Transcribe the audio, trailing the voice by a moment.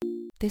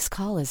This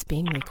call is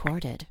being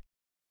recorded.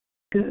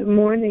 Good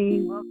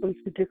morning. Welcome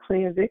to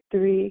Declare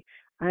Victory.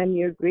 I'm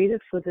your greeter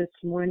for this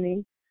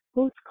morning.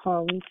 Who's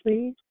calling,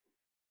 please?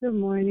 Good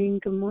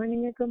morning, good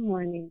morning, and good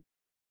morning.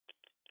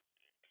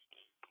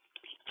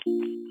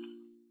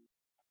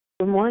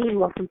 Good morning.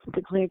 Welcome to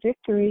Declare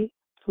Victory.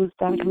 Who's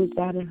that,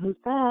 and who's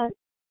that?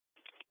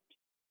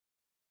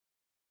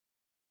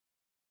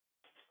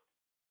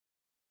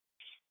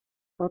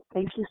 Well,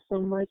 thank you so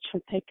much for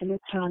taking the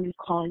time to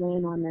call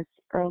in on this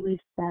early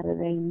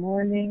Saturday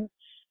morning.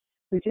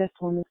 We just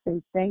want to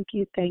say thank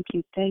you, thank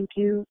you, thank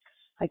you.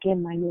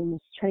 Again, my name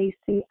is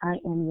Tracy. I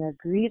am your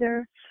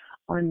greeter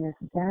on this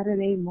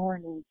Saturday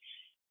morning.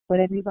 Would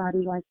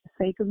anybody like to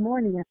say good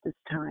morning at this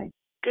time?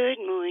 Good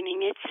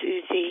morning, it's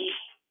Susie.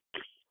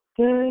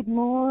 Good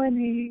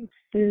morning,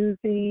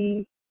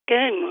 Susie.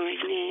 Good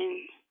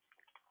morning.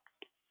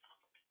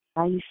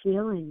 How you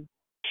feeling?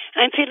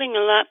 I'm feeling a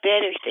lot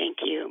better, thank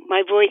you.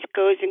 My voice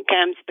goes and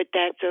comes, but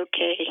that's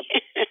okay.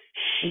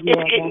 It's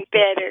getting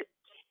better.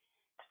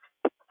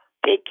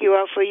 Thank you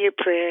all for your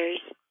prayers.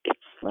 It's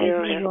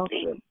still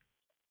helping.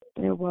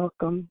 You're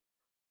welcome.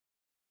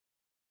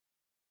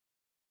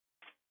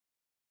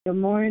 Good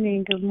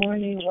morning, good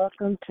morning.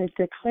 Welcome to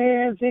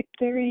Declare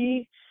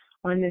Victory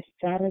on this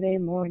Saturday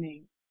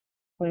morning.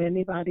 Would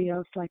anybody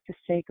else like to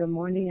say good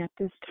morning at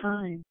this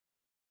time?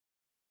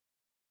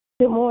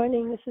 Good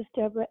morning, this is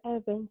Deborah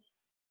Evans.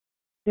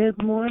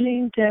 Good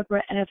morning,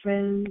 Deborah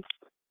Evans.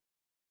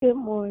 Good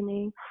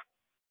morning.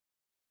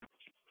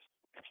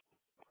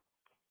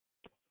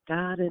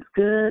 God is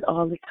good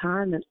all the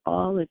time, and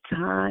all the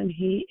time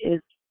He is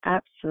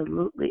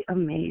absolutely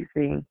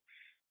amazing.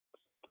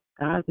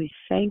 God, we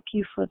thank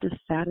you for this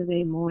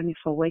Saturday morning,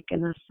 for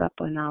waking us up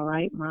in our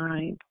right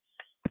mind.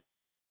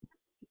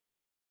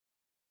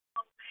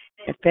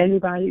 If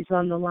anybody's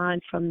on the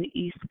line from the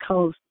East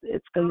Coast,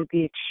 it's going to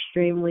be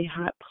extremely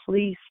hot.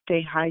 Please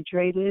stay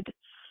hydrated.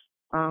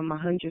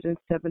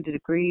 170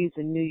 degrees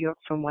in New York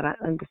from what I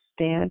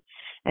understand,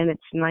 and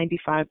it's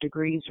 95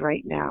 degrees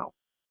right now.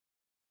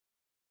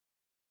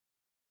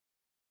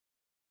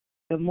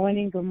 Good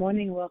morning, good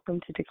morning. Welcome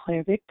to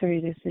Declare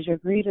Victory. This is your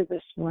greeter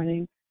this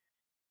morning.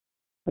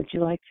 Would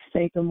you like to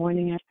say good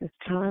morning at this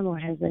time, or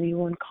has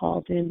anyone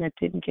called in that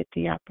didn't get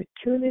the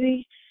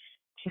opportunity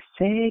to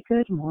say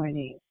good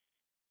morning?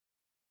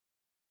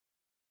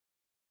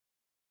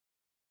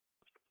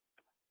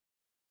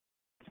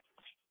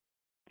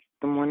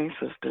 Good morning,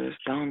 sisters.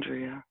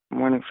 Dondria.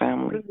 Morning,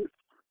 family.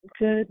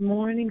 Good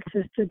morning,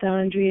 Sister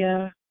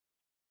Dondria.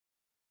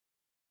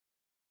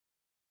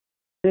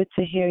 Good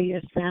to hear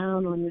your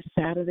sound on this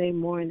Saturday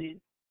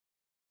morning.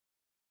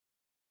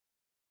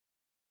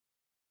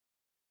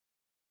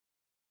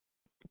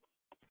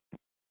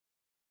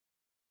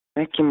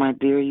 Thank you, my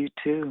dear. You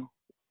too.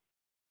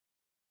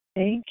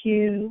 Thank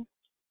you.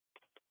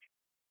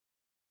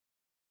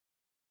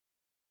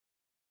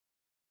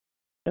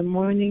 Good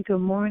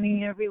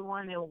morning,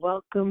 everyone, and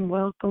welcome,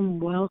 welcome,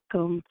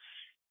 welcome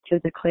to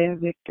Declare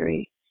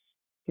Victory.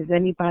 Has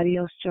anybody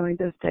else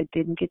joined us that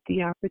didn't get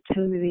the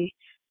opportunity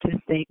to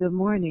say good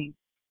morning?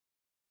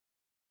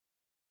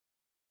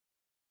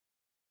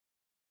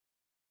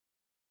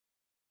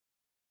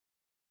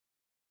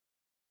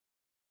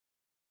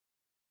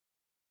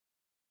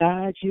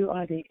 God, you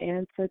are the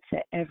answer to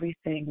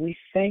everything. We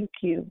thank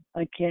you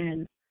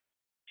again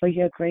for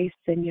your grace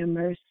and your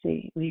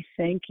mercy. We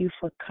thank you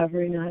for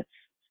covering us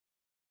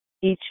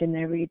each and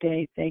every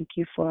day. Thank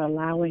you for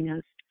allowing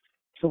us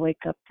to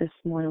wake up this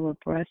morning with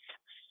breath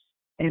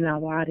in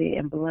our body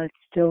and blood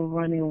still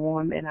running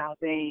warm in our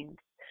veins.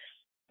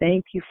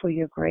 Thank you for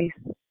your grace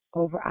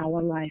over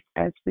our life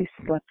as we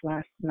slept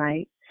last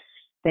night.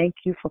 Thank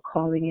you for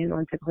calling in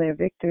on Declare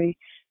Victory.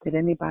 Did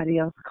anybody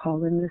else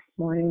call in this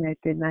morning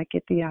that did not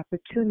get the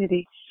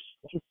opportunity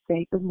to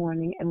say good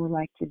morning and would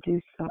like to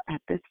do so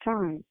at this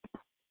time?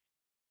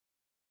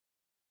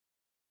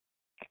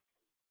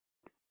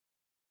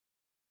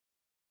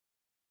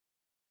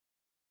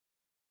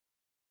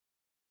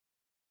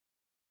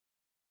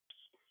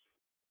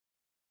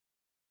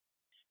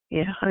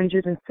 Yeah,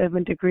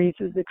 107 degrees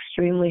is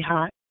extremely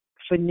hot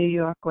for New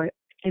York or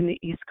in the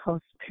East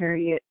Coast,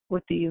 period,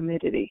 with the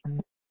humidity.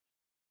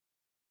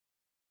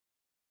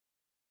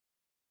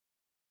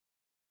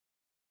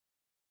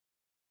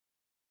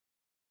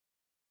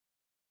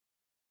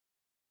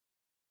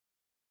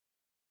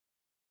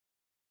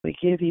 We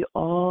give you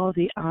all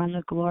the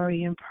honor,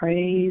 glory, and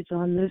praise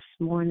on this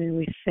morning.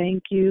 We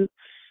thank you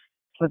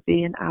for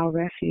being our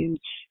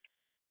refuge.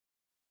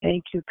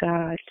 Thank you,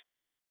 God.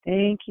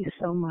 Thank you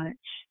so much.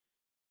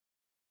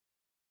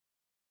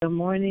 Good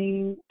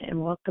morning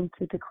and welcome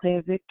to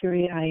Declare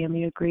Victory. I am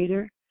your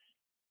greeter.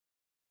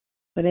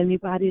 Would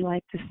anybody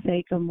like to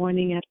say good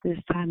morning at this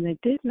time that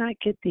did not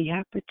get the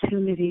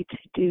opportunity to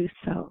do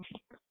so?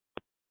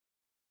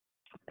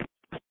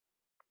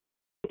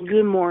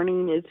 Good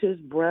morning. It's His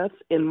breath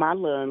in my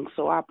lungs,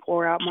 so I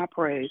pour out my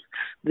praise.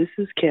 This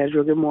is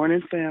Kendra. Good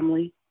morning,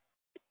 family.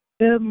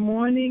 Good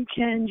morning,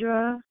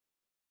 Kendra.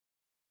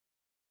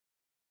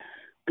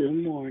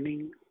 Good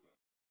morning.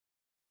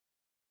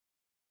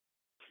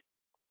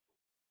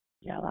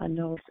 Yeah, I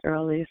know it's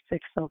early,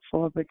 it's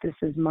 6:04, but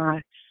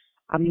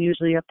I'm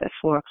usually up at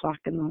 4 o'clock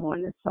in the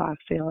morning, so I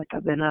feel like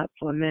I've been up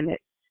for a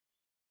minute.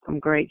 I'm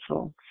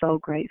grateful, so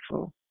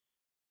grateful.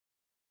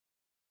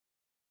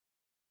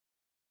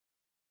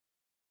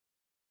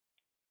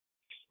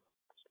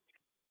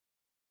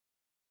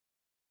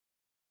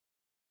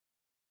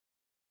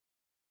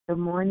 Good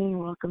morning.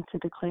 Welcome to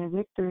Declare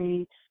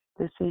Victory.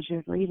 This is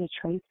your leader,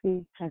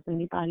 Tracy. Has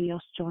anybody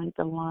else joined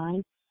the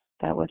line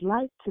that would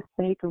like to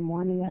say good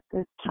morning at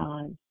this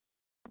time?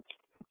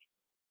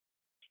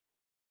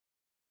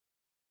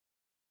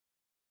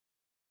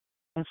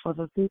 And for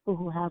the people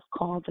who have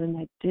called and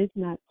that did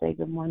not say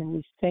good morning,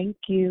 we thank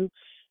you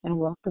and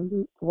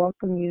welcome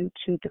you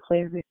to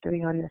Declare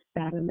Victory on this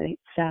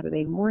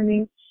Saturday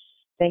morning.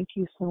 Thank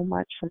you so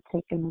much for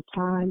taking the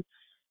time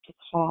to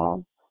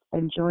call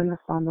and join us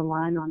on the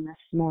line on this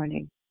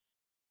morning.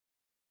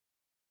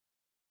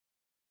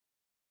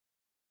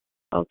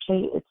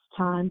 Okay, it's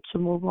time to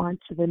move on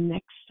to the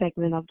next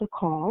segment of the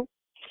call.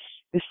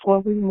 Before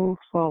we move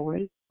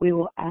forward, we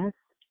will ask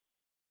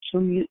to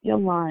mute your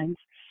lines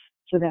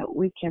so that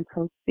we can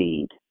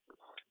proceed.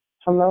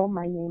 Hello,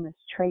 my name is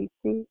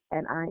Tracy,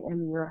 and I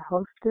am your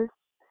hostess.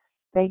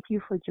 Thank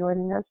you for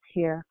joining us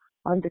here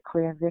on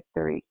Declare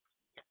Victory.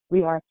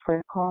 We are a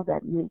prayer call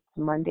that meets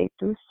Monday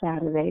through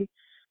Saturday,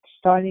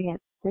 starting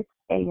at 6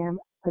 a.m.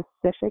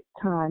 Pacific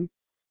time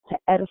to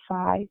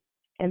edify,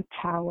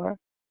 empower,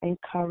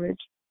 encourage,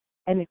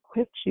 and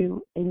equip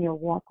you in your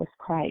walk with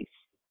Christ.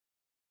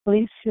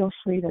 Please feel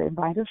free to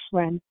invite a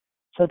friend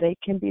so they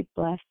can be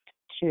blessed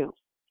too.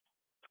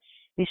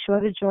 Be sure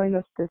to join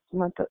us this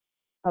month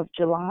of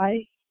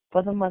July,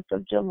 for the month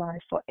of July,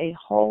 for a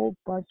whole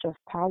bunch of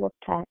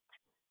power-packed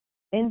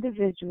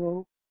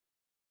individual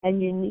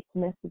and unique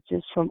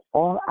messages from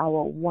all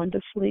our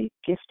wonderfully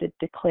gifted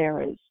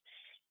declarers.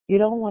 You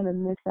don't want to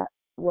miss out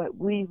what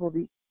we will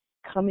be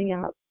coming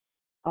out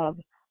of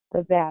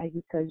the bag,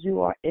 because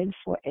you are in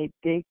for a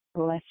big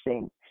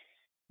blessing.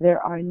 There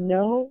are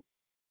no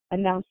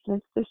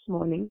announcements this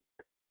morning.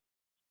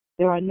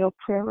 There are no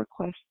prayer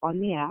requests on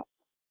the app.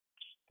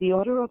 The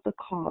order of the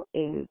call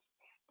is: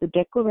 the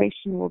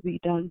declaration will be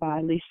done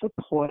by Lisa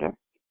Porter.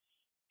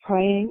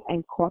 Praying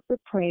and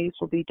corporate praise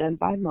will be done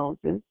by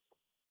Moses.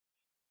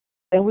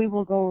 Then we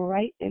will go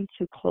right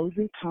into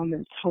closing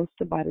comments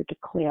hosted by the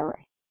declarer.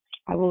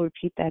 I will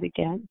repeat that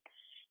again.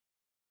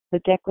 The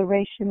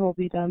declaration will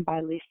be done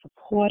by Lisa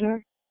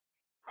Porter.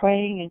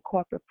 Praying and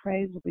corporate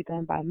praise will be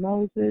done by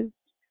Moses.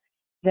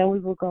 Then we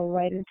will go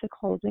right into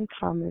closing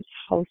comments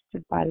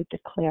hosted by the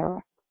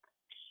declarer.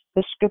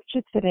 The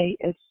scripture today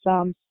is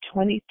Psalms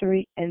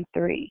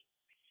 23:3.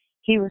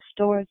 He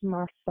restores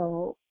my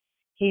soul.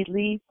 He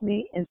leads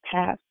me in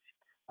paths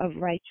of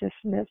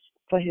righteousness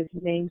for his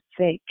name's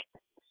sake.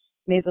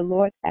 May the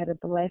Lord add a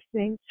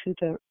blessing to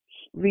the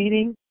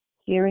reading,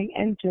 hearing,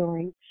 and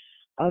doing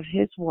of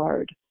his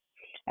word.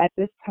 At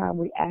this time,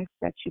 we ask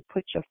that you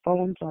put your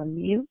phones on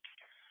mute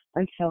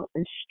until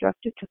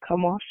instructed to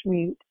come off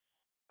mute.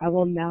 I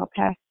will now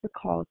pass the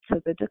call to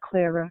the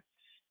declarer.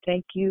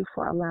 Thank you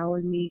for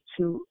allowing me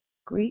to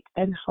greet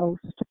and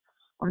host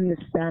on this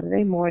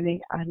Saturday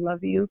morning. I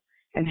love you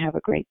and have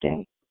a great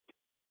day.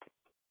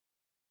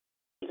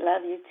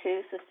 Love you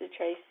too, Sister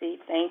Tracy.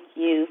 Thank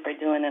you for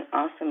doing an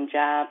awesome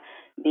job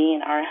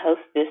being our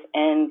hostess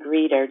and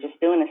greeter. Just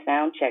doing a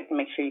sound check to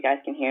make sure you guys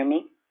can hear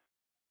me.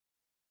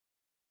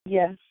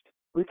 Yes,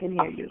 we can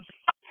hear you.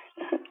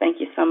 Thank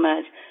you so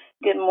much.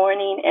 Good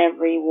morning,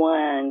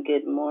 everyone.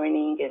 Good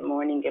morning, good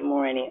morning, good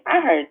morning. I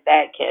heard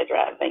that,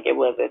 Kedra. I think it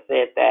was that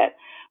said that.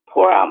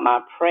 Pour out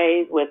my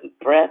praise with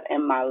breath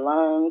in my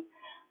lungs.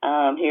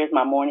 Here's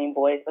my morning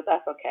voice, but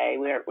that's okay.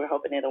 We're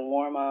hoping it'll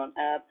warm on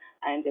up.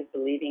 I'm just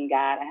believing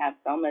God. I have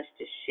so much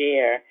to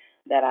share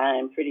that I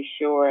am pretty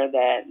sure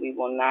that we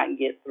will not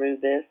get through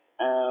this.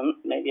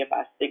 Maybe if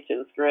I stick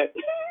to the script.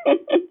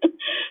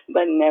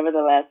 But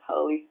nevertheless,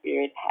 Holy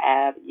Spirit,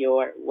 have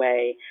your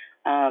way.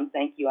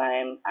 Thank you.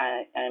 I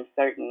am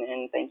certain,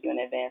 and thank you in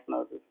advance,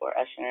 Moses, for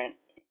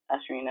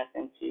ushering us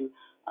into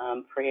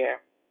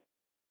prayer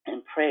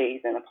and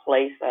praise in a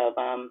place of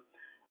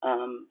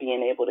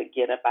being able to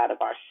get up out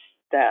of our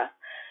stuff.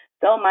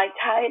 So my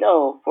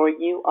title for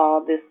you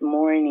all this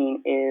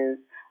morning is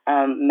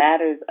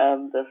Matters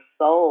of the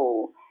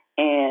Soul.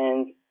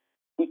 And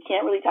you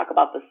can't really talk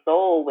about the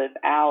soul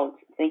without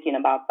thinking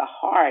about the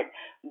heart.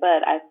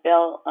 But I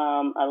felt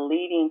a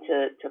leading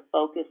to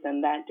focus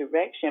in that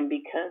direction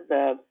because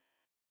of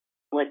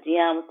what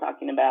Dion was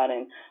talking about,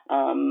 and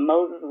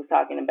Moses was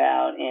talking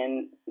about,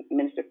 and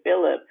Minister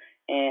Phillip,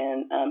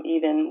 and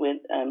even with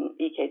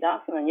E.K.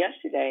 Dawson on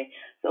yesterday.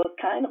 So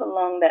it's kind of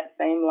along that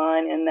same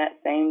line, in that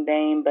same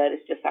vein, but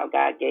it's just how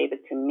God gave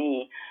it to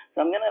me.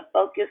 So I'm going to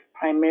focus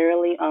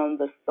primarily on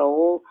the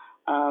soul,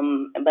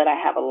 but I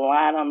have a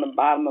lot on the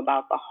bottom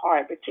about the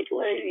heart,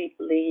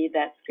 particularly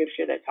that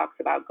scripture that talks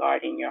about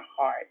guarding your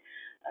heart.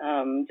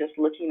 Just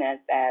looking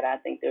at that, I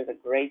think there's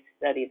a great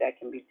study that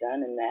can be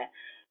done in that.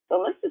 So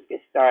let's just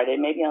get started.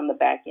 Maybe on the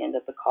back end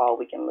of the call,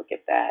 we can look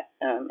at that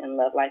in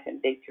Love, Life,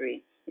 and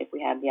Victory. if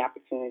we have the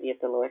opportunity,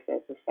 if the Lord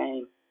says the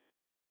same.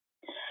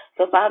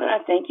 So, Father, I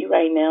thank you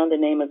right now in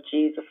the name of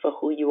Jesus for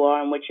who you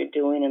are and what you're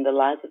doing in the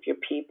lives of your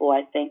people.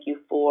 I thank you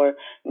for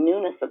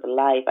newness of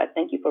life. I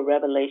thank you for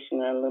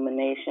revelation and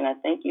illumination. I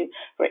thank you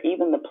for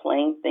even the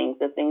plain things,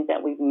 the things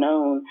that we've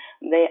known.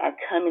 They are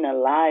coming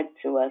alive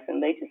to us,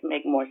 and they just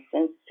make more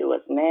sense to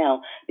us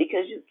now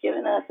because you've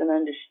given us an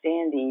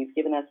understanding. You've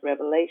given us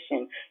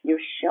revelation.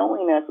 You're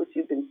showing us what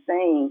you've been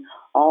saying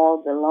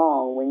all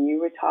along. When you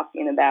were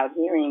talking about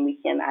hearing, we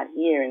cannot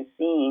hear, and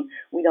seeing,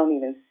 we don't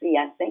even see.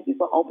 I thank you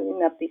for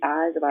opening up the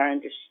eyes of our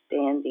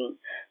understanding,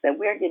 that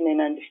we're getting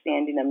an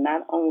understanding of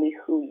not only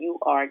who you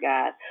are,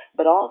 God,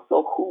 but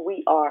also who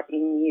we are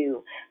in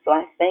you. So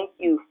I thank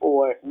you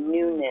for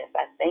newness.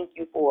 I thank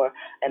you for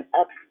an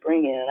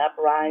upspringing, an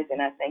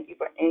uprising. I thank you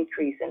for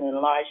increase and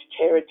enlarged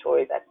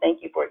territories. I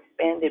thank you for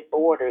expanded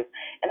borders.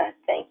 And I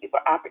thank you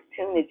for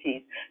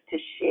opportunities to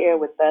share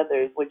with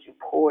others what you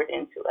poured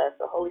into us.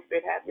 So Holy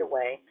Spirit, have your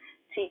way.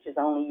 Teach as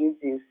only you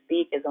do.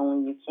 Speak as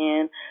only you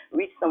can.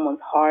 Reach someone's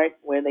heart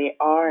where they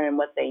are and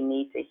what they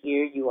need to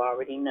hear. You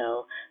already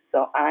know.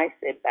 So I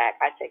sit back,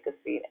 I take a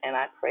seat, and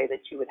I pray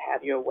that you would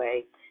have your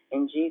way.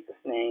 In Jesus'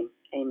 name,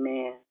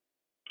 amen.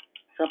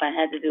 So if I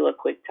had to do a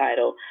quick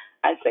title,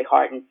 I'd say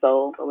heart and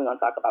soul, but we're going to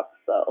talk about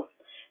the soul.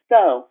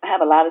 So I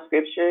have a lot of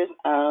scriptures.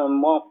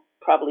 Won't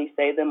probably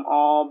say them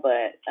all,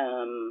 but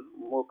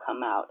will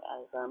come out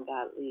as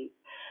God leads.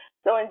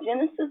 So in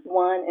Genesis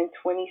 1 and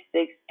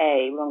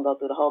 26a, we're going to go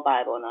through the whole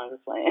Bible, and I'm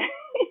just playing.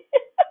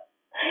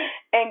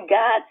 And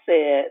God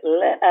said,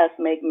 let us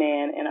make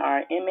man in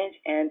our image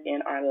and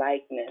in our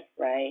likeness,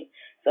 right?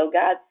 So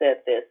God said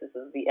this. This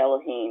is the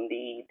Elohim,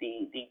 the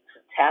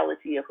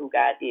totality of who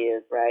God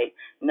is, right?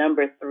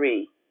 Number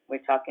 3, we're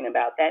talking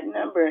about. That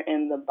number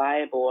in the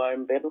Bible or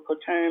in biblical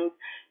terms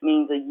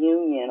means a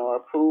union or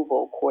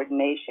approval,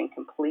 coordination,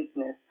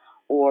 completeness,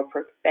 or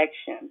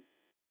perfection.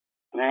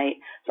 Right?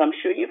 So I'm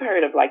sure you've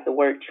heard of like the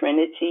word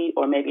Trinity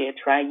or maybe a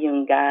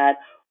triune God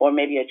or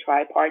maybe a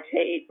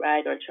tripartite,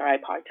 right, or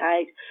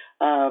tripartite.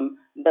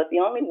 But the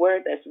only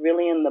word that's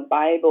really in the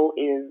Bible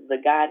is the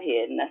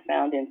Godhead, and that's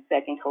found in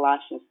 2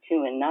 Colossians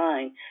 2 and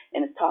 9.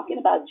 And it's talking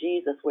about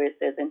Jesus where it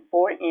says, and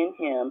for in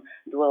him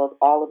dwells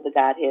all of the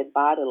Godhead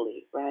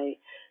bodily, right?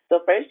 So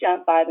 1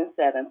 John 5 and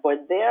 7, for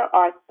there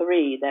are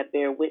 3 that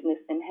bear witness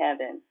in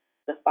heaven,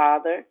 the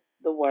Father,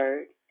 the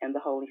Word, and the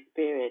Holy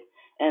Spirit.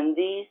 And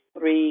these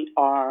 3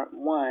 are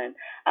one.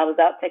 I was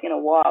out taking a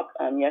walk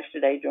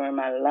yesterday during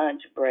my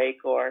lunch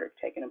break or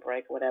taking a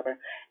break or whatever,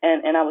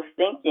 and I was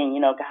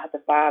thinking, God the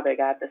Father,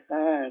 God the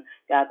Son,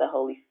 God the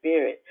Holy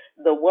Spirit.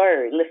 The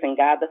Word, listen,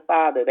 God the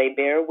Father, they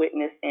bear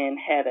witness in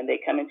heaven. They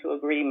come into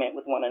agreement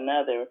with one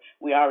another.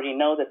 We already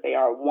know that they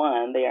are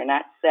one. They are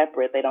not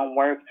separate. They don't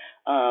work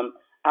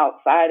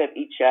outside of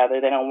each other.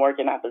 They don't work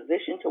in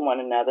opposition to one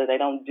another. They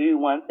don't do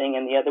one thing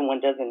and the other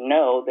one doesn't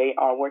know. They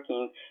are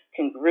working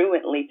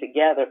congruently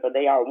together, for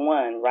they are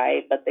one,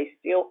 right? But they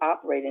still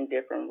operate in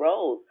different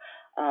roles.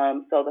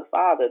 So the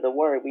Father, the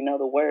Word, we know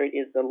the Word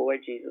is the Lord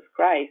Jesus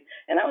Christ.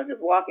 And I was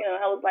just walking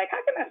and I was like, how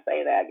can I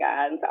say that,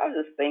 God? And so I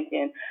was just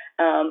thinking,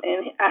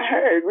 and I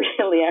heard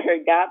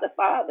God the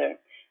Father.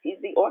 He's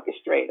the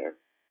orchestrator.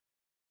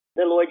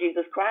 The Lord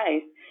Jesus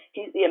Christ,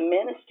 he's the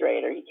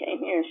administrator. He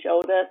came here and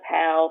showed us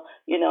how,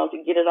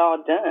 to get it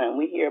all done.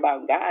 We hear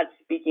about God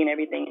speaking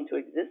everything into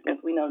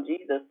existence. We know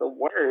Jesus, the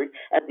Word,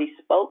 as he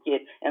spoke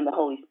it, and the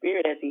Holy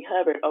Spirit as he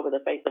hovered over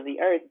the face of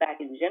the earth back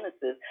in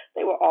Genesis.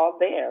 They were all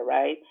there,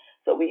 right?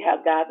 So we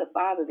have God the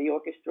Father, the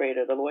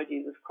orchestrator, the Lord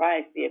Jesus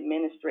Christ, the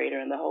administrator,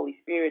 and the Holy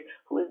Spirit,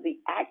 who is the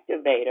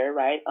activator,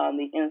 right, on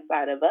the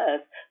inside of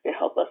us to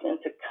help us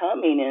into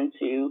coming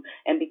into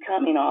and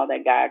becoming all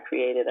that God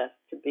created us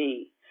to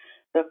be.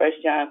 So 1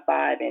 John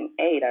 5 and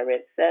 8, I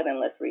read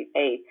 7, let's read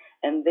 8.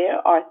 And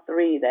there are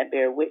 3 that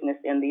bear witness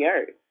in the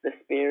earth, the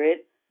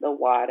Spirit, the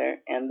water,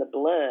 and the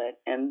blood.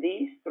 And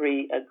these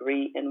 3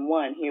 agree in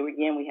one. Here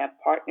again we have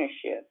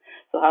partnership.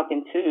 So how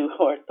can 2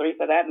 or 3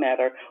 for that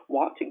matter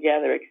walk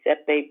together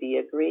except they be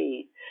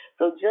agreed?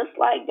 So just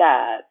like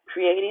God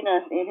creating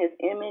us in his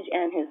image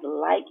and his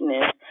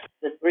likeness,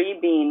 the 3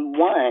 being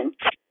one,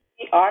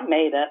 we are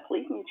made up,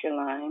 please mute your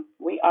line,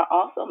 we are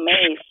also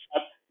made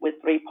up with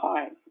 3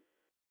 parts.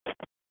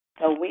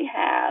 So we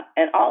have,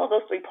 and all of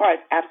those 3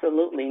 parts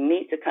absolutely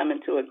need to come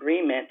into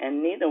agreement,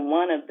 and neither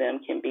one of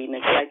them can be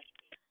neglected.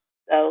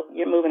 So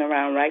you're moving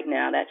around right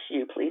now. That's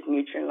you. Please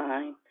mute your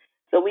line.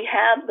 So we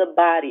have the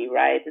body,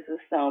 right? This is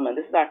soma.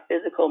 This is our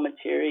physical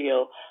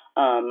material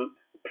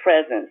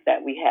presence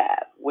that we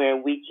have, where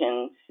we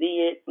can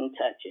see it and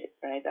touch it,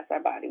 right? That's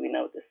our body. We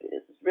know what this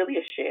is. It's really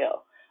a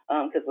shell.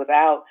 Because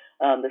without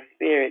the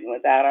spirit and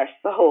without our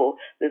soul,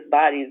 this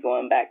body is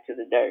going back to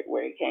the dirt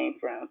where it came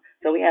from.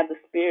 So we have the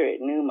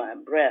spirit, pneuma,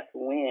 breath,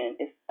 wind.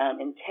 It's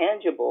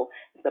intangible.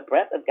 It's the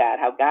breath of God,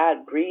 how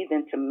God breathed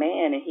into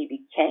man and he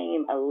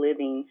became a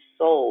living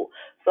soul.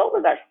 Soul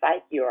is our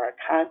psyche or our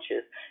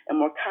conscious, and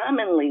more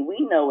commonly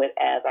we know it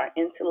as our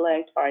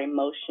intellect, our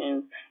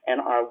emotions,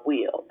 and our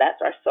will. That's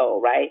our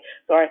soul, right?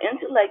 So our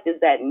intellect is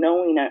that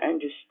knowing or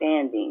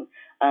understanding.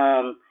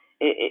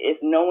 it's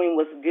knowing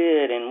what's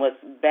good and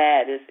what's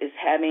bad. It's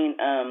having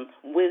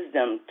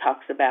wisdom.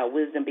 Talks about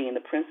wisdom being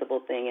the principal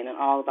thing, and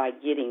all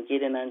about getting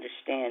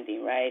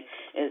understanding, right?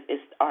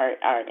 It's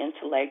our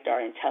intellect,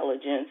 our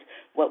intelligence,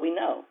 what we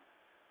know.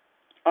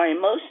 Our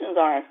emotions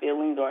are our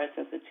feelings or our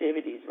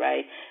sensitivities,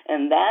 right?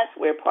 And that's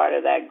where part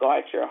of that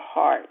guard your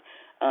heart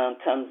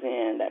comes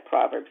in, that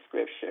proverb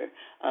scripture,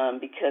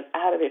 because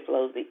out of it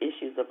flows the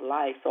issues of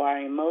life. So our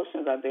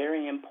emotions are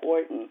very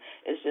important.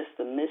 It's just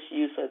the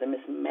misuse or the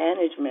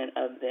mismanagement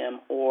of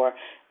them, or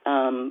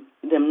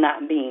them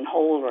not being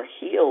whole or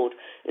healed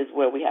is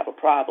where we have a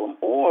problem,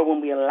 or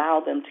when we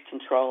allow them to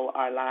control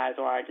our lives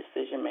or our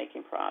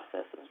decision-making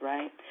processes,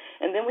 right?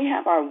 And then we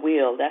have our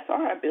will. That's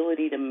our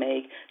ability to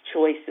make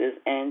choices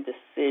and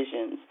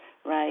decisions,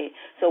 right?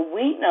 So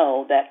we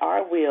know that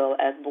our will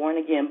as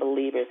born-again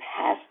believers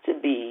has to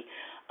be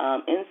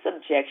in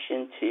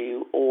subjection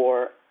to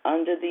or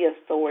under the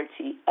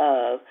authority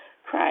of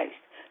Christ.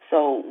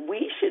 So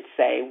we should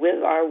say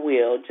with our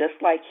will, just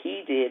like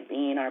he did,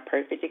 being our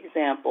perfect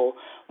example,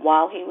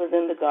 while he was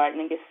in the Garden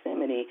of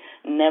Gethsemane,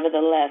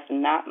 nevertheless,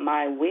 not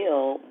my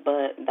will,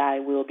 but thy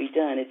will be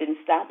done. It didn't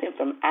stop him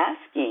from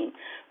asking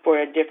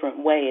for a different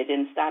way. It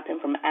didn't stop him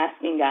from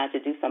asking God to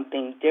do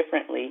something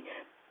differently.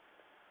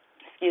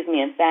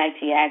 In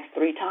fact, he asked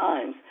 3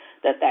 times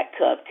that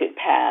cup could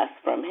pass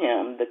from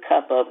him, the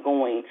cup of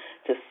going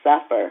to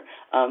suffer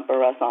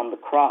for us on the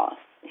cross.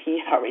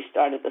 He had already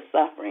started the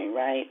suffering,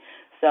 right?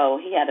 So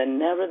he had a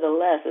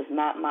nevertheless, it's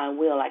not my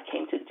will. I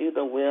came to do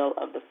the will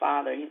of the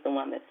Father. He's the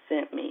one that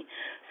sent me.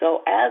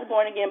 So as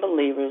born-again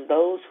believers,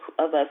 those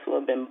of us who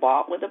have been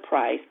bought with a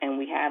price, and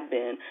we have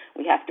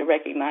to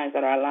recognize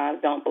that our lives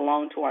don't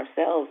belong to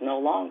ourselves no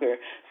longer.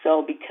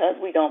 So because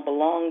we don't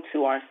belong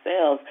to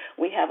ourselves,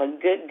 we have a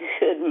good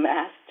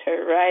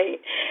master, right?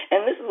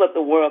 And this is what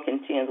the world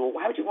contends. Well,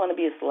 why would you want to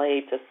be a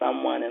slave to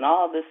someone and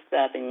all this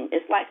stuff? And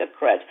it's like a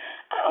crutch.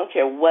 I don't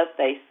care what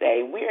they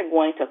say. We are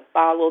going to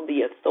follow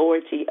the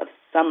authority of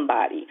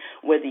somebody,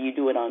 whether you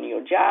do it on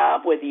your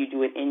job, whether you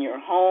do it in your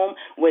home,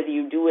 whether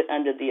you do it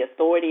under the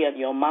authority of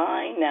your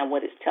mind. Now,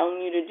 what it's telling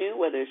you to do,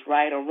 whether it's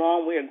right or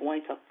wrong, we are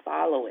going to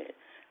follow it,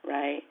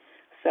 right?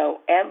 So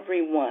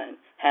everyone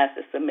has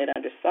to submit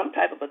under some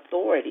type of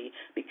authority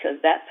because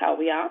that's how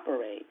we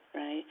operate,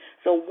 right?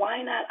 So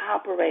why not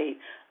operate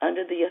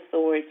under the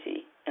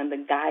authority and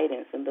the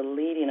guidance and the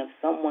leading of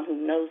someone who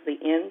knows the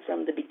end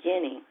from the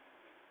beginning,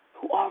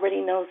 who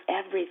already knows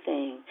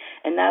everything?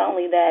 And not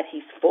only that,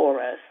 he's for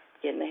us.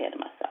 Getting ahead of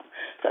myself.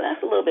 So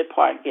that's a little bit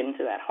part getting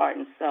to that heart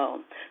and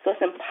soul. So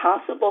it's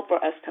impossible for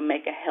us to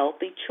make a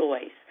healthy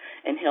choice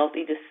and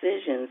healthy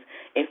decisions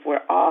if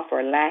we're off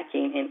or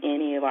lacking in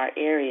any of our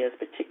areas,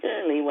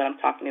 particularly what I'm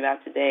talking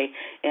about today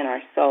in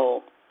our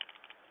soul.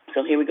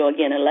 So here we go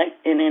again.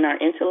 And in our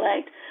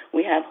intellect,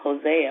 we have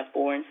Hosea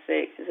 4:6.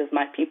 It says,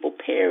 my people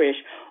perish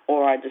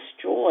or are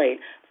destroyed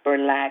for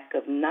lack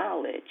of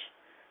knowledge.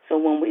 So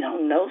when we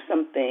don't know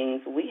some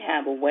things, we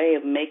have a way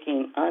of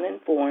making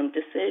uninformed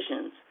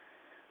decisions.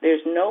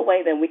 There's no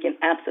way that we can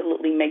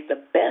absolutely make the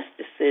best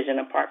decision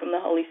apart from the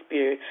Holy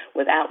Spirit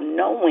without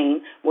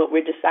knowing what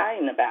we're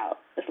deciding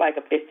about. It's like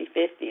a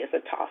 50-50. It's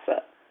a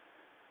toss-up.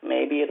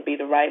 Maybe it'll be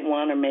the right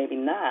one or maybe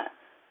not.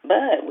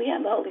 But we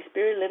have the Holy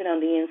Spirit living on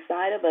the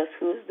inside of us,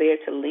 who's there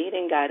to lead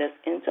and guide us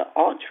into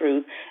all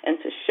truth and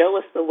to show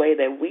us the way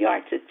that we are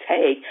to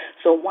take.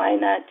 So why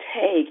not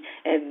take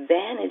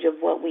advantage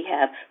of what we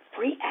have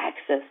free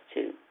access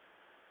to?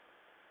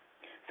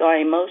 So our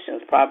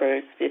emotions,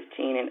 Proverbs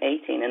 15 and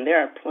 18, and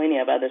there are plenty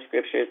of other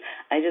scriptures.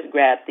 I just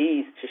grabbed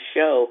these to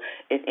show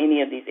if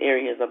any of these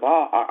areas are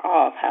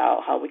off,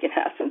 how we can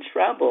have some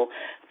trouble.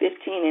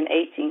 15 and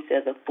 18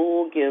 says, a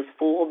fool gives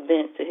full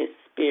vent to his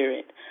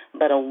spirit,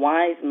 but a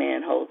wise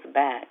man holds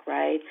back,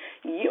 right?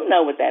 You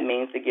know what that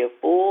means, to give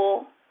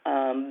full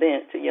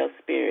vent to your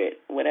spirit.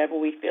 Whatever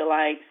we feel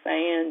like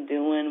saying,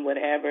 doing,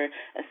 whatever,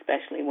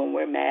 especially when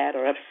we're mad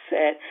or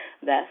upset,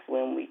 that's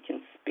when we can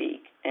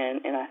speak.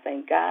 And I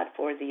thank God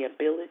for the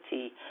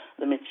ability,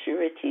 the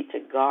maturity to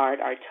guard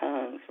our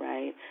tongues,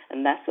 right?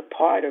 And that's a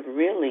part of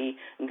really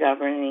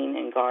governing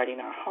and guarding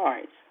our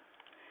hearts.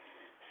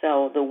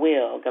 So the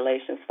will,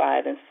 Galatians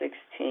 5 and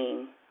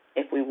 16.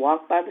 If we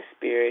walk by the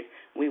Spirit,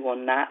 we will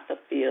not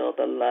fulfill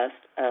the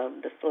lust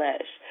of the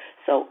flesh.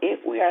 So if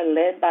we are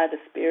led by the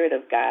Spirit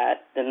of God,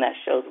 then that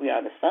shows we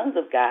are the sons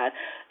of God.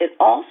 It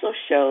also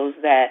shows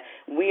that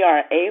we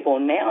are able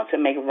now to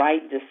make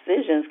right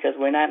decisions because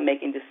we're not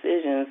making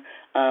decisions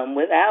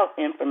without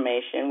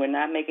information. We're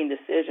not making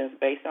decisions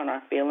based on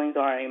our feelings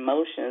or our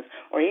emotions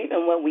or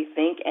even what we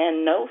think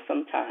and know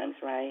sometimes,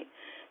 right?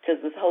 Because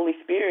the Holy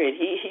Spirit,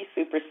 he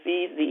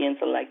supersedes the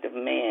intellect of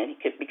man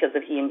because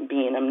of him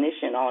being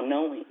omniscient,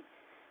 all-knowing,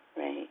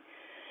 right?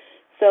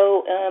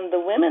 So the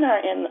women are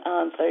in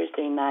on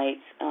Thursday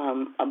nights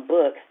a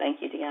book. Thank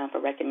you, Deanne,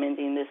 for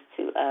recommending this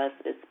to us.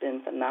 It's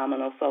been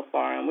phenomenal so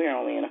far, and we're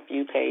only in a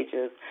few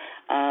pages.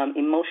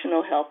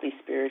 Emotional Healthy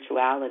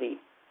Spirituality.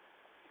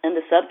 And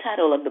the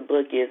subtitle of the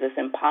book is, It's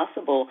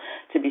Impossible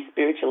to be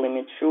Spiritually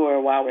Mature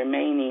While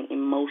Remaining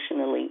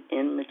Emotionally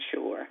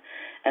Immature.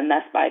 and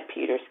that's by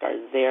Peter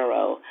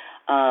Scazzero.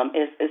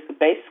 It's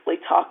basically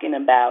talking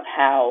about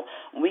how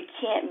we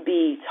can't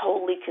be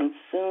totally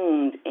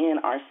consumed in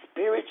our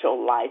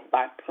spiritual life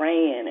by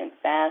praying and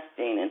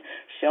fasting and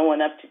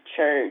showing up to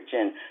church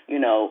and,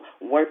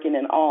 working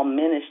in all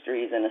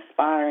ministries and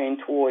aspiring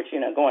towards,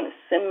 going to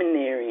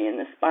seminary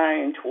and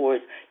aspiring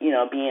towards,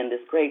 being this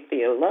great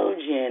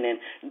theologian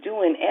and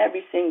doing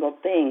every single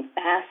thing,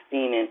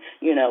 fasting and,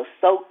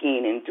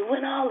 soaking and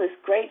doing all this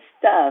great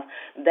stuff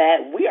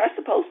that we are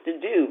supposed to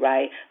do,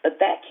 right? But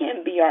that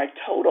can't be our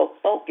total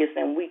focus,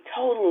 and we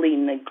totally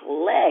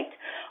neglect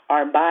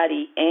our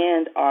body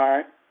and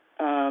our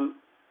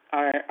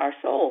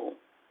soul,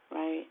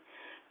 right?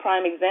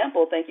 Prime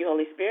example, thank you,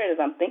 Holy Spirit, as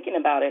I'm thinking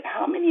about it,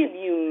 how many of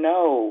you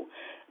know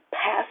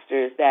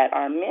pastors that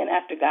are men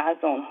after God's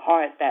own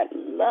heart that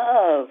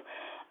love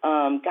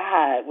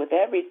God with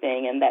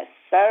everything and that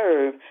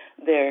serve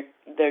their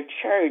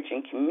church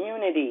and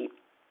community,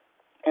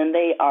 and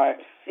they are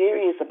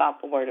serious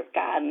about the Word of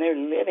God, and they're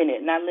living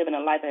it, not living a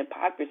life of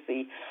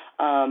hypocrisy,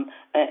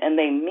 and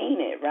they mean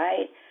it,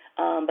 right?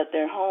 But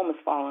their home is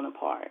falling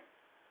apart,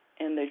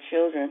 and their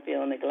children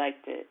feel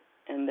neglected,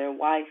 and their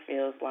wife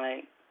feels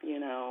like,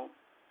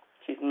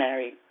 he's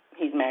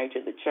married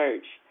to the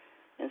church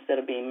instead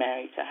of being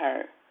married to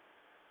her.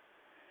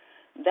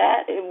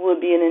 That it would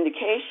be an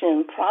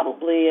indication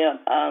probably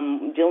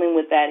dealing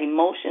with that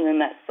emotion and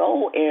that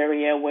soul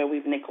area where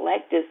we've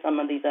neglected some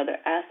of these other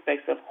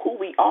aspects of who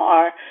we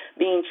are,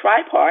 being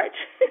tripart,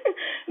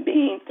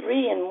 being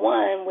three in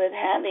one, with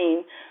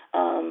having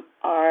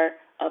our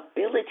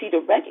ability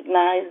to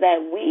recognize that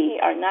we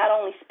are not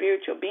only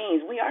spiritual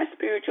beings, we are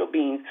spiritual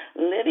beings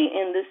living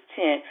in this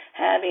tent,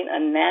 having a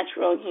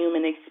natural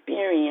human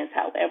experience.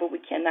 However, we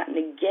cannot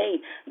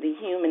negate the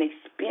human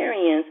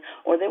experience,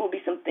 or there will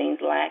be some things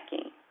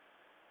lacking.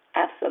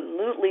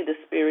 Absolutely, the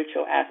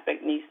spiritual aspect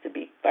needs to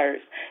be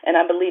first. And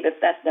I believe if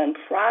that's done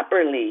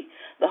properly,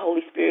 the Holy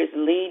Spirit's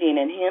leading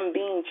and Him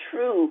being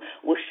true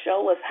will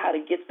show us how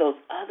to get those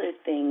other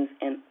things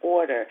in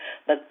order.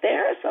 But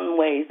there are some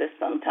ways that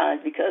sometimes,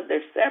 because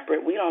they're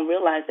separate, we don't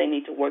realize they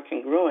need to work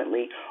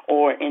congruently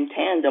or in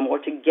tandem or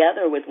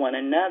together with one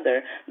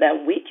another,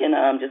 that we can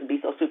just be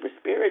so super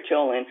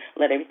spiritual and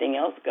let everything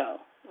else go,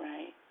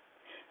 right?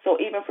 So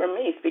even for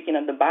me, speaking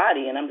of the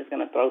body, and I'm just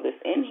going to throw this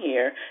in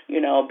here,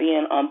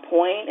 being on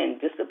point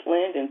and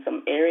disciplined in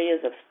some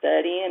areas of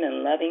studying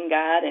and loving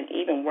God and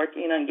even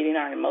working on getting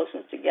our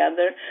emotions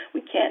together,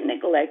 we can't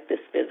neglect this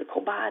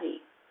physical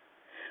body.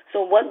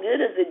 So what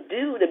good does it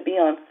do to be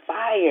on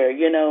fire,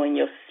 in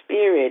your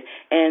spirit,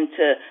 and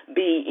to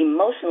be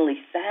emotionally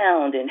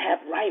sound and have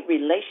right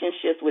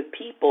relationships with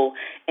people,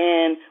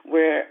 and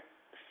we're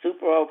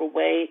super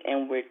overweight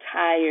and we're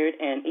tired,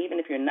 and even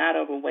if you're not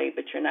overweight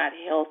but you're not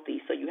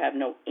healthy, so you have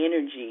no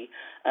energy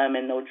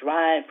and no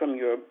drive from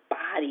your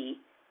body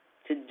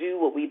to do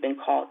what we've been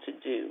called to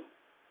do.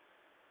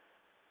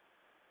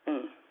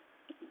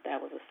 That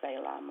was a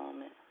Selah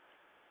moment.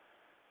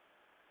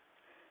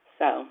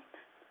 So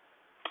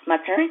my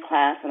current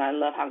class, and I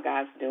love how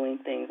God's doing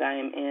things, I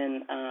am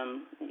in,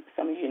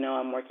 some of you know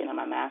I'm working on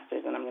my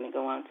master's, and I'm going to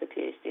go on to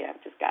PhD.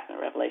 I've just gotten a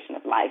revelation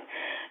of life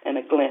and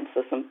a glimpse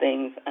of some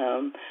things.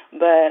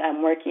 But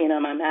I'm working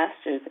on my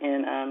master's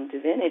in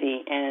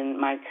divinity, and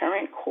my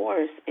current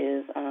course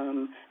is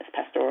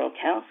pastoral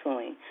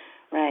counseling.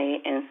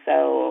 Right, and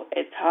so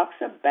it talks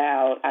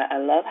about, I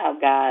love how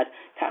God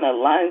kind of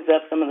lines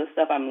up some of the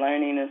stuff I'm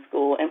learning in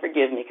school, and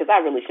forgive me, because I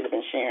really should have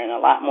been sharing a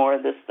lot more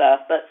of this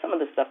stuff, but some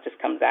of the stuff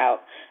just comes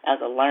out as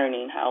a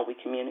learning, how we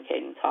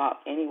communicate and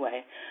talk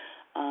anyway.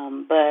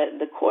 But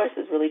the course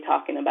is really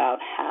talking about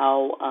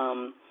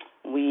how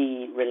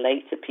we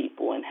relate to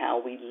people and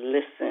how we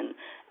listen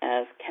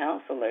as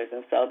counselors.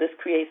 And so this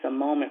creates a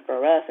moment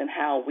for us and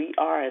how we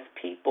are as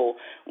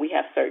people. We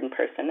have certain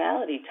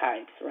personality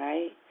types,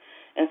 right?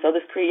 And so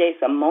this creates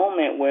a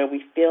moment where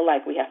we feel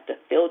like we have to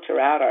filter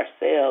out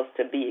ourselves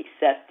to be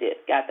accepted.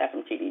 Got that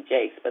from T.D.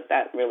 Jakes, but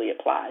that really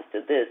applies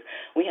to this.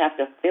 We have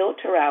to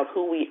filter out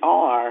who we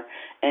are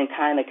and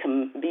kind of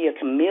be a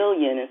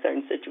chameleon in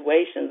certain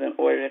situations in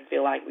order to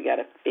feel like we got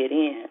to fit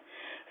in.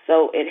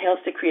 So it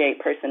helps to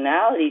create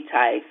personality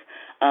types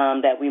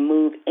that we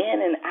move in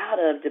and out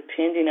of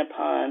depending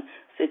upon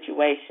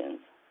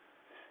situations.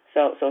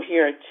 So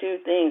here are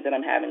two things that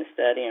I'm having to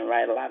study and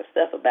write a lot of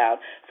stuff about.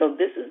 So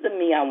this is the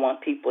me I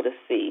want people to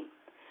see.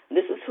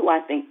 This is who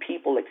I think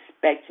people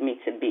expect me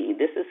to be.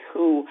 This is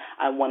who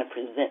I want to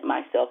present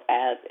myself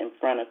as in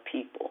front of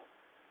people.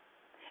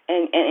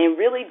 And it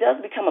really does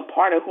become a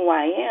part of who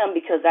I am,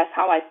 because that's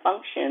how I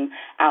function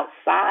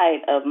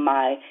outside of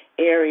my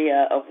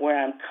area of where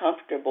I'm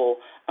comfortable,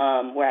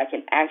 where I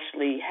can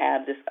actually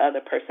have this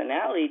other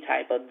personality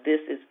type of this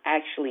is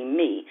actually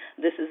me.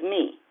 This is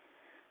me.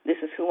 This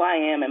is who I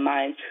am in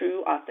my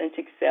true,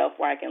 authentic self,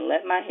 where I can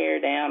let my hair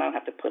down. I don't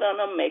have to put on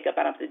no makeup.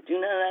 I don't have to do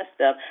none of that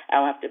stuff. I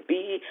don't have to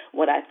be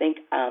what I think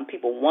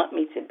people want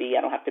me to be.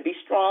 I don't have to be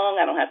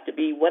strong. I don't have to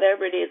be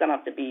whatever it is. I don't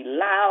have to be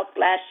loud,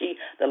 flashy,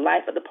 the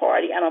life of the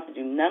party. I don't have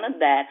to do none of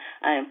that.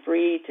 I am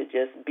free to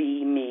just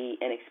be me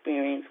and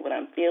experience what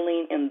I'm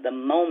feeling in the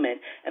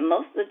moment. And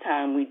most of the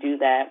time we do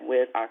that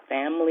with our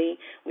family.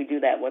 We do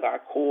that with our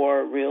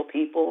core, real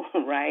people,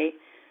 right?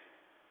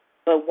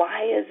 But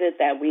why is it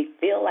that we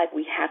feel like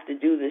we have to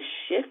do this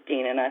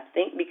shifting? And I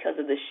think because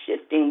of the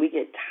shifting, we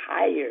get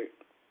tired.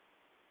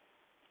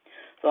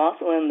 So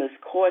also in this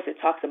course, it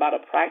talks about a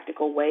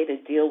practical way to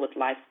deal with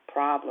life's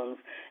problems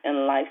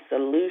and life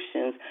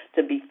solutions,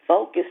 to be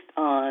focused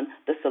on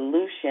the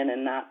solution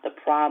and not the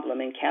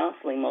problem. And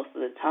counseling most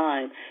of the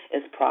time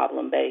is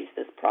problem-based,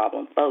 is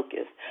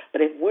problem-focused. But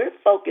if we're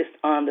focused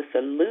on the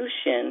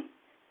solution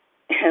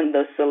and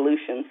the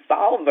solution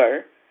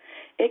solver,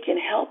 it can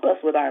help us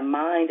with our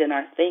mind and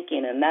our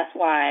thinking, and that's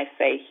why I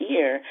say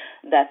here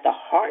that the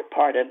heart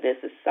part of this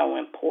is so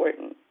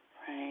important,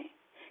 right?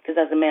 Because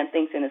as a man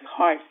thinks in his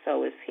heart,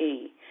 so is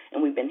he.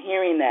 And we've been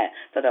hearing that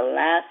for the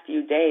last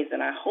few days,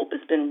 and I hope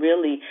it's been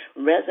really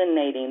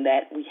resonating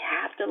that we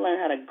have to learn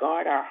how to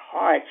guard our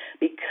heart,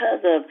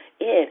 because of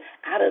it,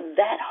 out of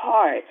that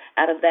heart,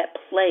 out of that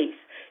place,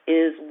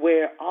 is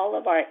where all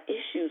of our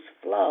issues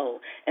flow.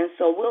 And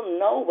so we'll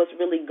know what's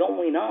really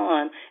going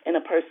on in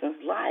a person's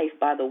life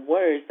by the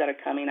words that are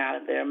coming out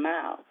of their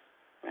mouth,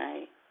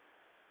 right?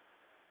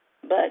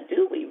 But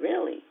do we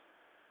really?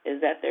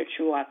 Is that their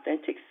true,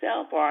 authentic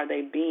self, or are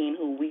they being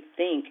who we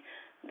think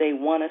they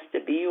want us to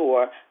be,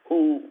 or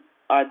who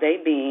are they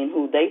being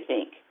who they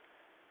think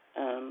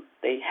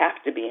they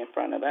have to be in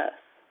front of us?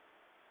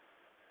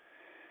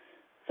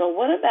 So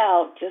what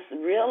about just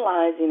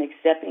realizing,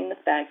 accepting the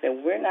fact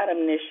that we're not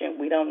omniscient,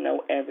 we don't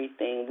know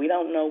everything, we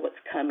don't know what's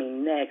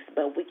coming next,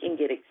 but we can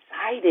get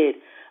excited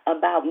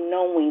about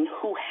knowing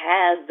who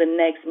has the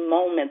next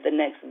moment, the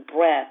next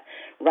breath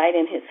right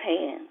in his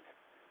hands.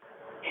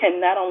 And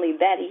not only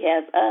that, he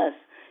has us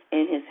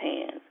in his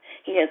hands.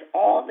 He has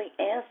all the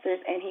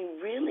answers, and he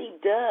really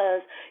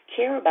does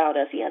care about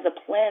us. He has a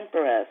plan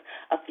for us,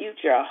 a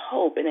future, a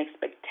hope, an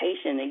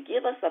expectation to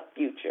give us a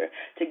future,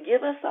 to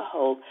give us a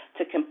hope,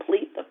 to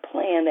complete the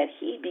plan that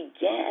he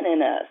began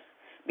in us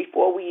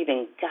before we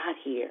even got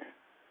here.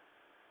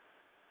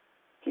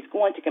 He's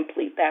going to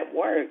complete that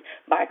work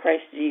by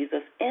Christ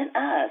Jesus in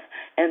us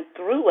and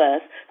through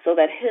us, so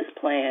that his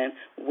plan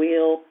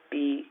will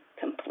be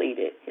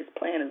completed. His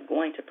plan is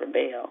going to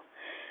prevail.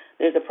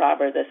 There's a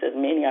proverb that says,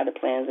 many are the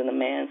plans in a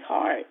man's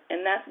heart.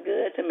 And that's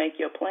good to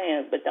make your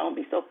plans, but don't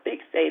be so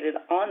fixated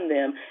on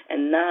them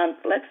and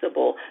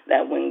non-flexible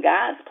that when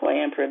God's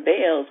plan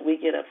prevails, we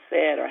get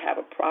upset or have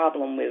a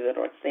problem with it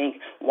or think,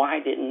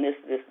 why didn't this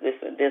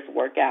or this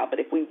work out?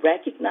 But if we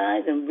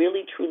recognize and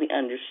really truly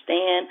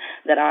understand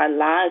that our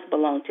lives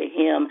belong to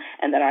him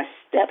and that our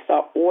steps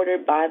are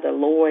ordered by the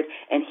Lord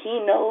and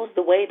he knows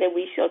the way that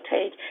we shall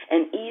take,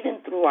 and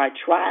even through our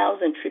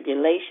trials and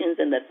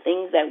tribulations and the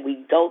things that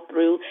we go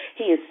through,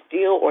 he has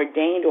still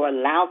ordained or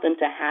allowed them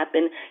to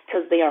happen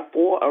because they are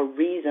for a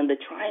reason. The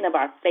trying of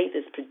our faith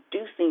is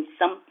producing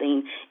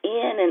something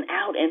in and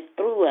out and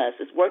through us.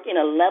 It's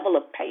working a level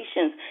of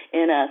patience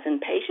in us,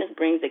 and patience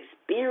brings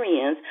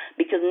experience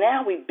because now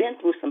we've been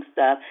through some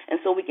stuff,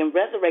 and so we can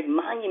resurrect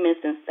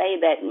monuments and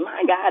say that my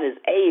God is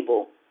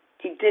able.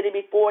 He did it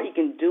before, he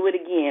can do it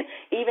again.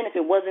 Even if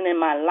it wasn't in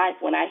my life,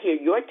 when I hear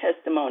your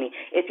testimony,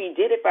 if he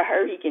did it for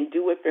her, he can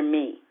do it for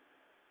me.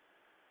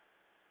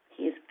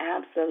 He is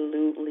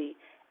absolutely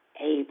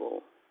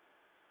able.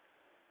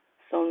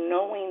 So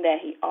knowing that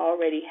he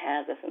already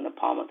has us in the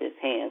palm of his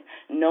hands,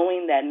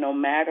 knowing that no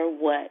matter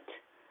what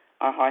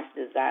our heart's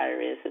desire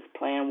is, his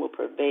plan will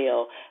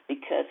prevail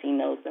because he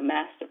knows the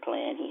master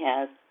plan. He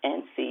has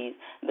and sees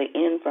the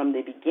end from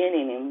the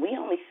beginning, and we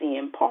only see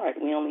in part.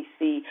 We only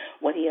see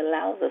what he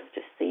allows us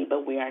to see,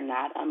 but we are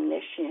not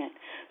omniscient.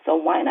 So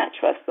why not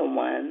trust the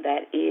one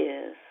that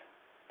is?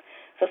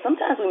 So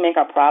sometimes we make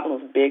our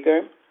problems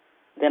bigger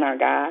than our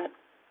God,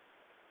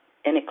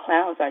 and it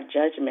clouds our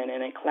judgment,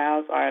 and it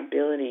clouds our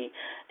ability,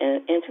 and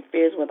it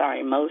interferes with our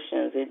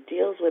emotions. It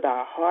deals with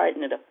our heart,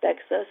 and it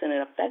affects us, and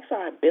it affects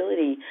our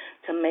ability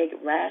to make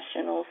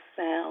rational,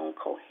 sound,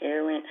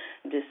 coherent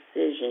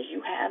decisions.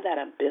 You have that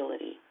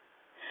ability.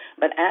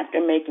 But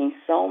after making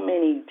so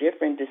many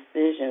different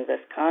decisions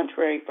that's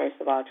contrary, first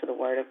of all, to the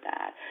Word of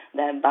God,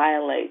 that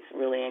violates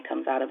really and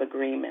comes out of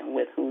agreement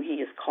with who he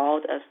has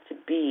called us to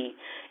be,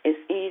 it's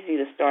easy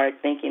to start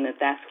thinking that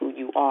that's who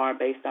you are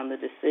based on the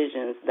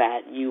decisions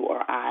that you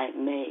or I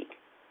make.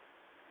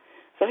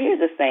 So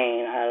here's a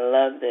saying. I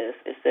love this.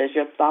 It says,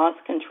 your thoughts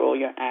control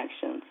your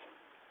actions.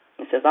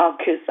 It says, all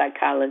good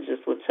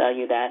psychologists will tell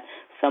you that.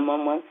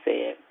 Someone once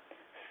said,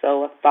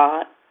 sow a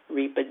thought,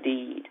 reap a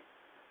deed.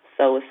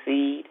 Sow a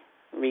seed,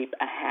 reap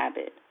a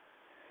habit.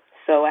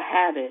 Sow a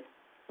habit,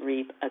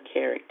 reap a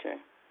character.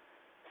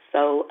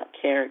 Sow a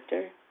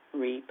character,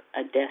 reap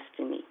a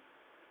destiny.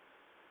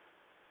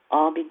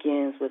 all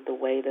begins with the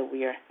way that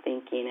we are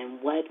thinking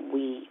and what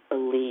we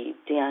believe.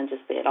 Dion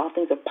just said, all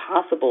things are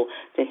possible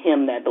to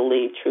him that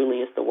believes. Truly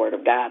is the word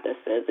of God that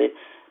says it.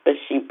 But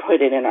she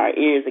put it in our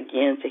ears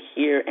again to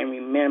hear and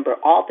remember.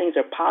 All things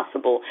are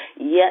possible,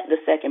 yet the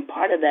second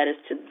part of that is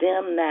to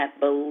them that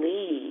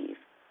believe.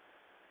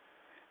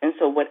 And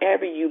so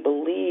whatever you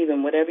believe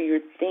and whatever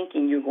you're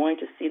thinking, you're going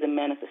to see the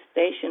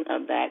manifestation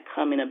of that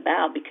coming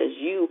about, because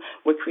you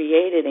were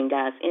created in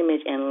God's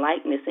image and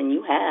likeness, and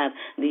you have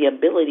the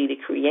ability to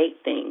create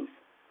things.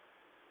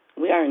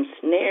 We are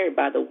ensnared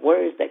by the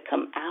words that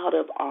come out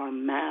of our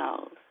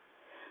mouths.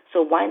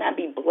 So why not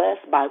be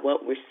blessed by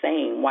what we're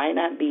saying? Why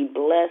not be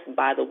blessed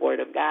by the word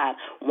of God?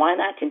 Why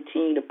not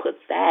continue to put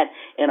that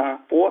in our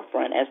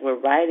forefront as we're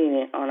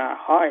writing it on our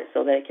heart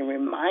so that it can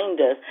remind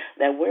us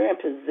that we're in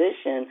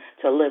position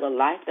to live a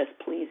life that's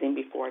pleasing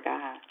before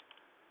God?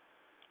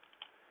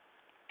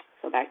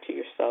 So back to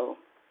your soul.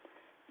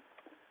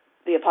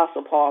 The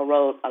Apostle Paul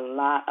wrote a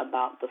lot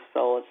about the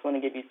soul. I just want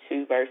to give you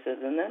 2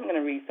 verses, and then I'm going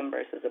to read some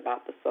verses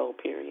about the soul,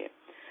 period.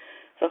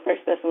 So 1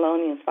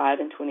 Thessalonians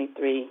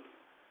 5:23.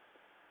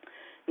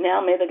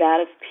 Now may the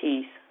God of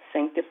peace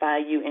sanctify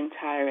you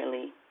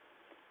entirely,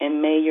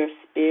 and may your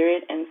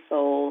spirit and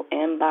soul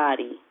and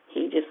body,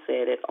 he just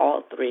said it,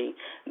 all 3,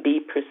 be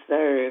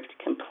preserved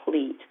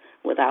complete,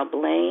 without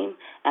blame,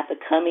 at the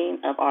coming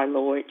of our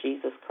Lord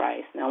Jesus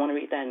Christ. Now I want to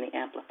read that in the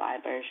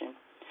Amplified Version.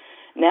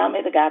 Now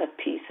may the God of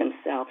peace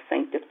himself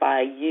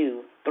sanctify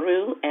you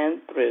through and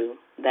through,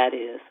 that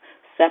is,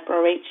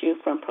 separate you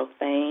from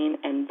profane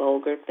and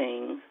vulgar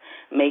things,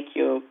 make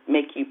you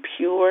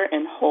pure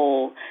and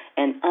whole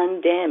and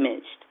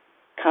undamaged,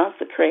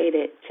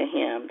 consecrated to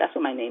him. That's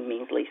what my name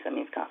means, Lisa. It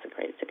means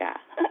consecrated to God.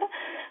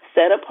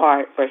 Set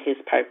apart for his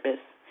purpose,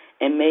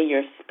 and may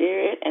your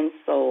spirit and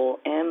soul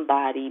and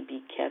body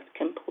be kept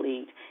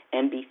complete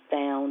and be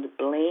found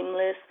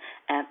blameless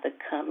at the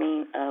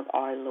coming of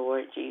our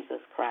Lord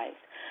Jesus Christ.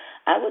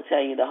 I will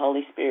tell you, the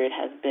Holy Spirit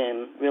has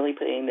been really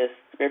putting this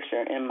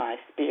scripture in my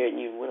spirit,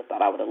 and you would have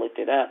thought I would have looked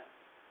it up.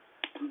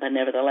 But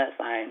nevertheless,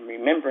 I am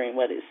remembering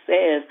what it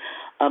says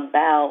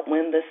about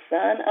when the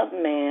Son of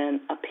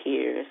Man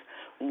appears,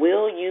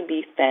 will you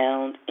be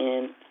found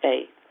in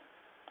faith?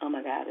 Oh,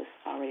 my God, it's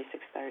already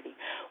 6:30.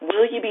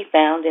 Will you be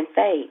found in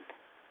faith,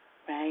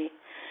 right?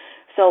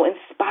 So in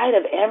spite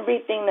of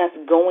everything that's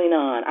going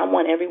on, I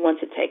want everyone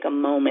to take a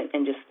moment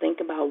and just think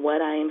about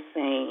what I am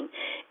saying.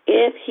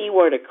 If he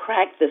were to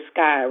crack the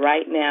sky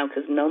right now,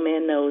 because no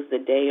man knows the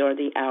day or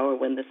the hour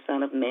when the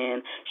Son of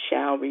Man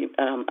shall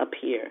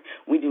appear.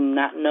 We do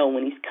not know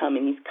when he's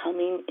coming. He's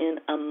coming in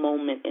a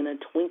moment, in a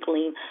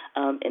twinkling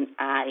an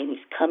eye, and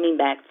he's coming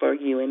back for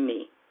you and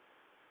me.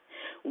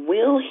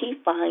 Will he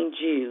find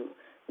you?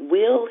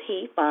 Will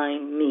he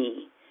find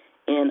me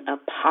in a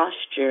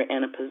posture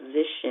and a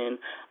position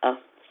of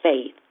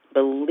faith,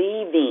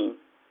 believing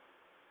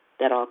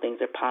that all things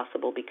are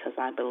possible because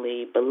I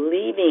believe,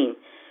 believing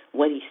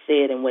what he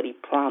said and what he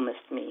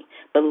promised me,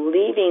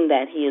 believing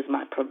that he is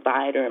my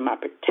provider and my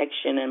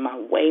protection and my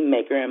way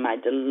maker and my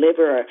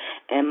deliverer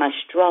and my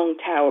strong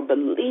tower,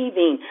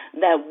 believing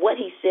that what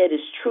he said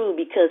is true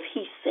because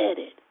he said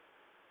it?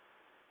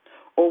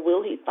 Or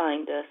will he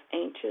find us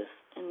anxious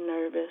and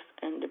nervous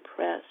and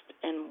depressed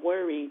and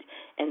worried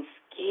and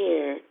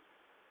scared?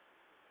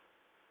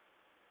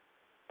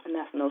 And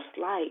that's no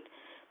slight.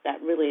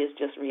 That really is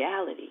just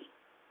reality.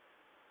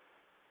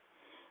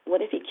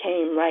 What if he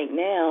came right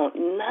now?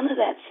 None of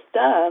that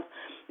stuff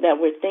that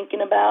we're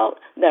thinking about,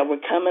 that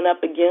we're coming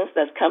up against,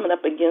 that's coming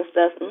up against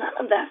us, none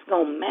of that's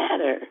going to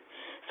matter.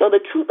 So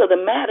the truth of the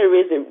matter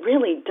is it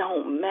really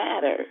don't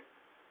matter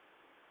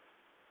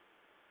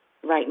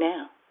right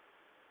now.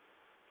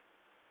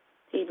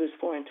 Hebrews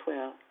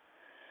 4:12.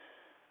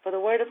 For the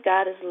word of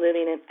God is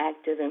living and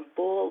active and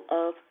full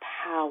of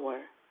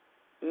power,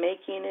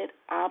 making it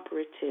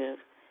operative,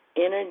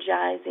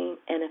 energizing,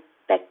 and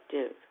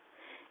effective.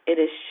 It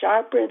is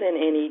sharper than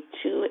any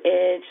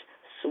two-edged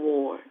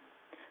sword,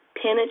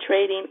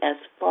 penetrating as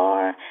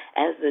far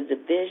as the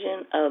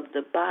division of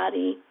the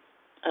body,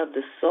 of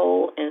the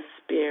soul and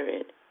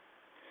spirit,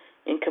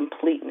 in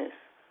completeness,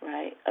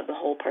 right, of the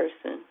whole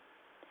person,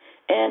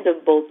 and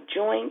of both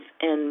joints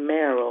and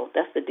marrow.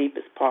 That's the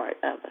deepest part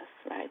of us,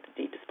 right,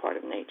 the deepest part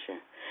of nature.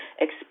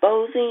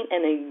 Exposing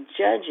and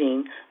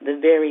judging the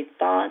very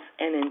thoughts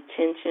and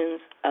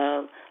intentions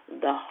of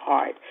the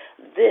heart.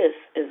 This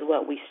is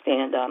what we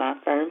stand on, our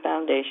firm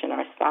foundation,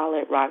 our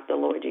solid rock, the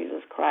Lord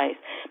Jesus Christ,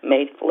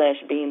 made flesh,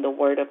 being the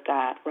Word of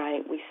God,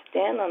 right? We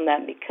stand on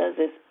that because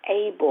it's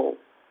able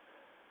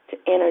to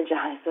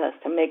energize us,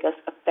 to make us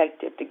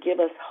effective, to give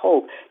us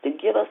hope, to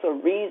give us a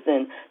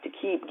reason to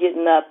keep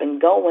getting up and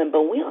going.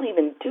 But we don't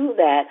even do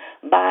that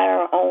by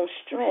our own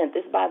strength.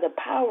 It's by the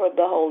power of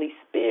the Holy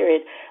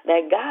Spirit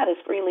that God has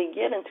freely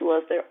given to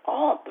us. They're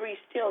all 3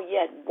 still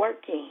yet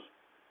working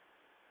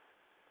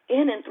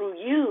in and through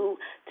you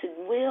to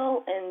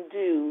will and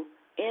do,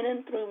 in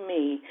and through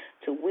me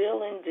to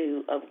will and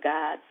do of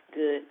God's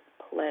good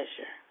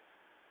pleasure.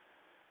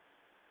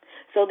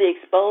 So the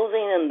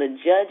exposing and the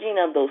judging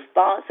of those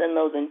thoughts and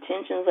those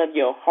intentions of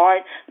your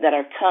heart that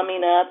are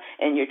coming up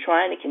and you're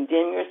trying to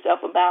condemn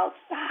yourself about,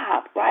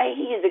 stop, right?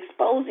 He is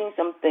exposing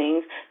some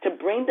things to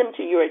bring them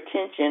to your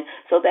attention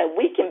so that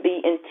we can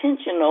be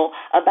intentional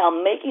about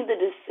making the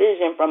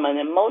decision from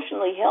an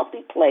emotionally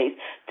healthy place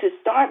to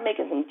start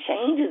making some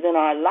changes in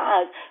our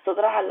lives so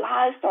that our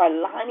lives start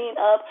lining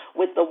up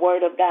with the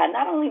Word of God,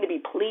 not only to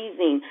be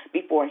pleasing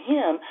before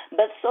Him,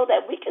 but so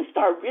that we can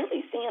start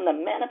really seeing the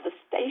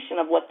manifestation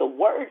of what the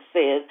Word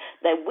says,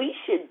 that we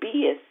should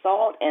be as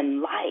salt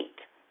and light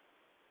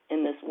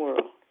in this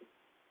world.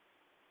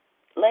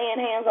 Laying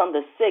hands on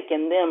the sick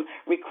and them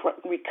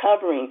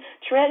recovering,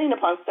 treading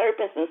upon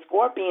serpents and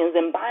scorpions,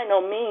 and by no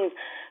means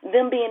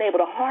them being able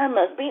to harm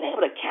us, being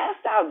able to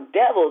cast out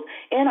devils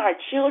in our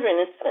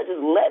children instead of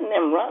just letting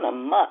them run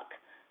amok.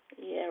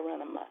 Yeah,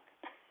 run amok.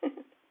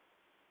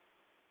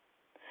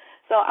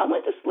 So I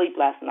went to sleep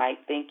last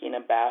night thinking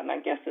about, and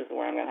I guess this is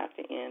where I'm going to have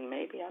to end,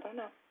 maybe, I don't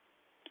know.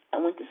 I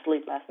went to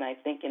sleep last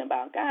night thinking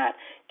about, God,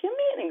 give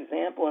me an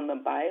example in the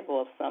Bible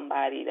of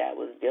somebody that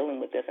was dealing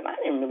with this. And I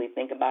didn't really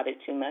think about it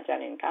too much. I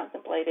didn't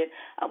contemplate it.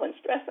 I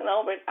wasn't stressing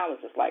over it. I was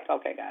just like,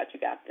 okay, God, you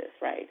got this,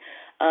 right?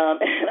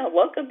 And I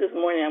woke up this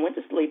morning. I went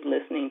to sleep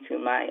listening to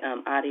my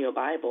audio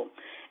Bible.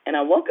 And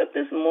I woke up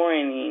this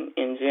morning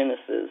in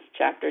Genesis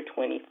chapter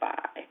 25.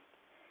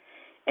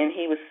 And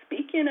he was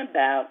speaking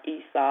about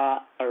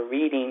Esau, or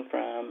reading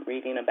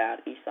about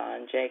Esau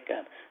and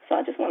Jacob. So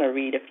I just want to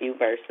read a few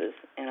verses,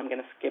 and I'm going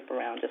to skip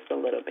around just a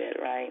little bit,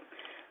 right?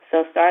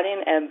 So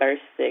starting at verse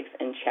 6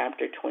 in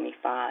chapter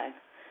 25.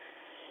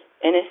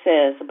 And it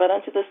says, But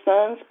unto the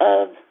sons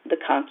of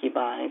the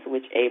concubines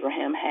which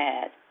Abraham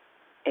had,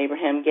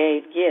 Abraham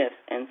gave gifts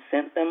and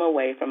sent them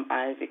away from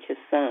Isaac his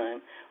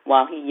son,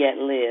 while he yet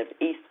lived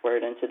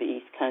eastward unto the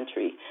east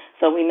country.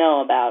 So we know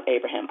about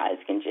Abraham,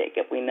 Isaac, and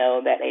Jacob. We know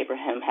that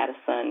Abraham had a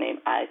son named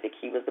Isaac.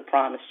 He was the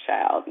promised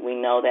child. We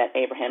know that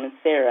Abraham and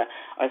Sarah,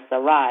 or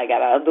Sarai,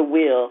 got out of the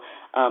will.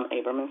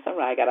 Abraham and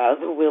Sarai got out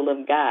of the will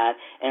of God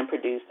and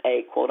produced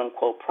a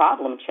quote-unquote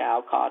problem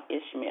child called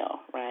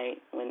Ishmael,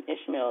 right? When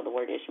Ishmael, the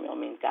word Ishmael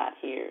means God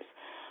hears.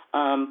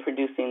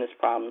 Producing this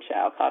problem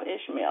child called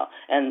Ishmael.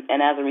 And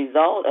as a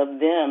result of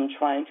them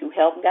trying to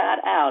help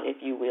God out, if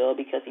you will,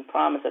 because he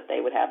promised that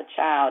they would have a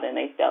child, and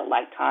they felt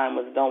like time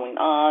was going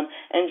on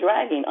and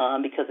dragging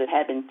on because it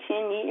had been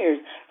 10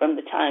 years from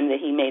the time that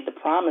he made the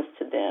promise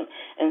to them.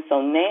 And so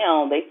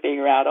now they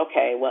figure out,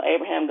 okay, well,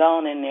 Abraham, go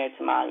on in there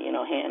to my,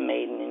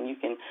 handmaiden, and you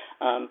can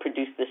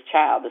produce this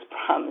child, this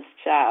promised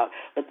child.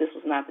 But this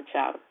was not the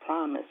child of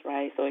promise,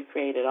 right? So it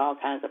created all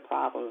kinds of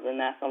problems,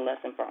 and that's a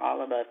lesson for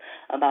all of us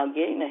about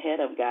getting ahead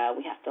of God.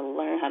 We have to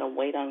learn how to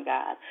wait on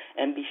God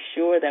and be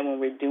sure that when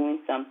we're doing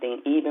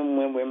something, even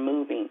when we're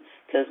moving,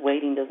 because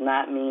waiting does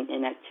not mean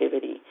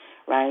inactivity,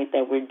 right?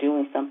 That we're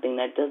doing something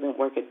that doesn't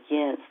work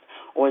against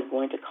or is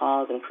going to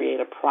cause and create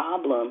a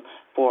problem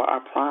for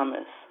our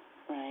promise,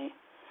 right?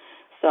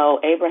 So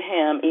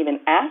Abraham, even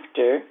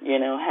after,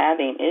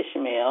 having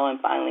Ishmael and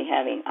finally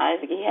having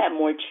Isaac, he had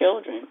more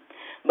children.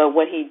 But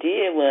what he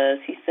did was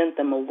he sent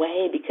them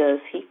away because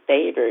he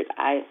favored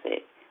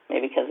Isaac.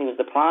 Maybe because he was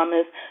the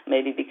promise,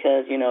 maybe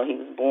because, he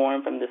was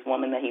born from this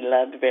woman that he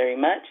loved very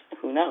much.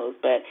 Who knows?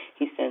 But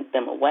he sent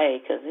them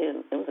away because it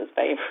was his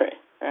favorite,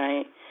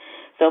 right?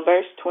 So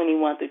verse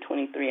 21 through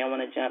 23, I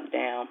want to jump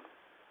down.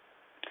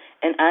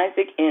 And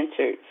Isaac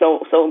entered.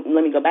 So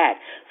let me go back.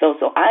 So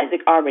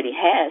Isaac already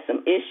had some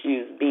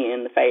issues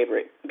being the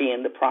favorite,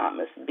 being the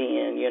promise,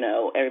 being,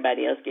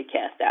 everybody else get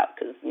cast out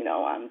because,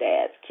 I'm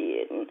dad's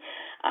kid and,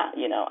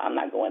 I'm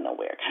not going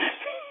nowhere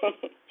kind of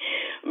thing.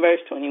 Verse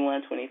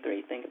 21,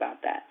 23, think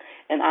about that.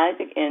 And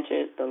Isaac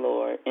entreated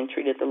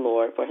the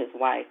Lord for his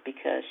wife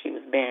because she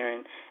was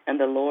barren, and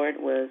the Lord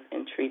was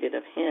entreated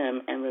of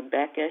him, and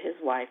Rebekah his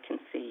wife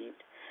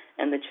conceived,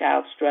 and the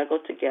child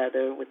struggled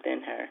together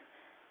within her.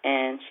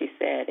 And she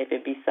said, If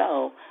it be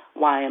so,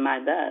 why am I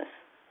thus?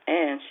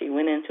 And she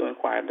went in to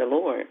inquire of the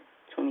Lord.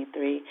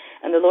 23.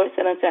 And the Lord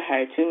said unto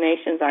her, 2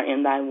 nations are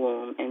in thy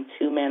womb, and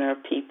 2 manner of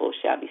people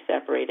shall be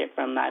separated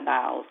from thy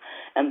bowels.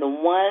 And the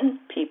one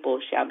people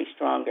shall be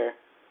stronger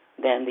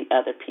than the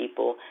other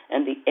people,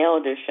 and the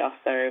elder shall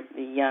serve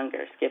the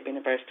younger. Skipping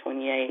to verse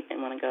 28,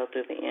 and want to go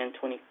through the end,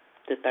 20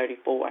 to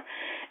 34.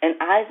 And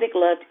Isaac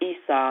loved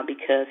Esau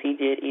because he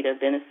did eat of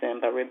venison,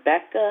 but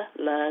Rebekah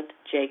loved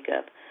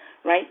Jacob.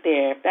 Right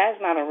there, if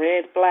that's not a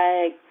red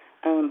flag,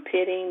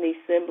 pitting these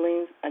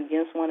siblings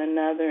against one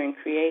another and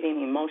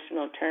creating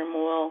emotional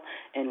turmoil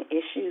and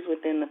issues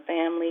within the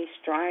family,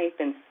 strife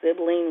and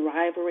sibling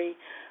rivalry,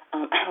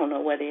 I don't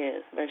know what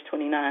is. Verse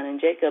 29,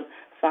 and Jacob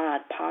sowed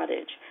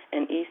pottage,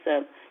 and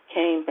Esau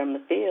came from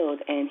the field,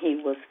 and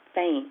he was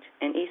faint.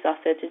 And Esau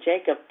said to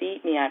Jacob,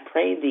 Feed me, I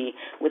pray thee,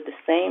 with the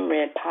same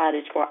red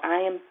pottage, for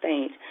I am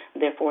faint.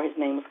 Therefore his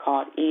name was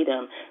called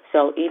Edom.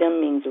 So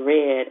Edom means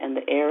red, and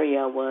the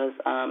area was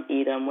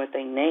Edom, what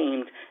they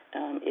named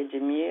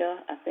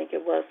Idumea, I think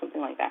it was,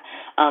 something like that.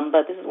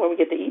 But this is where we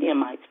get the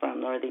Edomites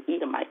from, or the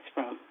Edomites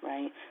from,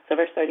 right? So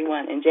verse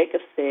 31, and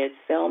Jacob said,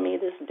 Sell me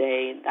this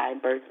day thy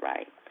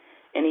birthright.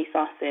 And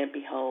Esau said,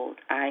 Behold,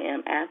 I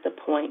am at the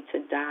point to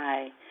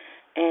die,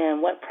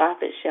 and what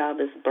profit shall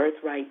this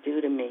birthright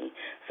do to me?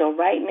 So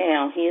right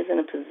now, he is in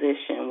a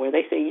position where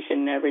they say you should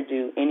never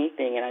do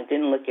anything, and I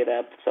didn't look it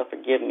up, so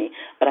forgive me,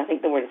 but I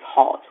think the word is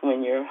halt,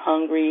 when you're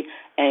hungry,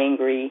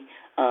 angry,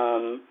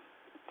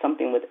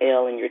 something with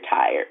L, and you're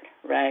tired,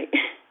 right?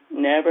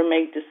 Never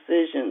make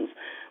decisions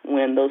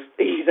when those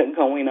things are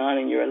going on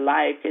in your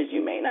life, because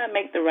you may not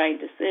make the right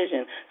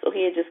decision. So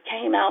he had just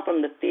came out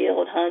from the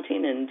field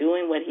hunting and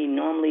doing what he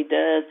normally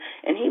does,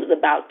 and he was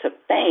about to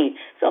faint.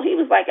 So he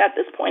was like, at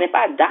this point, if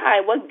I die,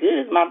 what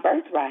good is my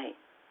birthright?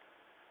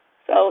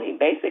 So he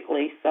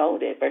basically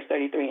sold it. Verse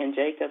 33, and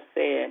Jacob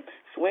said,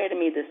 Swear to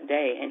me this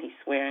day, and he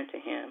sware unto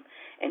him.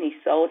 And he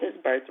sold his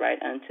birthright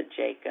unto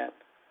Jacob.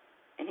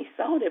 And he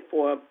sold it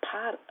for a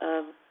pot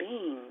of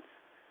beans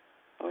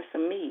or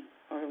some meat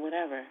or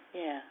whatever.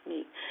 Yeah,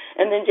 meat.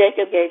 And then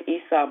Jacob gave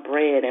Esau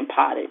bread and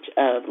pottage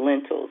of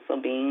lentils, so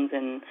beans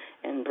and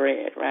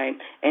bread, right?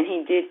 And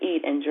he did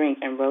eat and drink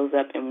and rose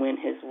up and went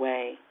his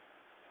way.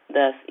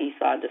 Thus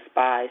Esau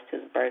despised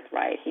his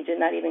birthright. He did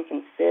not even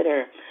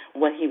consider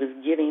what he was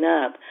giving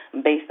up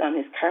based on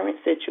his current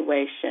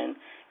situation.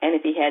 And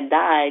if he had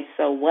died,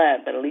 so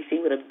what? But at least he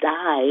would have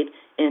died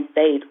in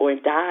faith, or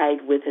died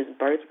with his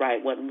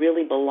birthright, what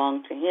really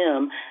belonged to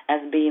him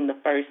as being the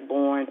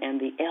firstborn and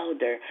the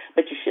elder.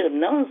 But you should have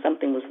known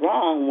something was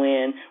wrong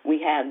when we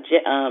have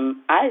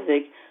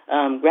Isaac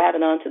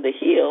grabbing onto the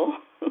heel,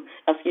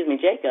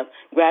 Jacob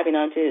grabbing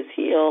onto his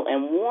heel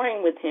and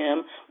warring with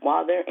him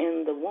while they're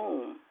in the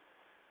womb.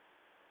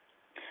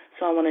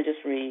 So I want to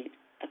just read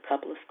a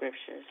couple of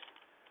scriptures.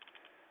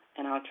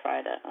 And I'll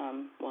try to,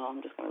 I'm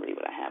just going to read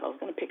what I have. I was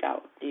going to pick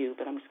out a few,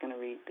 but I'm just going to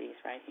read these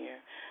right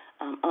here.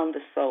 On the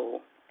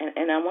soul.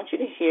 And I want you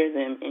to hear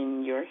them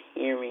in your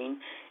hearing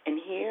and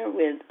hear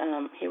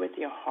with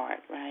your heart,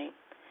 right?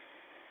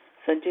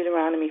 So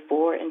Deuteronomy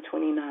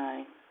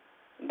 4:29.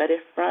 But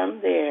if from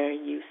there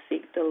you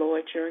seek the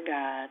Lord your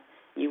God,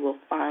 you will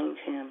find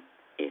him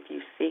if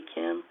you seek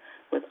him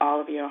with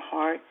all of your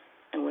heart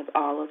and with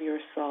all of your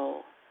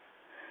soul.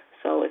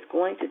 So it's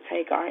going to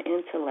take our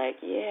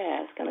intellect.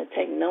 Yeah, it's going to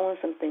take knowing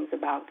some things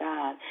about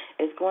God.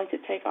 It's going to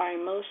take our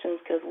emotions,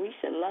 because we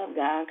should love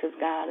God because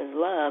God is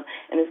love.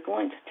 And it's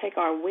going to take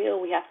our will.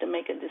 We have to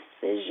make a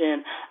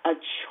decision, a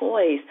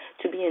choice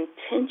to be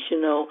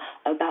intentional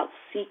about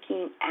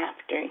seeking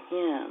after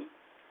him.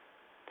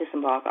 This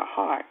involves our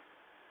heart,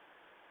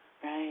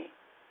 right?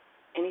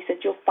 And he said,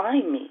 you'll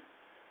find me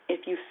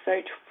if you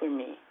search for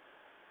me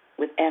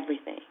with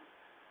everything.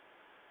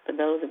 For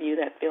those of you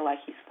that feel like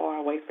he's far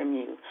away from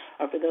you,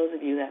 or for those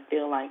of you that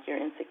feel like you're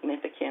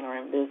insignificant or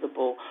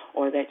invisible,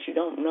 or that you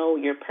don't know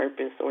your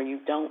purpose, or you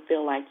don't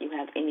feel like you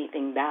have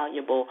anything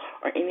valuable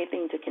or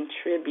anything to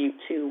contribute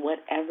to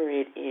whatever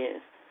it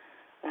is,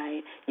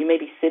 right? You may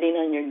be sitting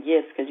on your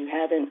gifts because you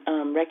haven't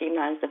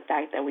recognized the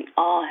fact that we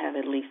all have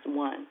at least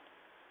one.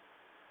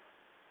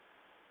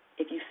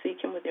 If you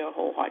seek him with your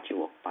whole heart, you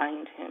will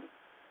find him.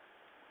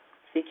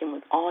 Seek him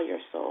with all your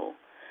soul.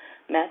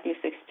 Matthew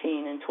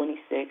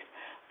 16:26.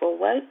 For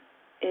what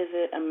is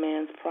it a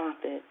man's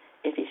profit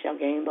if he shall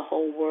gain the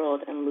whole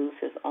world and lose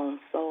his own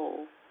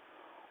soul?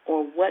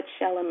 Or what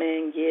shall a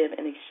man give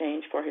in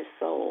exchange for his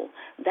soul?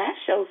 That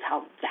shows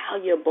how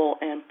valuable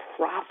and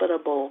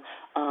profitable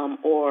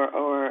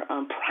or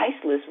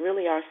priceless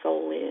really our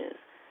soul is.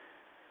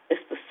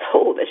 It's the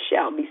soul that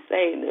shall be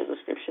saved. There's a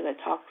scripture that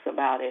talks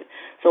about it.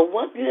 So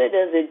what good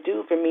does it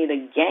do for me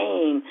to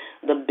gain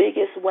the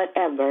biggest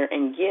whatever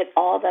and get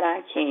all that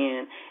I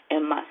can,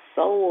 and my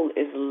soul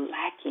is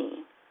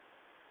lacking?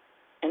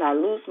 And I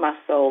lose my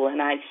soul,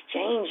 and I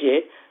exchange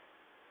it,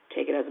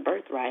 take it as a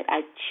birthright,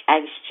 I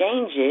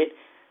exchange it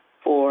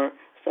for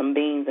some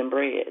beans and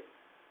bread.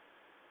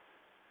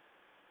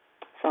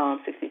 Psalm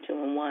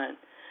 62:1.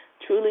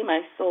 Truly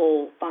my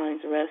soul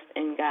finds rest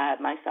in God.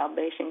 My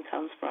salvation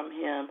comes from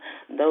him.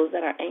 Those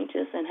that are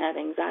anxious and have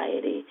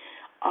anxiety,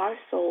 our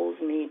souls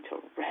need to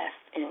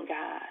rest in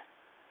God.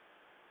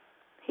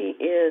 He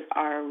is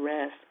our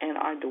rest and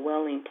our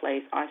dwelling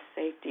place, our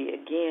safety,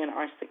 again,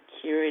 our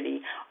security,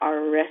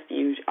 our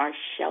refuge, our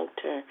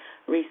shelter.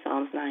 Read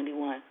Psalms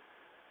 91.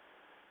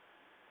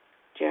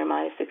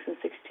 Jeremiah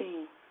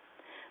 6:16.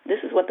 This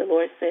is what the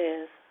Lord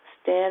says.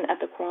 Stand at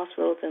the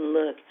crossroads and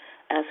look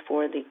as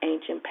for the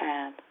ancient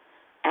path.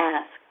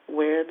 Ask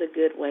where the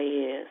good way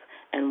is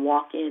and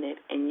walk in it,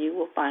 and you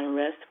will find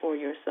rest for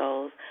your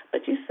souls.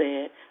 But you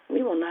said,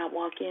 we will not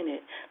walk in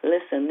it.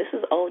 Listen, this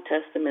is Old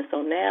Testament,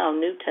 so now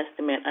New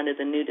Testament under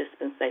the new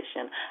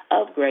dispensation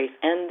of grace,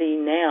 and the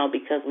now,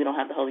 because we don't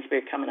have the Holy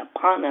Spirit coming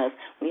upon us,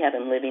 we have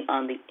him living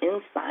on the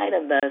inside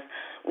of us.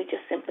 We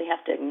just simply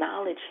have to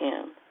acknowledge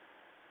him.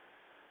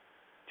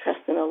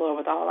 Trust in the Lord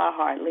with all our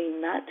heart. Lean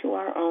not to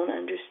our own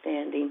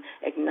understanding.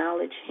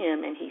 Acknowledge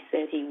him, and he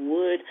said he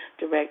would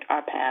direct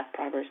our path.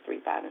 Proverbs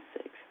 3:5 and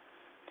 6.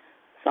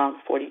 Psalms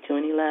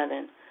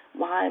 42:11.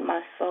 Why,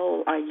 my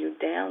soul, are you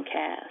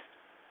downcast?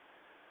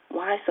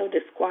 Why so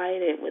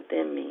disquieted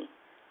within me?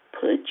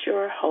 Put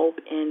your hope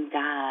in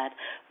God,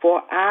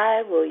 for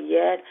I will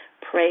yet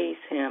praise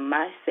him,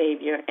 my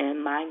Savior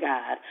and my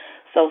God.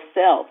 So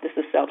this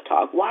is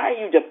self-talk. Why are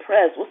you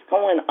depressed? What's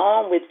going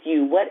on with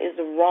you? What is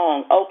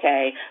wrong?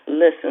 Okay,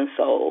 listen,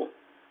 soul,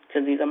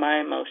 because these are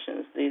my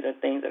emotions. These are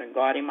things that are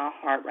guarding my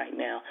heart right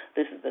now.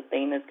 This is the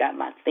thing that's got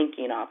my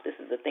thinking off. This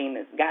is the thing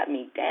that's got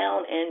me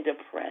down and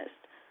depressed.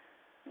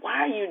 Why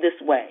are you this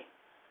way?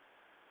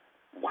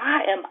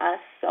 Why am I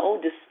so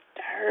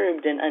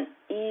disturbed and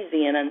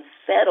uneasy and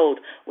unsettled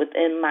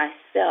within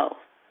myself?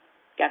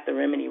 Got the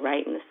remedy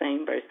right in the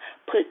same verse.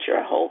 Put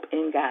your hope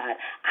in God.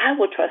 I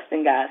will trust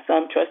in God.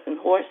 Some trust in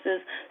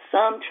horses,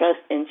 some trust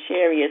in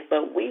chariots,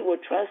 but we will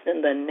trust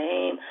in the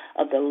name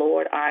of the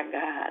Lord our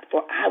God,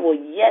 for I will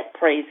yet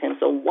praise him.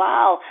 So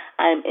while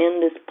I'm in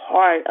this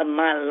part of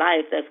my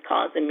life that's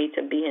causing me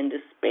to be in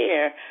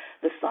despair,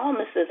 the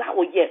psalmist says, I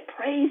will yet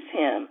praise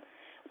him.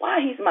 Why?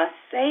 He's my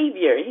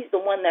Savior. He's the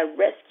one that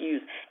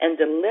rescues and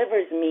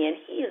delivers me, and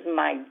he is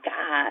my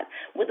God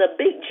with a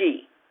big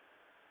G.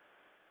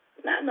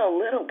 Not no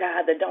little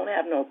God that don't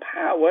have no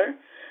power.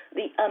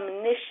 The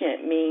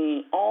omniscient,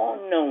 meaning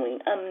all-knowing,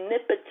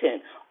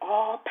 omnipotent,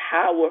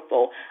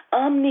 all-powerful,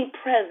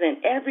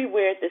 omnipresent,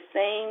 everywhere at the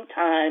same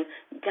time,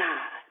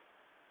 God.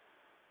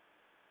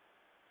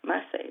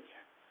 My Savior,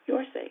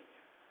 your Savior.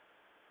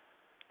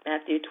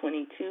 Matthew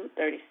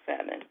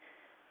 22:37.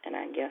 And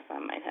I guess I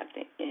might have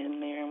to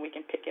end there, and we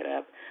can pick it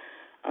up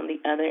on the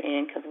other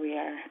end because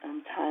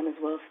time is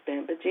well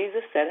spent. But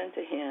Jesus said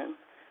unto him,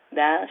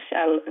 this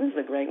is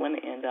a great one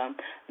to end on,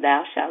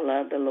 thou shalt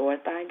love the Lord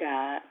thy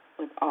God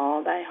with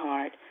all thy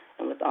heart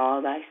and with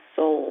all thy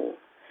soul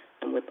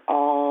and with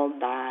all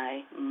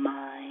thy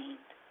mind.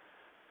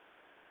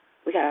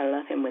 We got to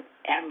love him with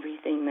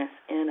everything that's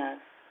in us.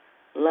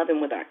 Love him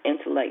with our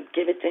intellect.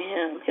 Give it to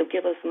him. He'll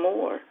give us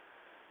more.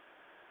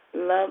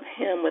 Love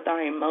him with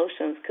our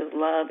emotions, because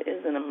love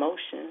is an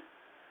emotion.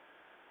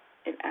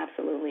 It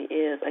absolutely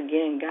is.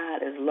 Again,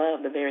 God is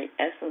love, the very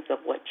essence of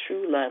what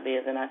true love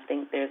is. And I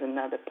think there's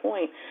another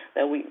point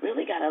that we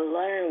really got to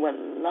learn what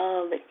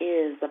love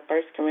is, the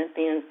 1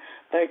 Corinthians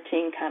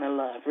 13 kind of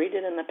love. Read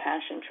it in the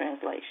Passion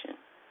Translation.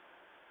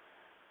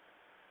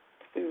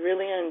 If we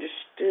really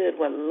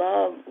understood what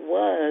love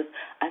was,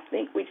 I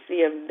think we'd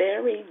see a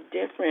very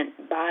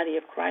different body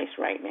of Christ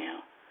right now.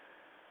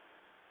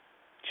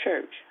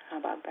 Church, how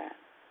about that?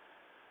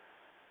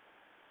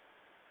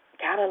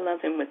 Gotta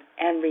love him with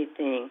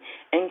everything.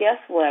 And guess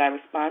what? I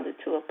responded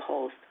to a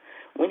post.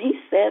 When he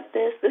said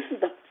this is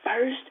the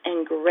first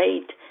and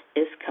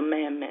greatest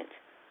commandment.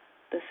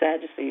 The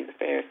Sadducees, the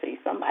Pharisees,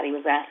 somebody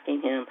was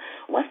asking him,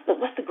 what's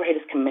the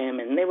greatest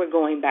commandment? And they were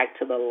going back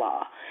to the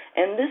law.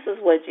 And this is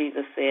what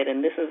Jesus said,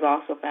 and this is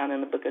also found in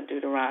the book of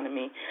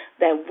Deuteronomy,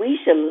 that we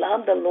should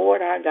love the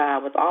Lord our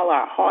God with all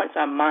our hearts,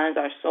 our minds,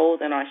 our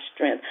souls, and our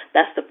strength.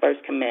 That's the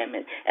first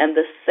commandment. And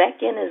the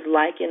second is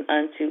likened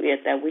unto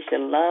it, that we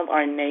should love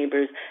our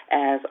neighbors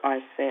as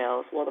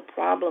ourselves. Well, the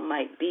problem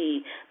might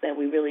be that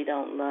we really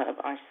don't love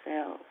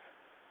ourselves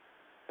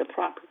the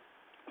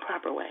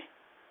proper way.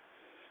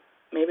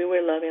 Maybe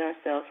we're loving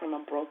ourselves from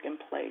a broken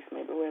place.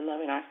 Maybe we're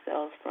loving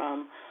ourselves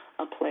from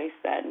a place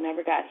that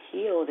never got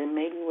healed, and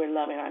maybe we're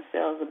loving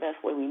ourselves the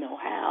best way we know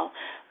how.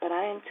 But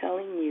I am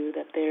telling you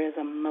that there is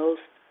a more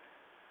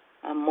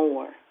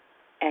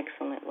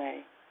excellent way.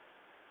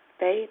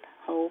 Faith,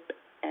 hope,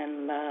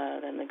 and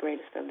love, and the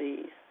greatest of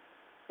these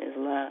is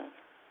love.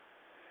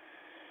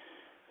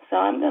 So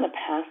I'm going to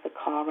pass the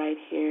call right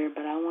here,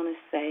 but I want to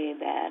say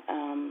that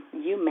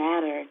you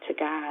matter to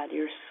God.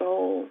 Your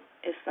soul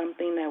is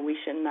something that we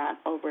should not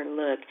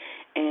overlook.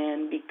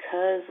 And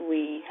because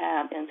we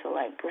have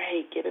intellect,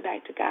 great, give it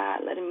back to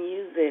God. Let him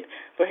use it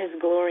for his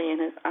glory and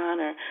his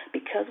honor.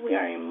 Because we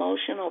are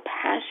emotional,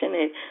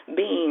 passionate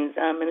beings,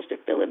 Minister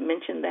Phillip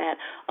mentioned that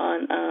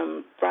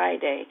on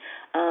Friday.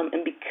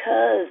 And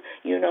because,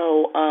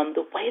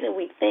 the way that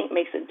we think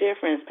makes a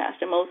difference.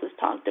 Pastor Moses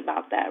talked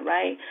about that,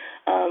 right?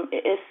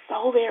 It's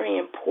so very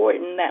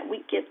important that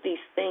we get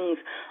these things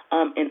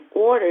in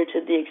order, to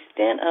the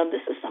extent of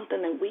this is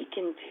something that we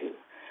can do.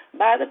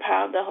 By the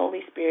power of the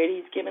Holy Spirit,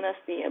 he's given us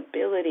the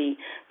ability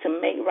to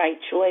make right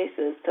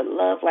choices, to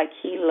love like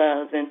he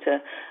loves, and to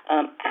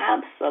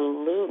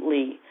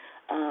absolutely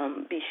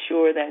be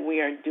sure that we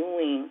are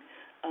doing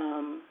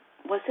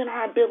what's in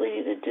our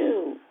ability to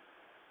do,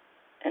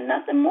 and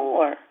nothing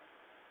more.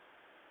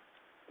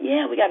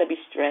 Yeah, we got to be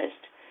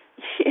stretched.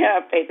 Yeah,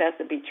 our faith has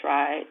to be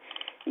tried.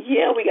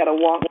 Yeah, we got to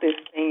walk this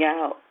thing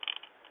out.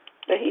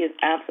 But he has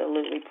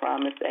absolutely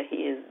promised that he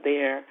is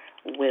there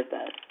with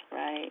us,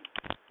 right?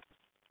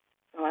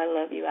 So I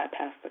love you. I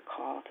pass the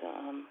call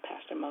to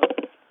Pastor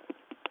Moses.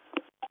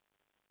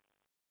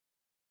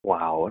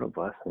 Wow, what a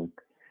blessing.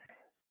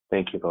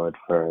 Thank you, Lord,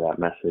 for that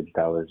message.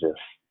 That was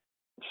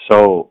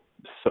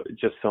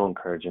just so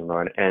encouraging,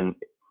 Lord. And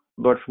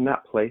Lord, from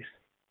that place,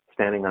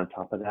 standing on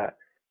top of that,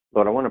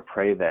 Lord, I want to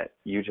pray that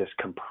you just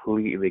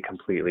completely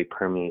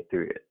permeate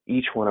through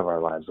each one of our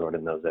lives, Lord,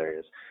 in those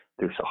areas,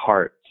 through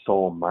heart,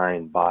 soul,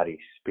 mind, body,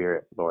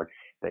 spirit, Lord,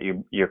 that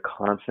you're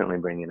constantly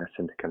bringing us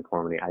into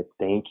conformity. I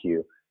thank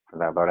you for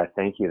that, Lord. I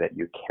thank you that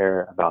you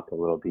care about the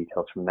little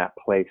details. From that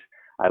place,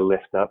 I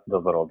lift up the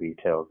little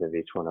details of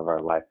each one of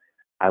our life.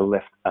 I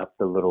lift up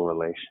the little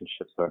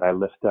relationships, Lord. I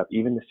lift up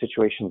even the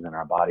situations in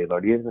our body,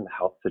 Lord, even the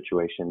health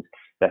situations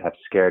that have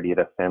scared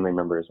either family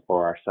members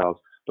or ourselves.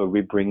 Lord,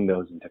 we bring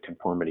those into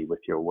conformity with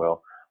your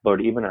will.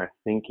 Lord, even our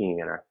thinking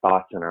and our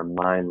thoughts and our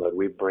mind, Lord,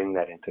 we bring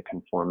that into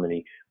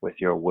conformity with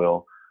your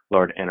will,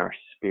 Lord, and our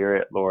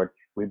spirit, Lord,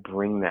 we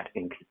bring that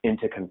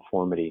into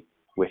conformity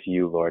with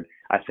you, Lord.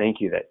 I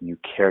thank you that you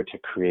care to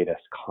create us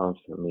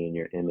constantly in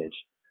your image.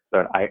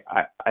 Lord,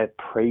 I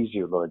praise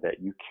you, Lord,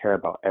 that you care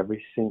about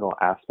every single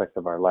aspect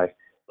of our life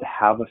to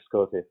have us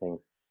go through things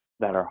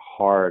that are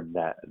hard,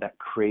 that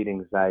create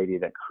anxiety,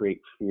 that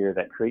create fear,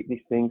 that create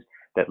these things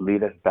that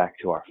lead us back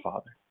to our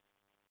Father.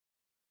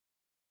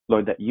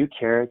 Lord, that you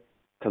care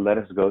to let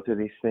us go through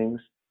these things,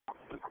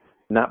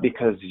 not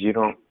because you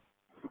don't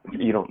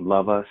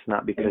love us,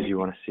 not because you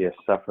want to see us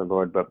suffer,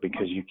 Lord, but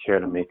because you care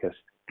to make us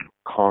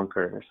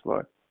conquerors,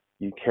 Lord.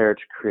 You care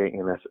to create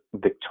in us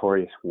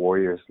victorious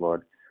warriors,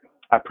 Lord.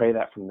 I pray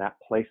that from that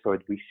place,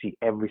 Lord, we see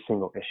every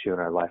single issue in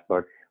our life,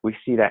 Lord. We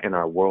see that in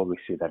our world. We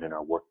see that in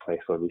our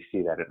workplace, Lord. We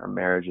see that in our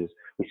marriages.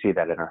 We see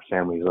that in our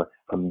families, Lord.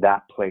 From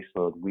that place,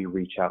 Lord, we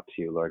reach out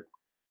to you, Lord.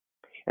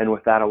 And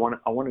with that, I want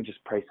to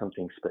just pray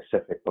something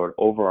specific, Lord,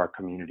 over our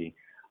community,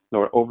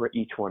 Lord, over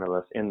each one of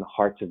us, in the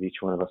hearts of each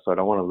one of us, Lord.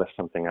 I want to lift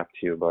something up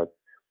to you, Lord.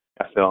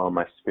 I feel on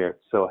my spirit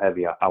so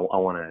heavy. I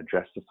want to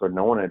address this, Lord, and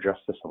I want to address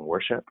this in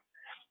worship.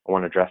 I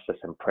want to address this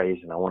in praise,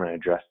 and I want to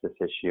address this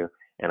issue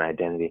in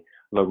identity.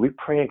 Lord, we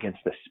pray against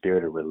the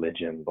spirit of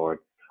religion, Lord.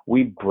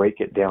 We break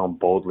it down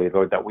boldly,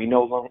 Lord, that we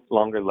no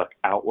longer look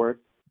outward,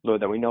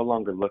 Lord, that we no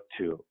longer look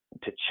to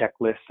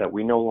checklists, that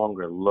we no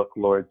longer look,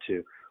 Lord,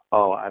 to,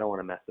 oh, I don't want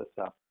to mess this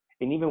up.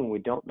 And even when we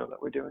don't know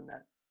that we're doing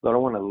that, Lord, I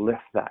want to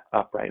lift that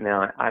up right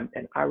now.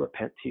 And I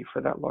repent to you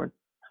for that, Lord.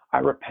 I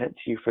repent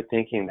to you for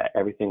thinking that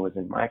everything was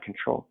in my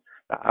control,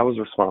 that I was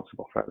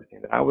responsible for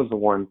everything, that I was the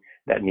one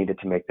that needed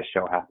to make the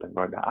show happen,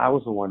 Lord, that I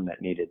was the one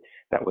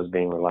that was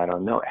being relied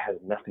on. No, it has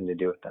nothing to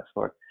do with us,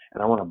 Lord.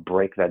 And I want to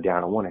break that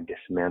down. I want to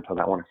dismantle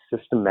that. I want to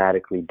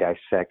systematically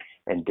dissect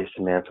and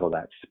dismantle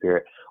that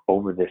spirit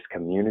over this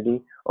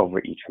community,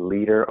 over each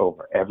leader,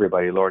 over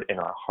everybody, Lord, in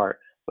our heart,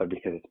 Lord,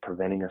 because it's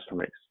preventing us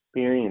from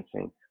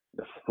experiencing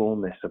the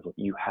fullness of what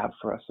you have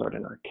for us, Lord,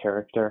 in our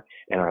character,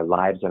 in our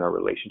lives, in our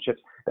relationships,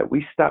 that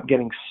we stop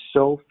getting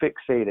so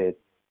fixated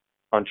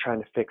on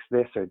trying to fix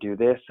this or do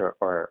this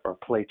or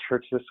play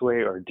church this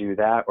way or do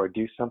that or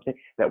do something,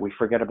 that we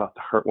forget about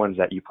the hurt ones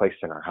that you placed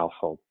in our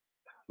household.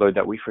 Lord,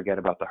 that we forget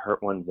about the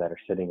hurt ones that are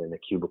sitting in the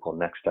cubicle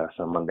next to us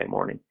on Monday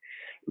morning.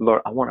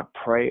 Lord, I want to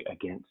pray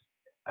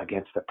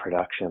against the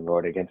production,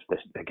 Lord, against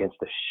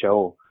the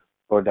show,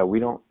 Lord, that we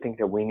don't think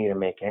that we need to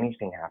make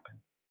anything happen.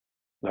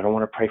 Lord, I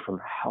want to pray from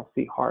a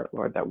healthy heart,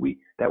 Lord, that we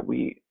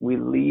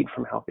lead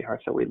from healthy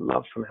hearts, that we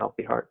love from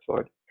healthy hearts,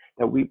 Lord,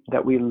 that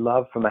we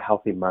love from a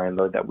healthy mind,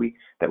 Lord, that we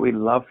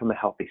love from a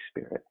healthy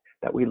spirit,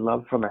 that we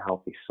love from a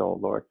healthy soul,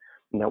 Lord,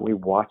 and that we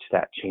watch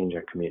that change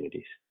our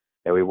communities,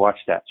 that we watch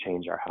that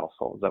change our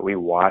households, that we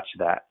watch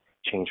that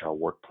change our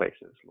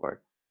workplaces, Lord.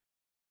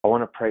 I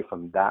want to pray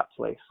from that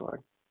place,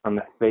 Lord, on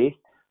the faith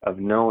of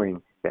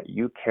knowing that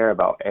you care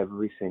about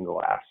every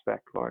single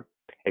aspect, Lord.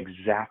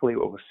 Exactly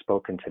what was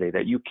spoken today,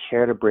 that you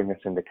care to bring us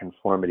into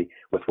conformity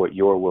with what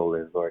your will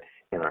is, Lord,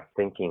 in our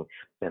thinking,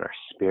 in our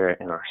spirit,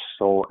 in our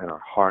soul, in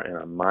our heart, in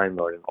our mind,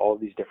 Lord, in all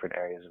these different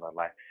areas of our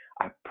life.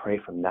 I pray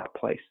from that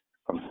place,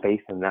 from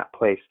faith in that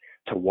place,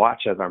 to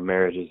watch as our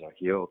marriages are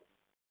healed.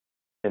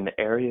 In the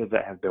areas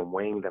that have been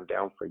weighing them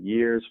down for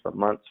years, for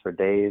months, for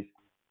days,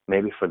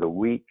 maybe for the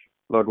week,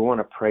 Lord, we want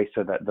to pray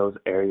so that those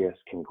areas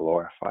can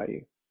glorify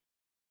you.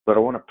 Lord,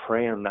 I want to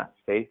pray on that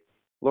faith,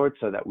 Lord,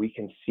 so that we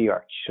can see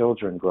our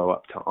children grow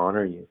up to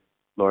honor you,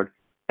 Lord,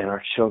 and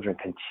our children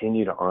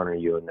continue to honor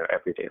you in their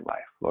everyday life,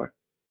 Lord.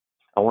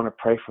 I want to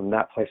pray from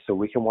that place so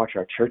we can watch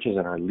our churches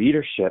and our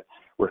leadership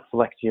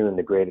reflect you in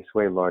the greatest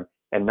way, Lord,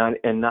 and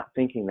not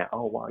thinking that,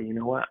 oh, well, you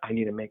know what, I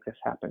need to make this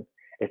happen.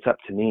 It's up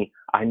to me.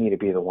 I need to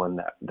be the one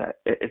that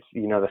it's,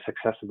 you know, the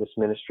success of this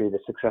ministry, the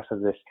success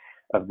of this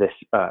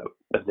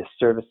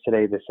service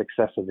today, the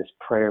success of this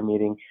prayer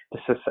meeting, the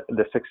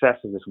success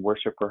of this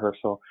worship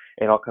rehearsal.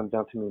 It all comes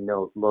down to me.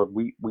 No, Lord,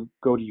 we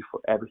go to you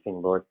for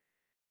everything, Lord.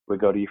 We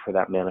go to you for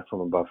that manna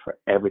from above, for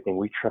everything.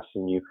 We trust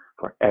in you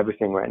for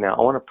everything right now.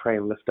 I want to pray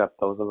and lift up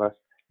those of us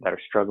that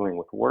are struggling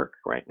with work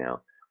right now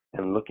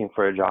and looking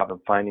for a job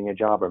and finding a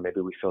job, or maybe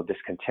we feel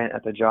discontent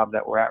at the job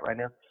that we're at right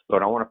now.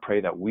 Lord, I want to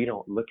pray that we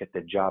don't look at the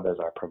job as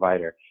our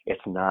provider.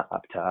 It's not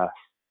up to us.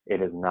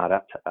 It is not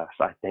up to us.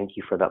 I thank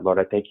you for that, Lord.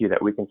 I thank you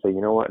that we can say, you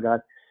know what,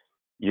 God,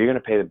 you're going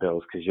to pay the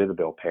bills because you're the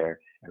bill payer,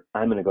 and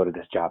I'm going to go to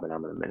this job and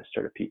I'm going to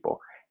minister to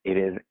people. It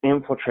is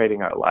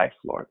infiltrating our life,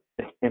 Lord.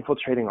 It's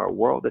infiltrating our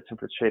world. It's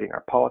infiltrating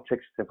our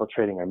politics. It's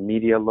infiltrating our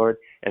media, Lord,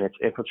 and it's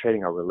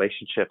infiltrating our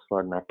relationships,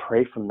 Lord. And I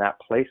pray from that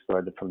place,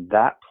 Lord, that from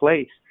that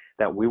place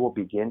that we will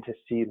begin to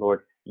see,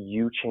 Lord,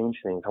 you change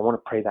things. I want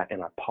to pray that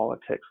in our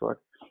politics, Lord.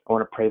 I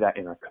want to pray that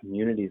in our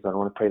communities, Lord. I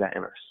want to pray that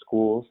in our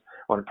schools.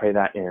 I want to pray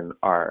that in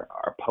our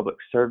public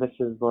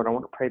services, Lord. I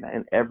want to pray that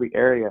in every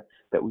area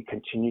that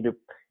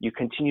you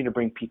continue to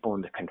bring people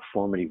into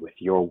conformity with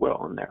your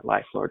will in their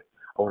life, Lord.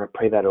 I want to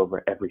pray that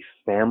over every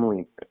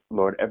family,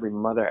 Lord, every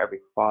mother, every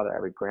father,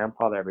 every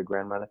grandfather, every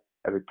grandmother,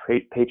 every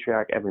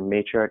patriarch, every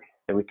matriarch,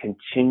 that we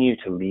continue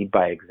to lead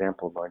by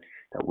example, Lord,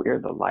 that we are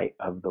the light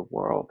of the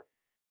world,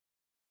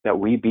 that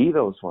we be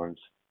those ones,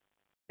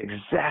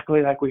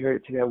 exactly like we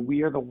heard it today.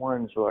 We are the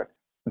ones, Lord,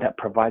 that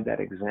provide that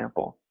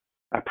example.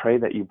 I pray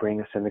that you bring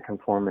us into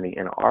conformity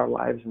in our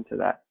lives into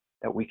that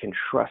we can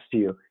trust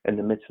you in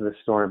the midst of the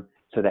storm,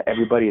 so that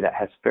everybody that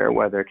has fair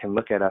weather can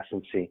look at us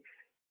and see,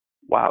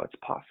 wow, it's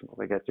possible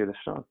to get through the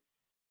storm.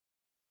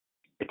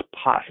 It's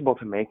possible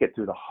to make it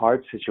through the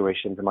hard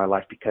situations in my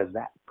life, because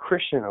that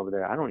Christian over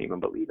there, I don't even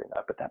believe in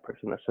God, but that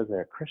person that says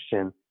they're a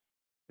Christian,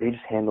 they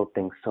just handle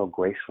things so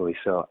gracefully,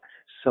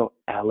 so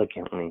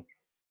elegantly.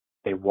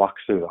 They walked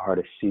through the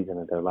hardest season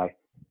of their life,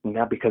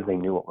 not because they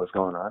knew what was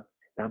going on,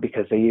 not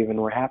because they even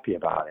were happy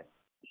about it,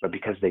 but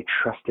because they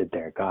trusted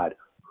their God.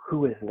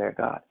 Who is their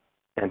God?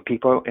 And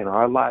people in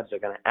our lives are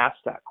going to ask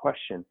that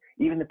question.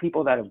 Even the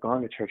people that have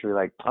gone to church are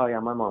like, oh yeah,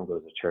 my mom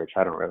goes to church,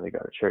 I don't really go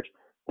to church.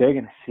 They're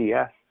going to see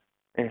us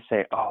and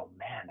say, oh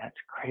man, that's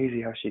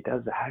crazy how she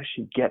does that. How does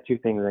she get through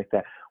things like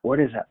that? Where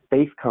does that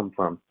faith come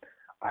from?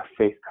 Our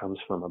faith comes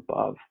from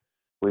above.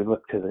 We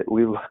look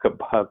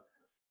above,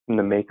 from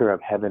the maker of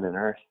heaven and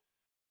earth.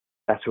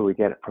 That's where we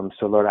get it from.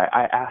 So Lord,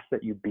 I ask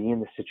that you be in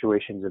the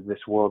situations of this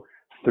world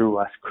through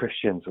us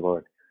Christians,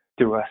 Lord,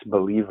 through us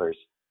believers.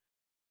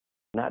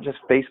 Not just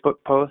Facebook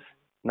posts,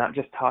 not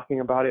just talking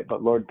about it,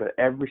 but Lord, but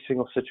every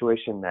single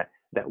situation that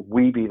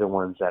we be the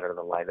ones that are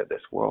the light of this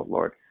world,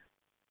 Lord.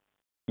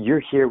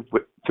 You're here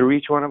through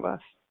each one of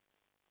us.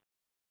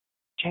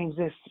 Change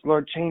this,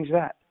 Lord, change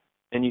that.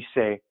 And you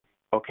say,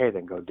 okay,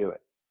 then go do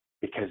it.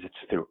 Because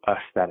it's through us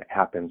that it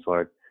happens,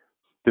 Lord.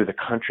 Through the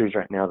countries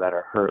right now that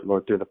are hurt,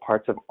 Lord. Through the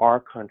parts of our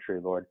country,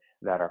 Lord,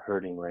 that are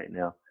hurting right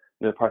now.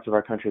 Through the parts of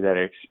our country that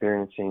are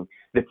experiencing,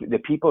 the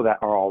people that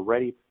are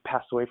already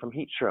passed away from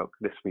heat stroke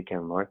this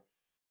weekend, Lord.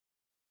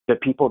 The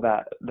people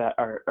that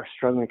are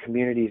struggling,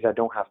 communities that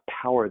don't have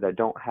power, that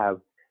don't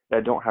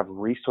have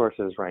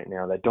resources right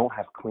now, that don't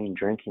have clean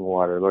drinking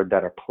water, Lord,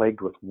 that are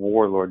plagued with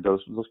war, Lord.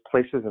 Those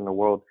places in the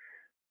world,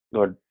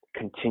 Lord,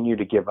 continue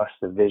to give us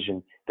the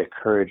vision, the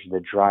courage,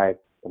 the drive,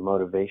 the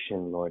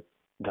motivation, Lord,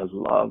 the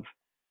love,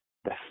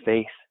 the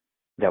faith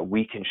that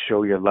we can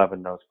show your love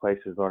in those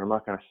places, Lord. I'm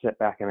not going to sit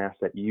back and ask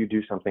that you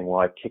do something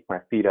while I kick my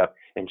feet up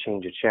and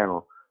change a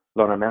channel.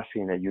 Lord, I'm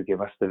asking that you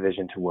give us the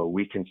vision to where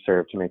we can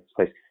serve to make this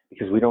place,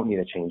 because we don't need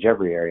to change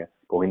every area,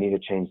 but we need to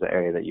change the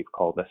area that you've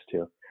called us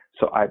to.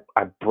 So I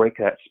break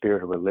that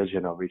spirit of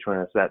religion over each one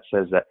of us that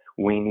says that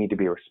we need to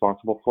be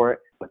responsible for it,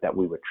 but that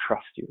we would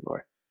trust you,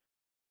 Lord.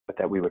 But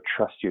that we would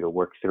trust you to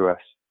work through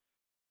us.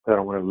 Lord,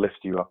 I want to lift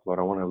you up, Lord.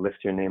 I want to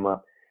lift your name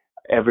up.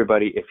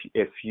 Everybody,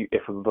 if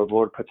the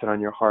Lord puts it on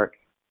your heart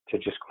to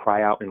just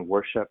cry out in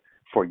worship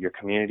for your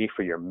community,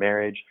 for your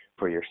marriage,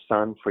 for your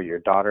son, for your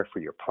daughter, for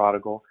your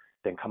prodigal,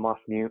 then come off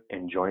mute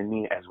and join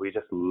me as we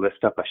just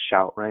lift up a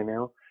shout right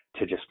now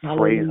to just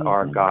praise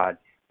our God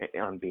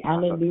on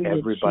behalf of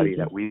everybody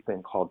Jesus. that we've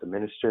been called to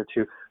minister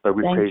to. Lord,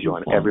 we Thank praise you you,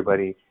 on Father.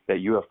 everybody that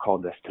you have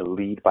called us to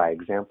lead by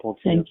example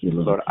to. Thank you,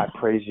 Lord. Lord, I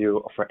praise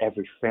you for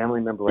every family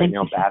member right Thank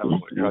now you for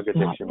battling with blessing drug us,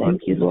 God. addiction. Lord,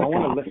 Thank you, Lord I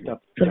want God, to lift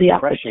up for the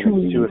depression and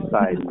opportunity.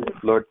 suicide.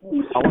 Lord,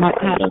 I want My to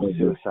pray God, for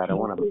suicide. I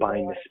want to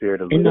bind the spirit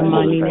of in the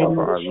mighty suicide name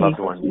over of our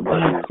loved Jesus, ones, we Lord,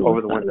 bind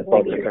over the ones that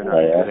think that they're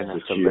not good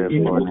enough to live,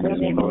 in the Lord,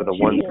 mighty name over of the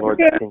ones, Jesus. Lord,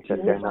 that think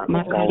that they're not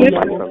My God,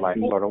 qualified for life.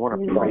 Lord, I want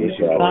to praise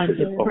you, Lord,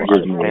 bind over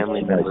depression, our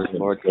family members,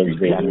 Lord, that we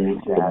battle with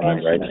depression,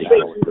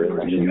 Lord. Lord,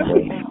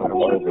 I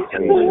want to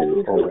praise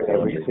you over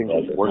every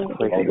single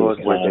workplace, Lord,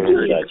 where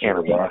there is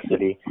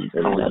animosity.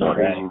 I want to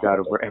praise you, God,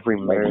 over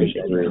every marriage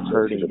that is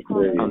hurting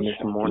on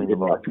this morning,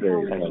 Lord,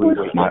 as we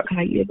wake up,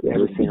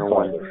 every single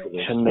one.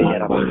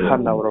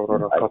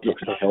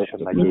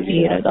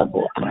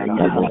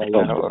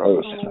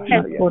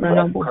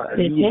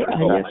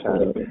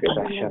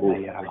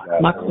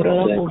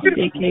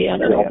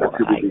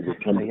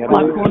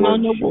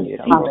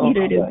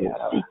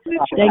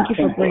 Thank you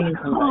for bringing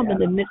calm in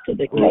the midst of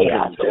the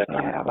chaos.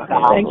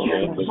 Thank you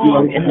for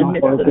calm in the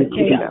midst of the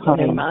chaos in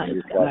their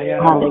minds.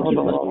 Thank you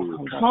for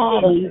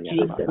calm,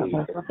 Jesus.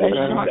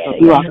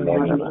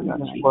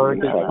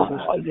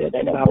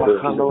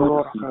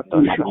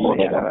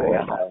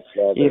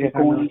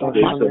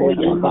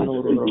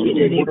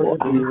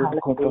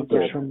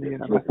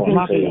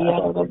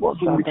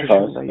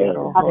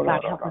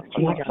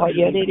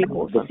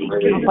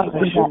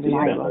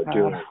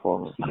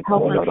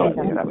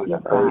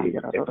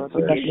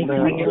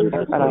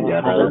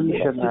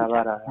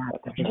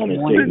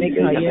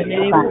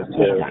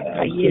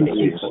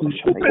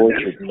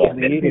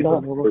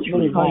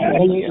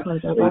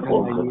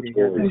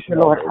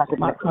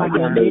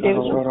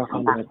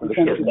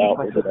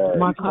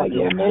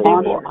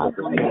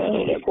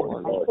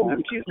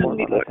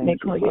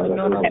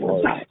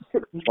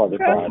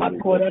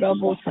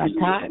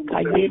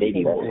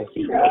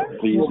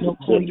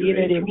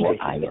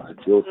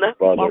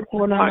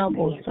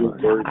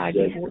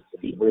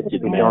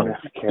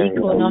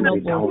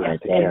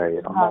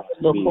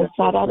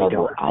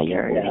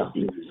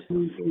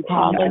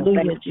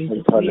 Hallelujah, Jesus.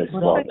 We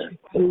exalt you.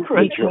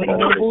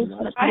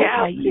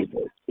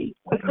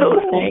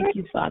 Thank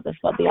you, Father,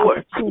 for the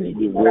opportunity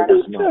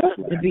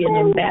to be an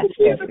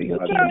ambassador for your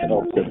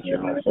kingdom,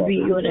 to be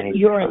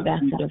your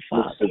ambassador,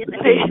 Father.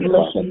 I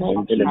bless your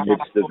name, Jesus.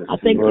 I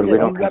thank you that we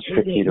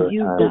represent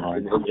you,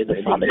 God.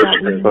 Father God,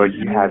 Lord,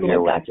 you have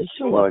your way.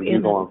 Lord,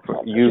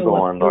 you go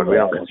on, Lord. We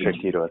don't constrict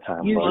you to a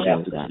time, you Lord.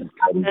 show, God.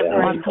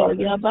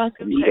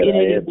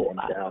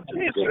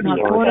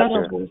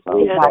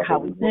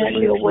 Have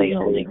your way,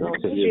 Holy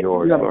Ghost. This is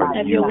yours, Lord.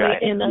 Have your way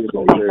in us,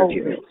 Holy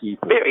Spirit.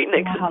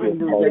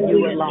 Hallelujah.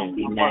 You alone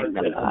be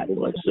magnified,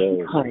 Lord.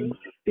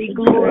 Be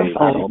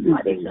glorified,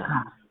 Almighty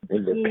God.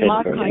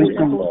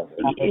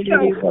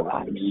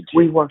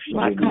 We worship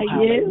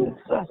you.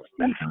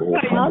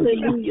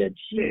 Hallelujah,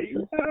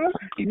 Jesus.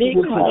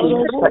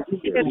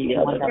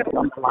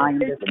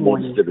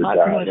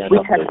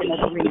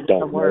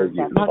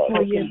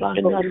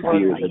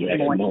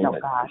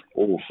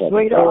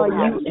 Greater are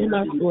you in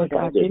us, Lord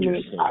God, than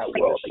in our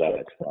world.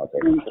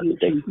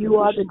 You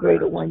are the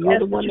greater one. You're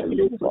the one that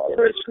lives with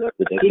us.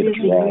 It is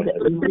in you that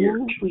we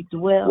move, we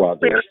dwell,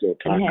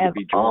 and have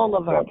all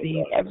of our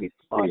being, every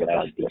part of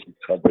our being.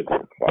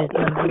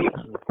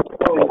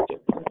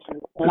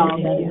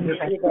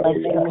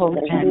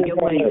 Have your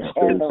way.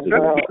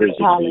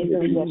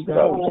 Hallelujah.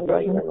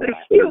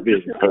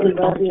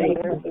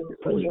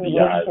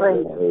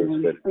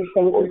 This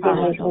morning,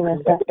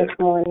 Lord.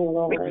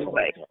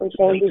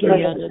 We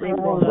thank you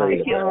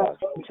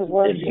for to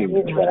worship you.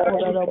 We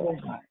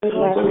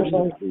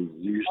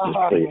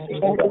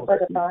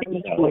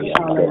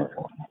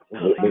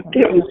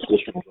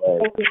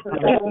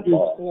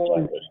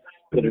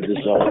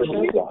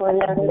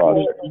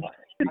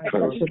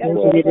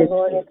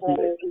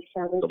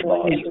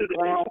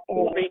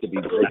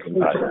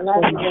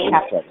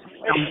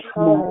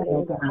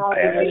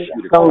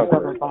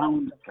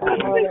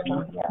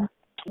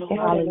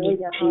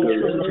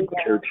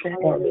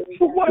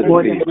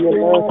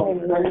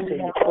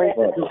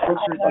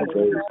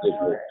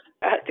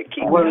I have to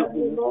keep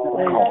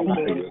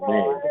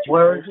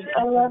words.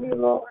 I love you,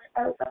 Lord.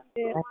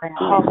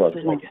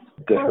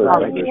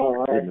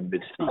 In the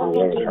midst of the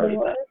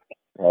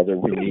Father,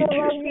 we need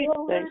you.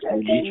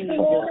 We need you,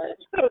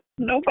 Father.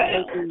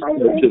 Nobody.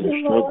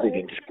 Children struggling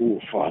in school,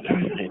 Father,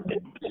 and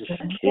just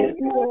can't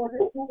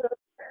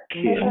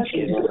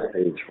get the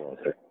page,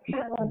 Father.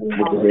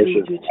 For the rest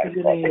of the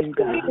life,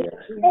 Father,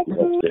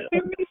 help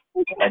them.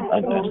 And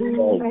just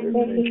call them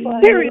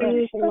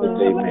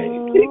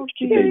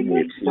that they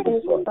may see,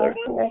 Father,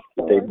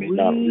 that they may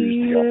not lose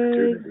the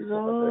opportunity,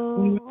 Father.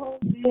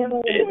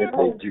 And if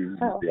they do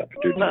lose the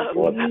opportunity,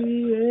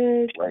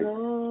 Father,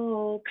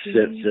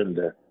 send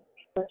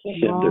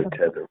their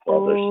tether,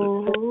 Father,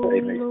 so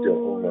they may still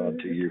hold on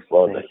to you,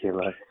 Father. Thank you,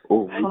 Lord.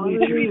 Oh, we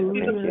need you. We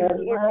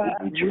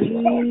need you.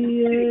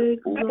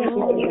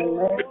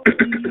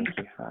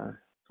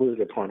 Put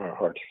it upon our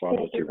hearts,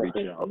 Father, to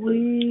reach out.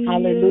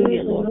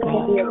 Hallelujah, Lord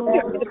God.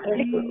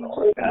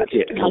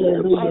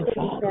 Hallelujah,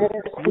 Father.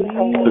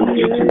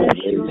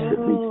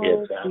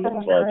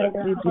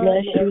 We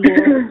bless you,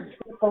 Lord.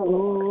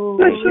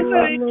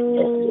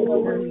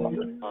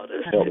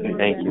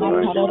 Thank you,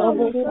 Lord.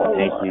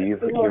 Thank you.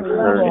 You've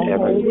heard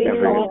every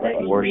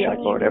worship,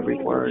 Lord, every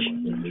word.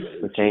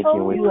 We thank you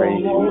and we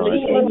praise you, Lord.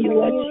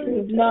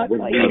 We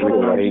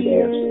praise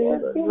you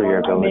for your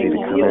ability to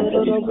come into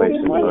these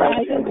places, Lord.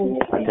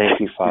 I thank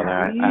you, Father.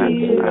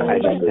 I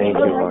just thank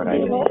you, Lord. I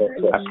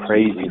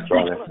praise you,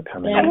 Father, for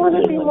coming into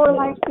this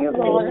place.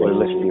 We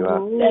lift you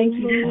up. Thank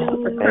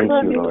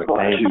you, Lord.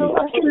 Thank you.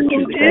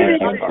 Thank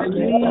you, Father.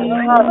 Thank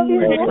you.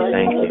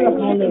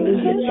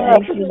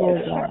 Thank you,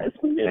 Lord God.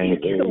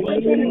 Thank you.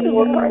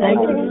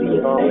 Thank you for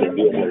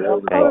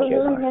your faith. Thank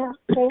you,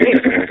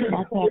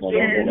 Lord.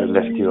 We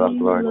lift you up,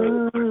 Lord.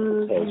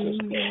 Thank you.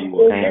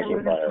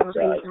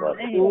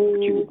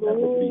 You would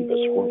never leave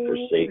us or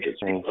forsake us.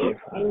 Thank you.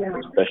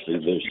 Especially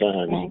those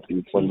times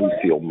when we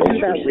feel most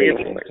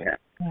forsaken.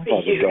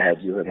 Father God,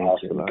 you are an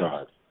awesome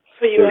God.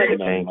 There's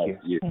none like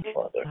you,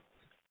 Father.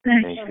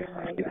 Thank you.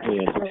 Your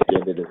hands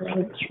extended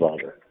around us,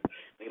 Father.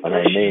 And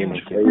our names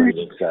graven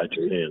inside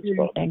your hands,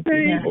 Father.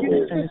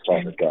 Oh,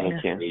 Father God,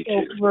 we need you.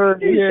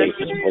 You take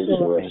us close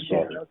to us,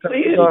 Father.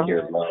 In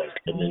your love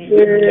and in your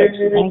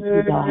protection. Thank you,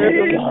 God.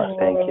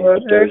 Thank you.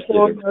 Those that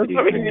are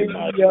fitting in your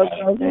mighty God,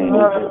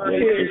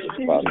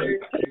 Father.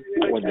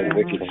 when the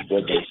wicked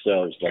spread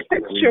themselves like the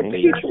green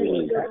bay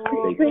tree,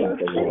 they think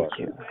they are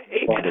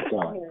Father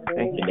God,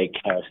 and they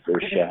cast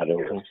their shadow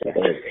of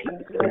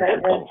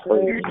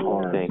hurt and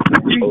harm.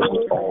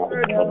 Those all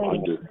come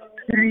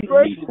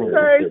underneath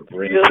their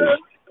branches.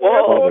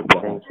 Father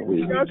God,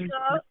 we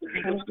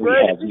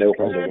have no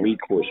other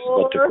recourse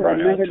but to cry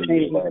out to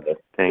you, Father.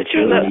 Thank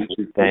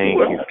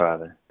you,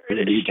 Father.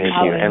 Thank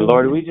you. And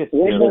Lord, we just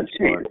seal this,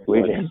 Lord.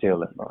 We just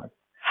seal it, Lord.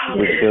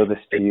 We seal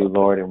this to you,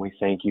 Lord, and we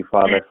thank you,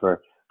 Father,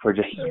 for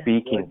just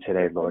speaking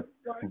today, Lord,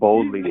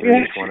 boldly to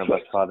each one of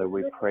us, Father.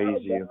 We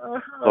praise you,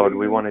 Lord.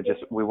 We want to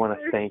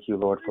thank you,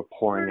 Lord, for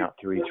pouring out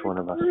through each one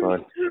of us,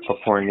 Lord, for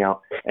pouring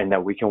out, and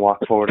that we can walk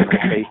forward in the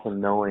faith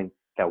and knowing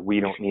that we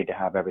don't need to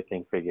have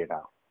everything figured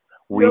out.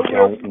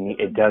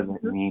 It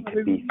doesn't need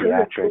to be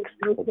theatrics.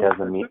 It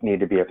doesn't need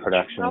to be a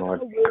production,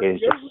 Lord. It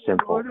is just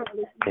simple.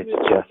 It's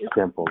just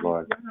simple,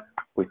 Lord.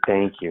 We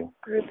thank you,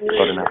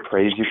 Lord, and I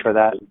praise you for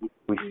that.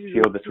 We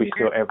seal this. We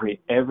seal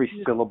every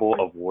syllable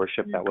of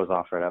worship that was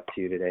offered up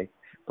to you today.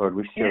 Lord,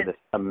 we seal this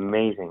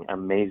amazing,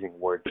 amazing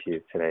word to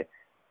you today.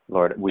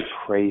 Lord, we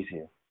praise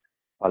you,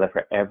 Father,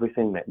 for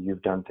everything that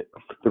you've done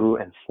through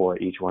and for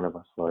each one of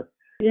us, Lord.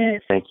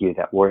 Yes. Thank you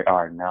that we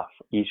are enough.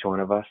 Each one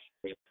of us,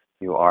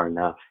 you are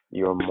enough.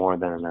 You are more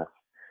than enough.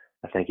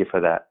 I thank you for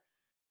that,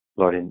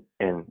 Lord, in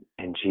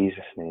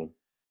Jesus' name.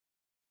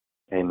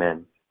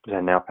 Amen. Does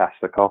I now pass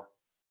the call?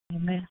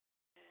 Amen.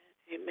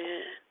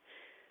 Amen.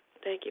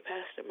 Thank you,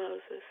 Pastor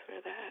Moses,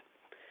 for that.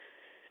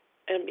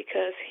 And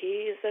because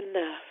he's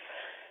enough,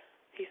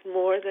 he's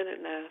more than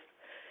enough,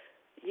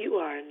 you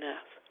are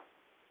enough.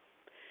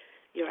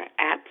 You are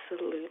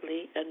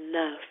absolutely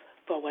enough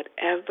for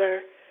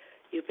whatever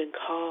you've been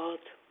called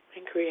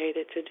and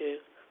created to do.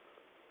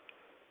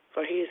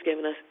 For he has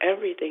given us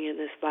everything in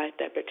this life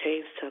that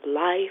pertains to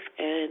life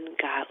and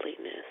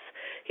godliness.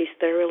 He's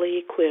thoroughly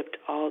equipped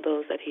all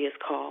those that he has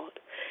called.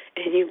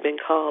 And you've been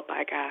called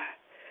by God.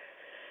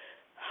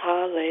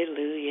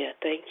 Hallelujah.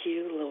 Thank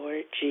you,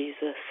 Lord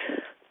Jesus.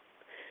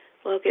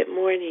 Well, good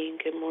morning,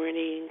 good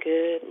morning,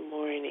 good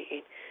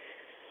morning.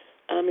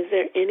 Is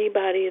there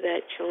anybody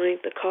that joined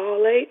the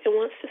call late and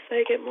wants to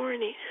say good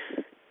morning?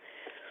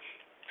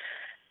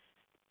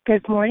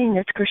 Good morning.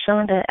 It's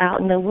Krishonda out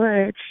in the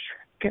woods.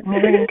 Good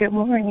morning. Good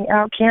morning.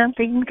 Out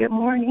camping. Good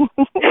morning.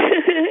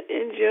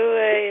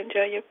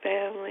 Enjoy your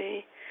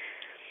family.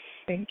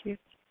 Thank you.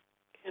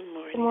 Good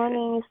morning. Good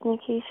morning, it's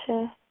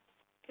Nikisha.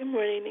 Good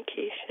morning,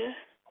 Nikisha.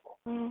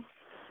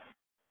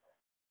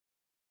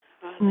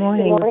 Good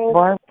morning.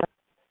 Barbara.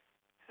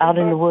 Out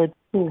in the woods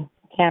too,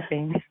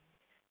 camping.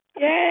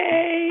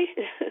 Yay!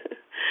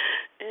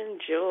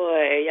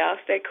 Enjoy. Y'all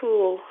stay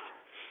cool.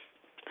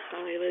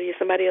 Hallelujah.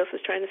 Somebody else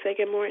is trying to say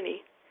good morning.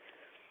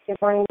 Good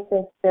morning,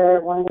 sister.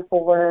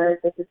 Wonderful word.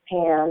 This is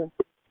Pam.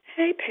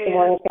 Hey, Pam. Good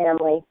morning,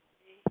 family.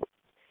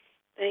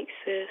 Thanks,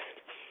 sis.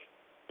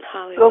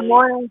 Hallelujah. Good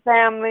morning,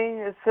 family.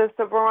 It's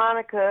Sister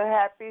Veronica.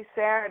 Happy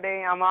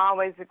Saturday. I'm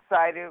always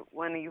excited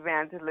when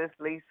Evangelist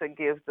Lisa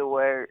gives the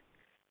word.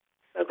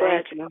 So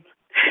glad you.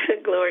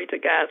 Glory to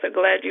God. So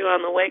glad you're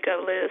on the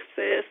wake-up list,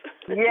 sis.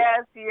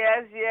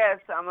 Yes.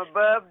 I'm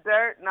above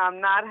dirt, and I'm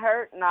not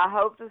hurt, and I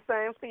hope the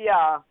same for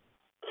y'all.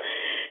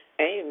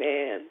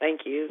 Amen.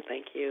 Thank you.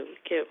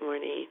 Good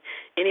morning.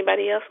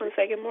 Anybody else want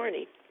to say good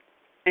morning?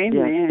 Amen.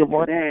 Yes, good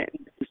morning.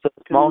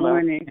 Good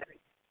morning.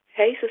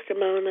 Hey, Sister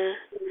Mona.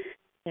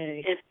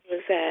 Hey. And who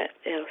was that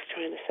else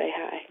trying to say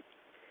hi?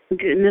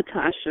 Good,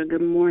 Natasha.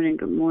 Good morning.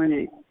 Good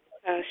morning.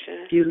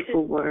 Natasha.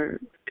 Beautiful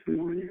word. Good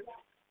morning.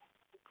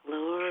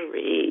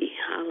 Glory.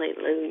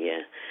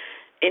 Hallelujah.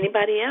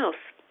 Anybody else?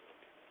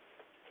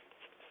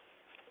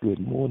 Good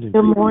morning.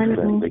 Good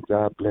morning. May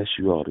God bless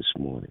you all this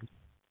morning.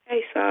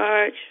 Hey,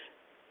 Sarge.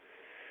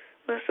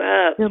 What's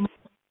up? Good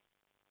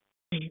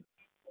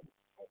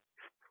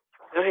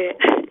Go ahead.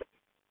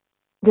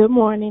 Good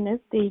morning.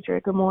 It's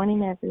Deidre. Good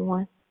morning,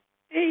 everyone.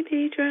 Hey,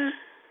 Deidre.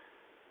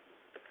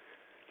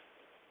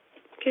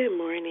 Good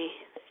morning.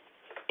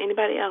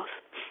 Anybody else?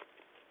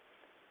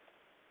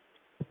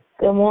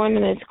 Good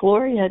morning, it's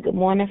Gloria. Good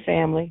morning,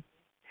 family.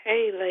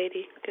 Hey,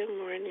 lady. Good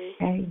morning.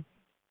 Hey.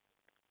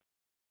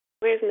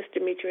 Where's Miss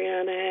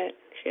Demetriana at?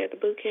 She at the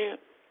boot camp?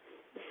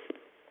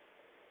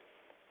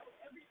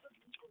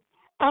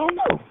 I don't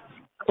know.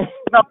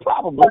 No,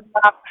 probably.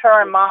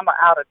 Her and Mom are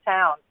out of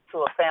town to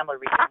a family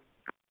reunion.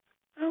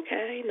 Okay,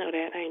 I didn't know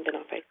that. I ain't been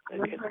on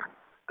Facebook.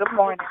 Good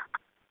morning.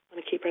 I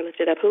want to keep her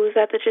lifted up. Who is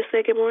that just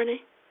said good morning?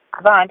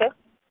 Vonda.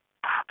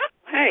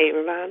 Hey,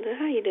 Ravonda.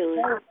 How you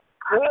doing?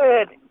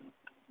 Good.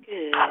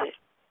 Good.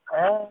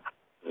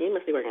 You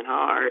must be working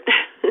hard.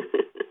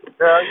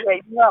 Girl, yeah,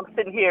 you know I'm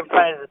sitting here in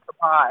front of the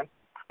salon.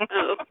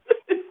 Oh.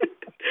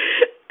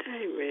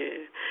 Hey,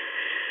 man.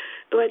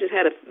 Oh, I just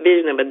had a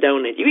vision of a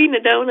donut. You eating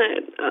a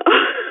donut?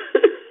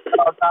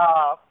 Oh,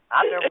 no.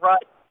 I've been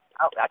running.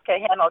 I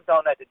can't have no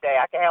donut today.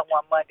 I can have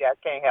one Monday. I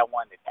can't have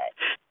one today.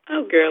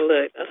 Oh, girl,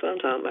 look. That's what I'm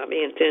talking about.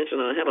 Be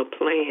intentional and have a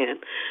plan.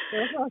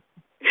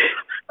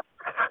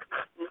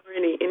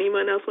 Morning.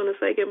 Anyone else want to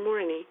say good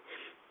morning?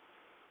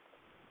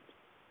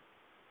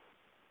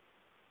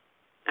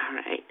 All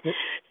right.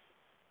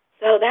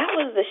 So that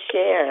was the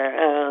share.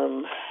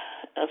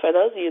 For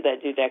those of you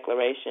that do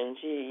declarations,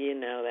 you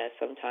know that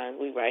sometimes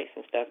we write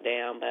some stuff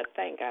down, but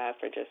thank God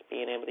for just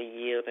being able to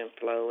yield and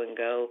flow and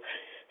go.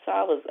 So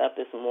I was up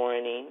this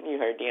morning. You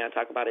heard Deon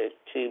talk about it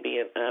too,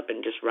 being up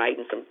and just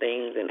writing some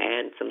things and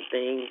adding some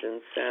things.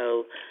 And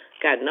so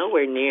got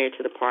nowhere near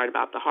to the part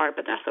about the heart,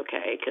 but that's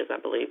okay because I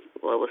believe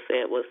what was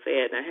said was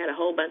said. And I had a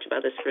whole bunch of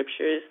other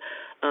scriptures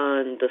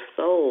on the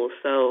soul.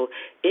 So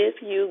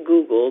if you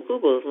Google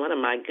is one of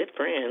my good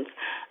friends.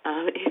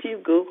 If you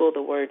Google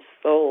the word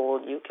soul,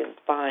 you can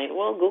find,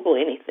 well, Google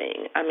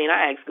anything. I mean,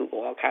 I ask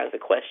Google all kinds of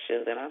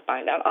questions, and I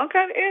find out all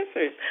kinds of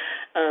answers.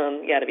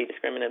 You got to be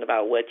discriminate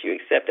about what you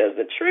accept as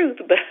the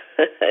truth, but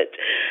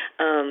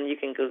you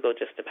can Google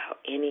just about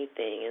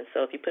anything. And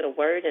so if you put a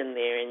word in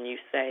there and you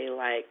say,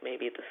 like,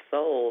 maybe the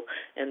soul,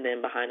 and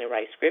then behind it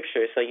write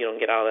scripture so you don't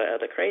get all the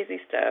other crazy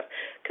stuff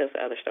because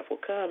the other stuff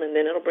will come, and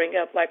then it'll bring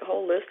up, like, a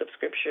whole list of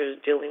scriptures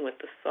dealing with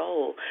the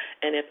soul.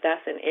 And if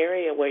that's an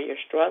area where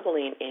you're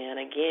struggling in,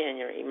 again,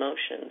 your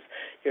emotions,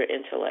 your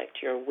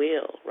intellect, your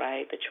will,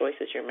 right, the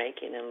choices you're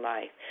making in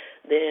life,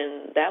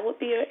 then that would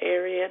be an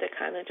area to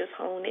kind of just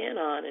hone in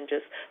on and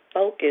just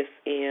focus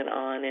in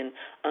on, and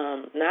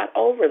not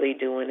overly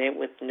doing it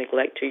with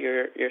neglect to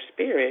your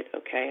spirit,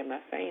 okay? I'm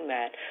not saying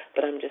that,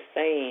 but I'm just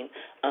saying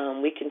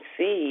we can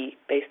see,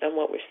 based on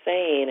what we're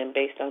saying and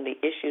based on the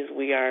issues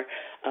we are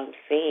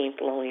seeing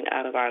flowing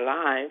out of our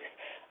lives,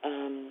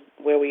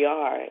 where we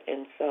are.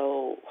 And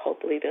so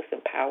hopefully this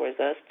empowers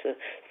us to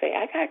say,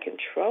 I got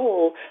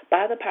control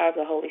by the power of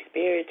the Holy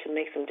Spirit to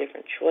make some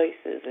different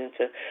choices and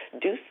to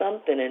do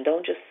something, and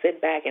don't just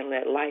sit back and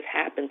let life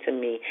happen to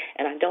me,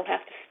 and I don't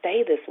have to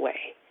stay this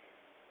way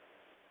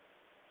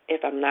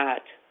if I'm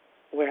not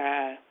where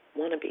I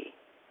want to be.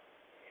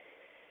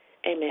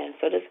 Amen.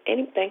 So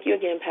thank you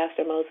again,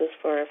 Pastor Moses,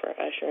 for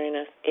ushering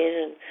us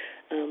in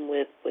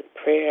with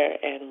prayer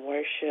and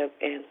worship.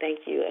 And thank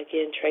you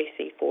again,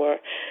 Tracy, for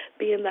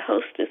being the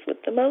hostess with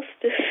the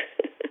mostest.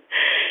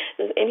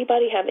 Does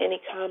anybody have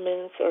any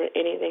comments or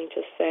anything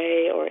to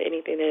say or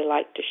anything they'd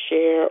like to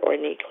share or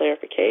need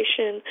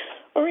clarification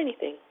or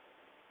anything?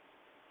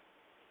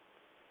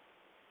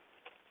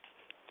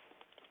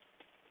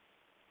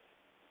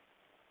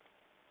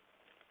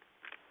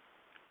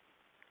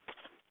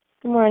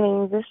 Good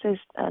morning. This is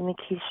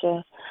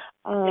Nikisha.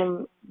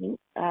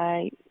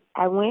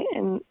 I went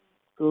and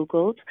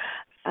Googled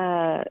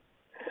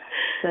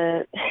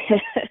the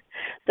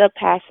the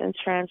Passion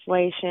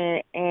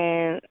Translation,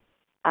 and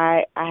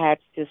I had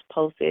to just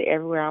post it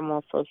everywhere I'm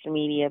on social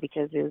media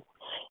because it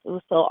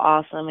was so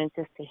awesome, and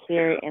just to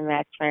hear it in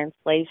that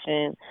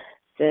translation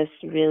just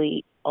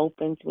really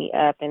opened me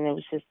up. And it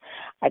was just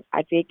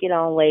I did get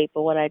on late,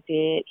 but what I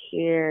did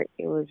hear,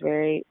 it was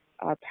very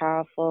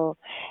powerful,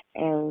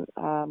 and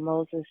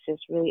Moses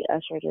just really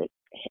ushered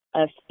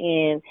us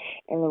in,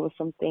 and there were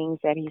some things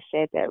that he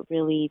said that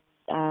really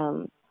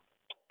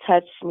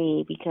touched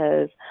me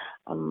because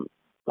I'm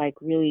like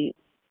really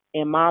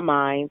in my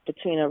mind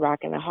between a rock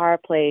and a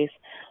hard place.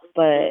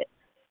 But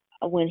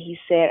when he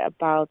said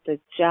about the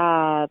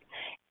job,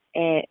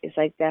 and it's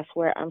like that's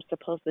where I'm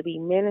supposed to be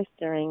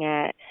ministering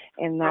at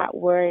and not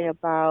worry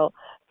about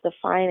the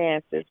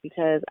finances,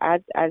 because I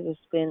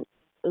just been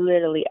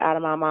literally out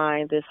of my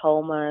mind this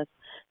whole month,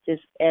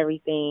 just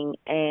everything,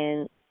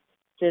 and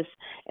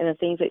the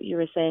things that you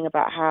were saying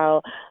about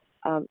how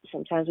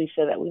sometimes we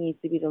feel that we need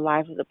to be the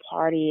life of the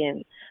party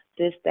and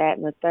this, that,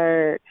 and the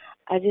third.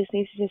 I just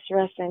need to just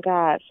rest in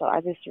God. So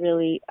I just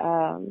really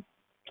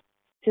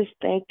just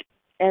thank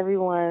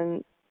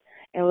everyone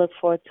and look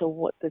forward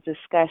to the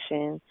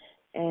discussion,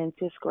 and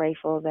just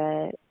grateful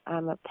that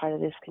I'm a part of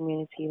this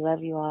community.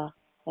 Love you all.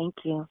 Thank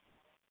you.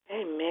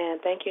 Amen.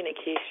 Thank you,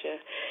 Nikisha.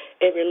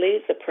 It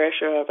relieves the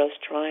pressure of us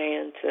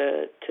trying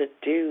to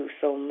do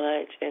so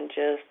much and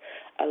just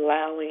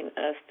allowing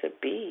us to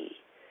be,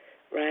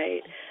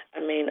 right? I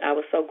mean, I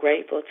was so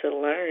grateful to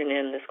learn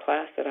in this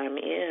class that I'm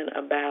in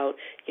about,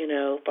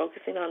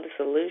 focusing on the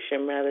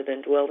solution rather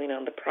than dwelling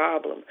on the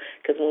problem.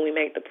 Because when we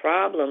make the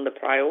problem the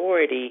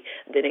priority,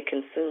 then it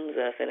consumes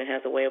us and it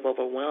has a way of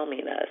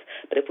overwhelming us.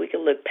 But if we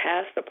can look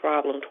past the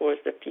problem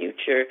towards the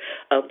future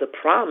of the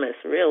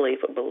promise, really,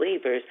 for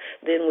believers,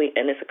 then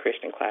and it's a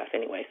Christian class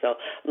anyway, so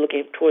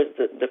looking towards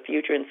the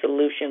future and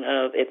solution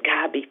of, if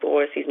God be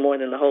for us, he's more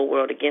than the whole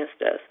world against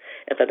us.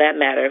 And for that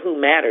matter, who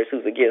matters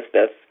who's against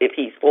us if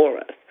he's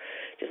for us?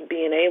 Just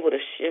being able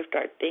to shift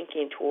our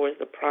thinking towards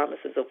the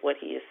promises of what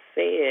he has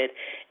said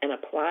and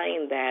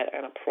applying that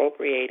and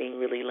appropriating,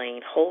 really laying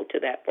hold to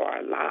that for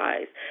our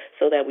lives,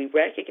 so that we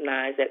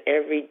recognize that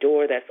every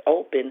door that's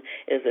open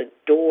is a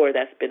door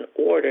that's been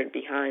ordered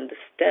behind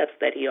the steps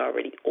that he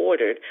already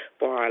ordered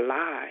for our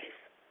lives.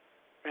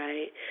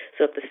 Right?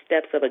 So if the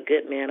steps of a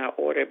good man are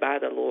ordered by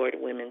the Lord,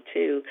 women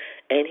too,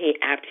 and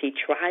after he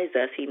tries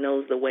us, he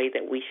knows the way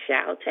that we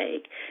shall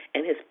take,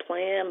 and his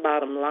plan,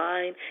 bottom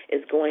line,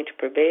 is going to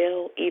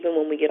prevail. Even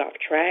when we get off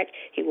track,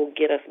 he will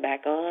get us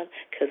back on,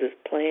 because his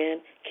plan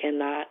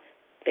cannot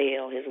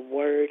fail. His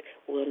word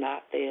will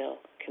not fail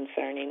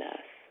concerning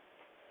us.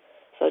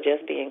 So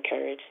just be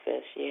encouraged,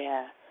 sis.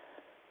 Yeah.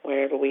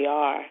 wherever we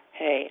are.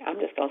 Hey, I'm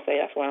just going to say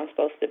that's where I'm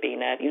supposed to be.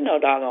 Now, if you know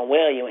doggone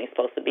well you ain't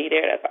supposed to be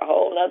there, that's a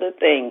whole other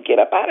thing. Get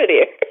up out of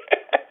there.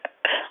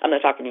 I'm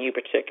not talking to you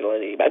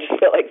particularly, but I just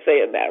feel like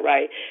saying that,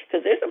 right?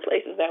 Because there's some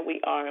places that we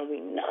are, and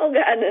we know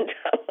God didn't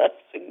tell us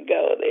to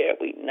go there.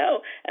 We know,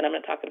 and I'm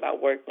not talking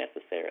about work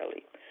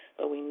necessarily,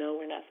 but we know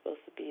we're not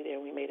supposed to be there.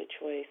 We made a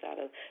choice out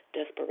of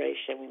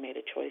desperation. We made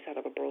a choice out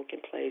of a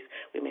broken place.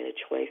 We made a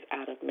choice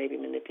out of maybe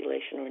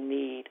manipulation or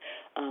need,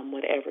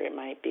 whatever it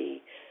might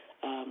be.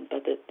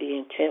 But the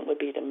intent would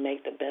be to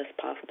make the best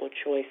possible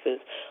choices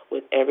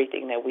with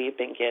everything that we've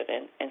been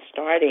given, and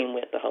starting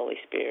with the Holy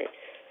Spirit.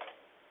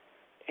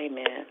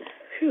 Amen.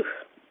 Whew.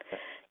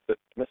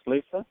 Miss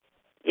Lisa?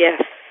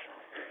 Yes.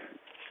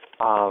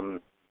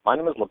 My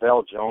name is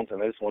Lavelle Jones,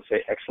 and I just want to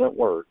say excellent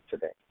word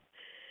today.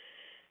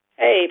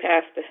 Hey,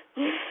 Pastor.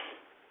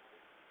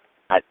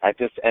 I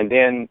just, and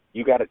then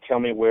you got to tell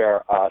me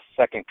where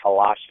Second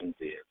Colossians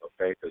is,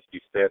 okay? Because you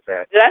said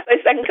that. Did I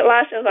say Second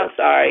Colossians? I'm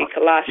sorry,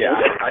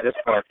 Colossians. Yeah, I just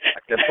want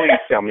to, please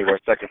tell me where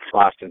Second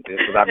Colossians is,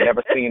 because I've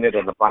never seen it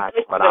in the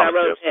Bible, but I'm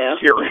just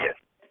curious.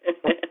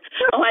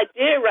 Oh, I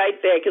did right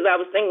there because I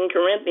was thinking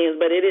Corinthians,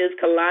 but it is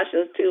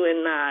Colossians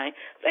 2:9.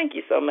 Thank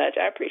you so much.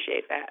 I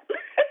appreciate that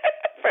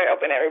for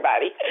helping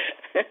everybody.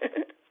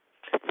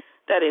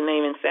 That didn't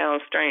even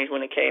sound strange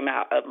when it came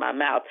out of my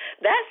mouth.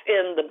 That's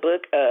in the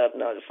book of,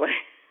 no, just like,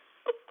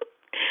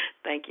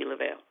 thank you,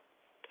 Lavelle.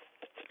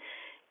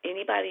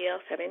 Anybody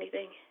else have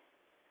anything?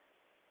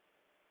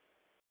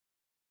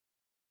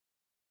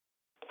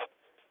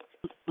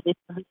 This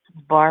is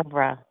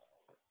Barbara.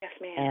 Yes,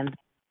 ma'am. And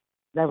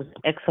that was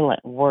an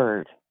excellent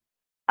word.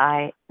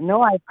 I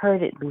know I've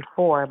heard it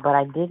before, but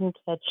I didn't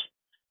catch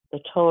the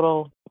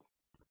total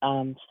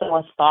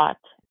sower thought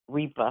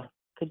reaper.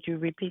 Could you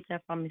repeat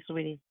that for me,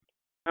 sweetie?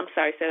 I'm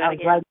sorry, say that I was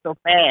again. writing so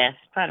fast,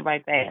 trying to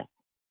write fast.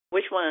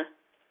 Which one?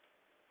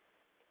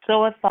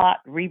 Sower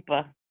thought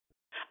reaper.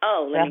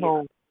 Oh, let that me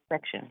whole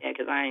section. Yeah,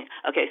 because I ain't.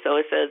 Okay, so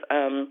it says,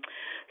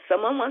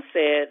 someone once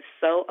said,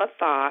 sow a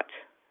thought,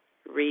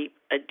 reap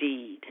a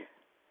deed.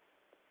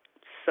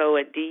 Sow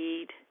a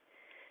deed,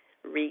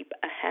 reap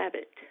a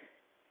habit.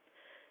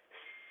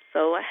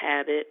 Sow a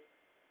habit,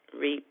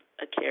 reap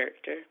a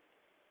character.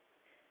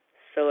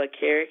 Sow a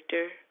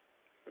character,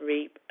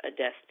 reap a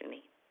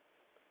destiny.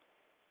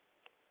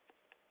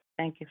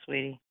 Thank you,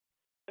 sweetie.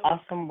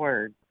 Awesome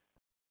word.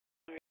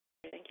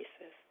 Thank you,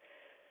 sis.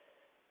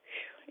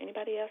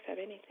 Anybody else have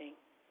anything?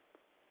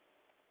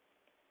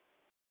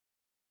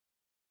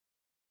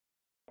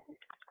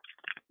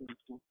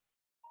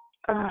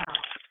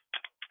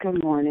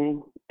 Good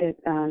morning. This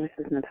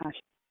is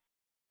Natasha.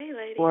 Hey,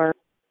 lady. We're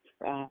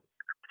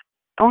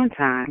on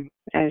time,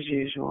 as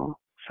usual.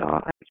 So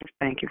I just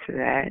thank you for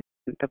that.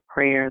 The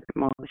prayer that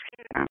Moses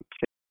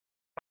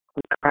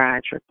we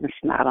cried, dripping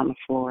snot on the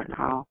floor and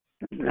all,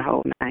 the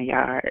whole 9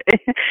 yards.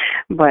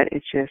 But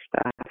it just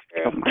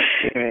filled my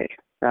spirit.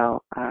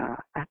 So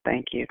I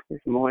thank you.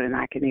 It's more than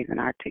I can even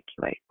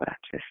articulate, but I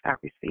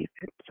received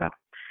it. So,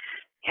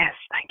 yes,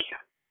 thank you.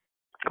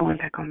 Going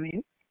back on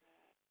mute.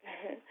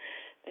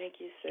 Thank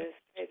you, sis.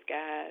 Praise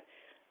God.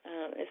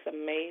 It's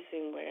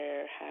amazing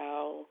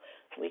how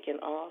we can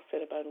all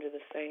sit up under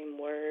the same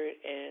word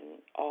and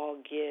all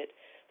get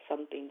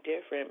something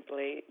different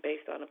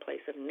based on a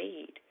place of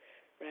need,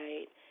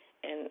 right?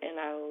 And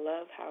I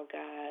love how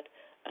God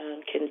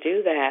can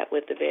do that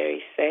with the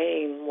very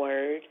same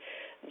word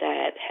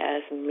that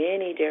has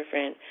many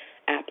different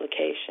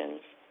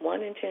applications.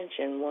 One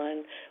intention,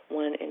 one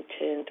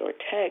intent or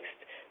text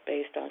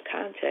based on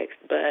context,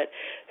 but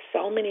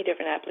so many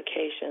different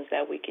applications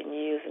that we can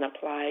use and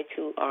apply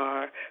to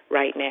our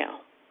right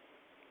now.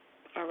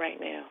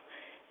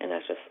 And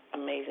that's just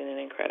amazing and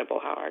incredible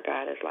how our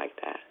God is like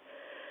that.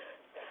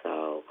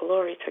 So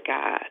glory to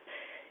God.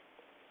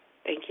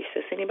 Thank you,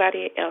 sis.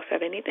 Anybody else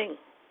have anything?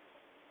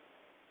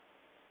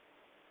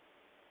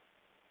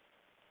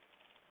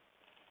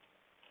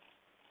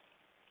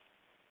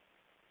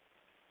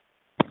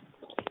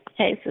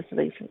 Hey, Sister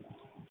Lisa.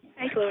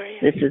 Hey, Gloria.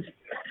 This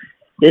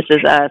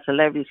is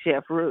Celebrity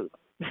Chef Ruth.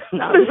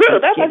 No,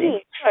 Ruth, that's what you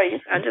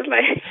sound just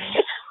like.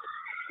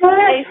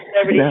 Hey,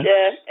 Celebrity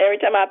Chef. Every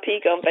time I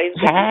peek on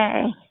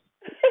Facebook.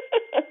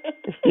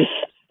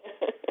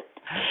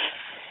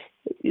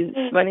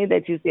 It's funny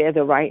that you said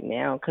the right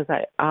now, because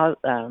I'll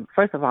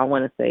first of all, I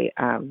want to say,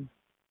 of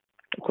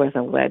course,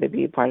 I'm glad to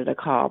be a part of the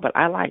call, but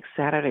I like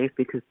Saturdays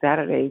because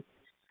Saturdays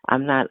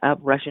I'm not up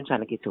rushing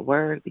trying to get to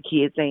work. The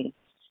kids ain't,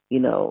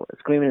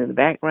 screaming in the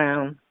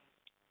background.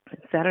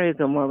 Saturdays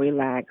are more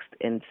relaxed,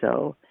 and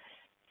so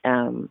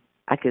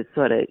I could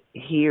sort of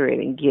hear it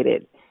and get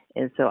it.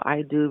 And so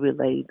I do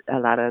relate a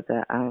lot of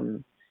the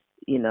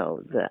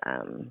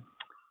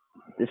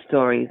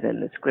stories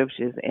and the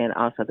scriptures and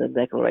also the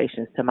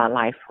declarations to my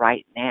life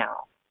right now,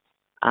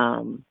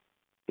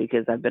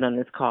 because I've been on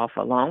this call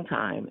for a long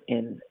time,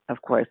 and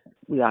of course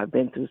we all have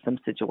been through some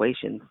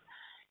situations,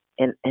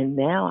 and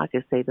now I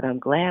can say that I'm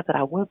glad that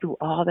I went through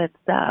all that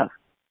stuff,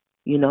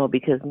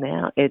 because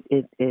now it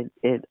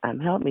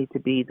helped me to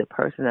be the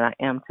person that I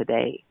am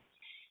today.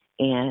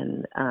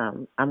 And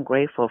I'm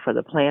grateful for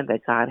the plan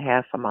that God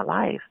has for my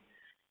life,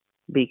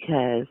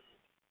 because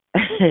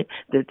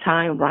the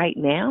time right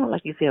now,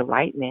 like you said,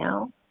 right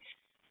now,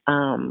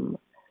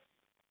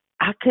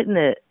 I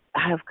couldn't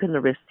have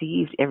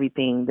received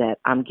everything that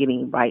I'm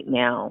getting right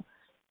now,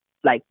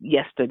 like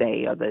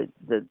yesterday or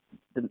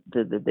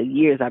the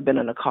years I've been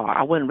in the car.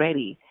 I wasn't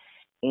ready,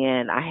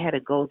 and I had to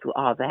go through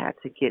all that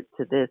to get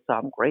to this. So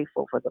I'm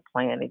grateful for the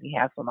plan that He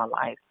has for my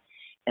life,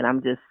 and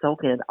I'm just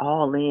soaking it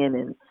all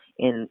in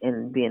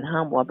and being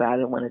humble about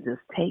it. I want to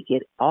just take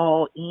it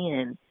all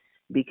in,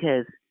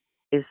 because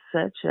it's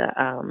such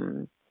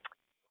a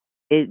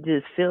it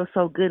just feels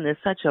so good, and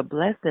it's such a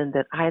blessing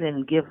that I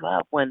didn't give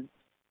up when,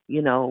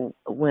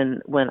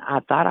 when I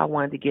thought I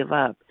wanted to give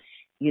up,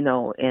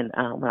 and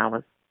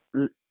when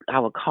I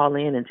would call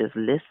in and just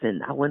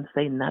listen. I wouldn't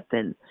say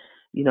nothing,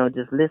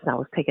 just listen. I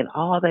was taking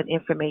all that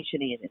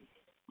information in and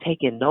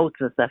taking notes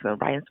and stuff and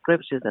writing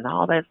scriptures and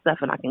all that stuff,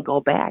 and I can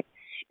go back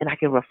and I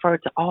can refer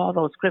to all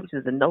those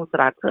scriptures and notes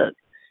that I took.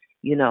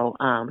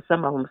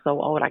 Some of them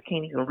so old I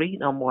can't even read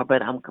no more,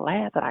 but I'm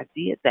glad that I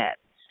did that.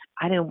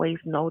 I didn't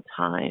waste no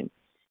time.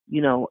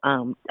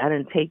 I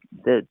didn't take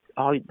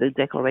all the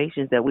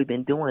declarations that we've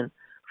been doing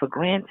for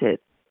granted,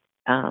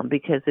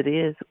 because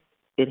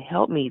it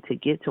helped me to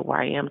get to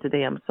where I am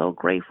today. I'm so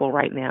grateful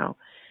right now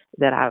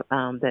that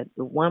that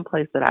the one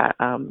place that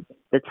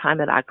the time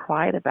that I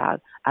cried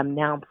about, I'm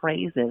now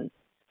praising.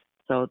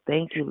 So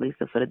thank you,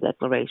 Lisa, for the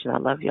declaration. I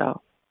love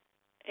y'all.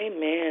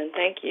 Amen.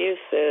 Thank you,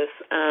 sis.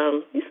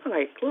 You sound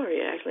like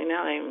Gloria, actually.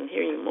 Now I am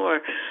hearing you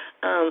more.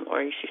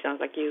 Or she sounds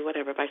like you,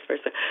 whatever, vice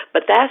versa.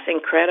 But that's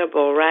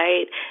incredible,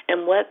 right?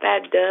 And what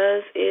that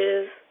does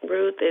is,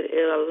 Ruth, it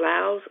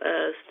allows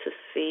us to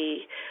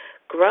see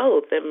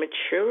growth and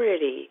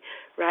maturity,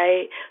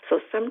 right? So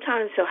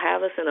sometimes He'll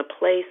have us in a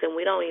place and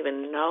we don't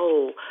even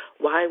know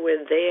why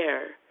we're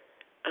there.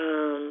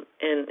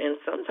 And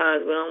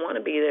sometimes we don't want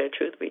to be there,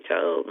 truth be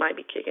told, might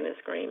be kicking and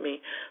screaming.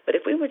 But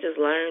if we would just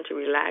learn to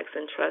relax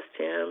and trust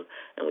Him,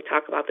 and we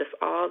talk about this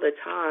all the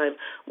time,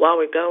 while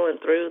we're going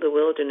through the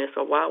wilderness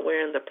or while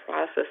we're in the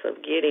process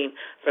of getting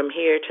from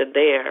here to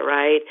there,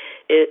 right?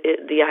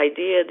 The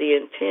idea, the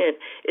intent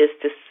is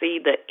to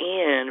see the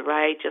end,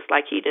 right, just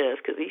like He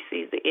does, because He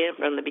sees the end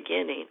from the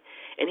beginning.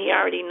 And He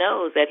already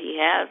knows that He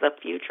has a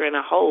future and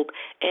a hope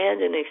and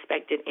an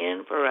expected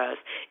end for us.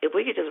 If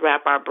we could just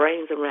wrap our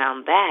brains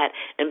around that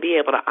and be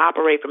able to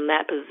operate from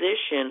that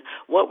position,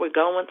 what we're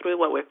going through,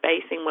 what we're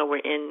facing, what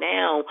we're in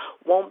now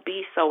won't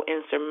be so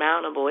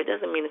insurmountable. It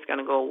doesn't mean it's going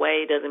to go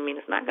away. It doesn't mean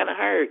it's not going to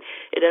hurt.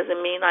 It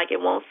doesn't mean like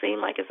it won't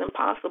seem like it's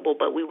impossible,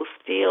 but we will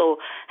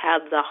still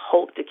have the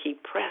hope to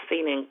keep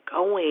pressing and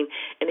going,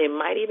 and it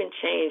might even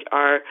change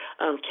our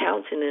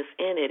countenance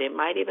in it. It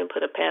might even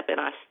put a pep in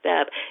our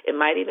step. It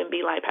might even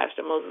be like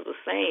Pastor Moses was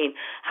saying,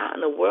 how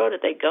in the world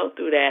did they go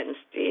through that and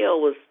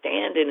still was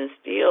standing and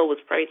still was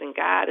praising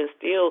God and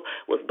still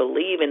was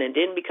believing and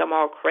didn't become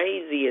all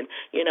crazy and,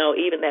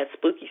 even that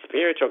spooky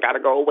spiritual got to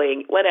go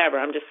away, whatever.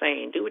 I'm just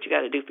saying, do what you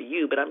got to do for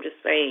you, but I'm just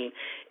saying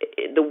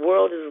the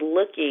world is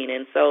looking,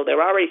 and so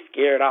they're already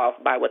scared off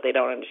by what they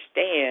don't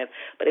understand.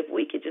 But if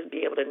we could just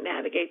be able to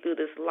navigate through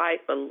this life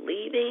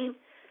believing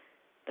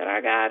that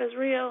our God is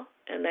real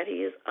and that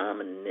He is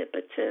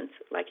omnipotent,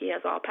 like He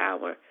has all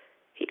power,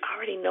 He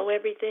already know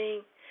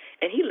everything,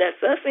 and He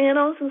lets us in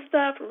on some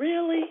stuff,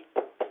 really?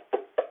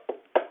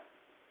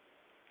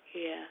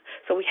 Yeah.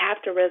 So we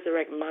have to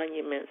resurrect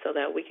monuments so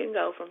that we can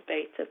go from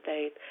faith to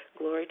faith,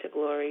 glory to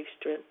glory,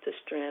 strength to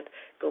strength,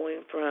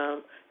 going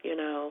from,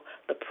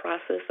 the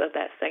process of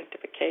that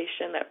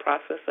sanctification, that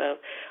process of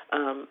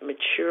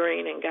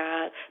maturing in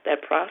God,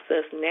 that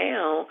process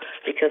now,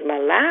 because my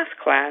last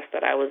class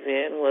that I was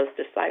in was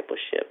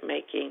discipleship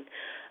making,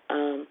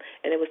 and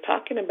it was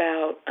talking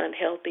about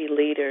unhealthy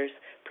leaders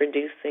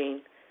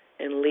producing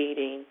and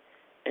leading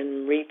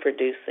and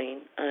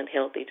reproducing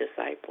unhealthy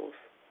disciples,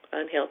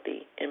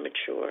 unhealthy,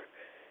 immature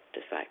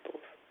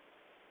disciples.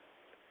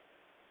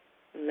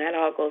 And that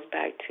all goes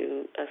back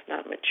to us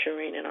not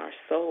maturing in our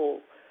soul.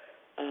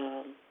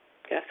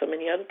 Got so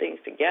many other things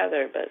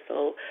together, but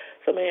so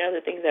many other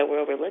things that we're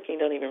overlooking,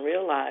 don't even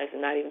realize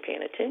and not even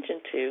paying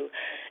attention to.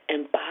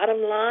 And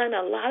bottom line,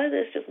 a lot of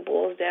this just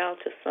boils down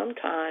to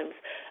sometimes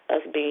us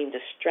being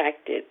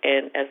distracted.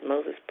 And as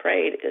Moses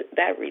prayed,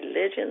 that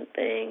religion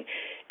thing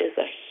is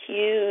a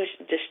huge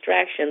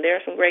distraction. There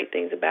are some great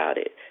things about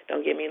it.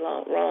 Don't get me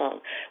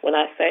wrong. When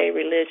I say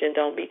religion,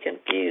 don't be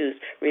confused.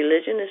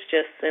 Religion is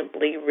just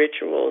simply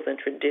rituals and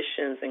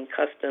traditions and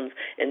customs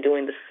and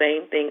doing the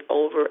same thing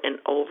over and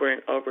over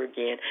and over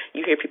again.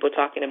 You hear people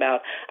talking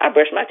about, I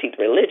brush my teeth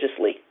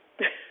religiously,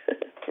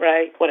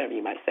 right? Whatever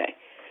you might say.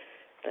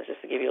 That's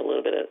just to give you a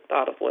little bit of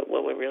thought of what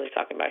we're really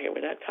talking about here.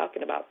 We're not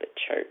talking about the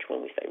church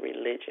when we say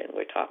religion.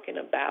 We're talking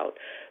about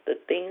the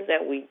things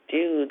that we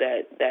do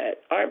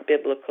that aren't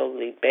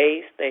biblically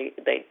based.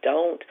 They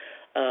don't.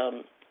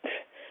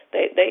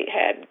 They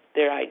had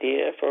their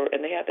idea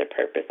and they had their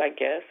purpose, I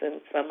guess,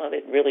 and some of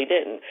it really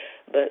didn't.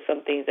 But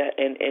some things that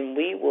and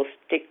we will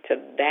stick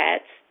to that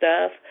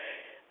stuff.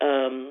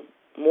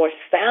 more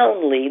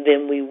soundly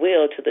than we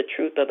will to the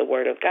truth of the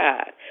Word of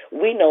God.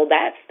 We know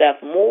that stuff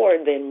more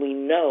than we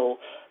know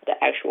the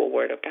actual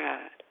Word of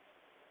God.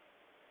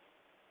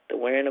 The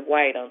wearing of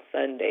white on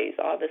Sundays,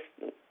 all this.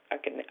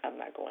 I'm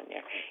not going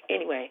there.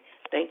 Anyway,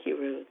 thank you,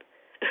 Ruth.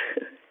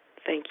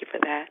 Thank you for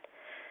that.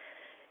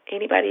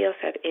 Anybody else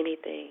have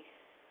anything?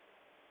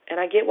 And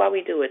I get why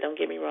we do it. Don't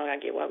get me wrong. I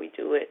get why we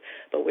do it.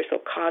 But we're so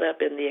caught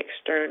up in the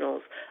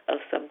externals of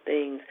some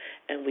things,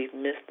 and we've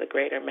missed the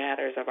greater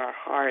matters of our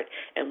heart,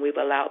 and we've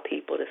allowed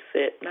people to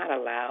sit, not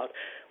allowed.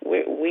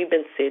 We've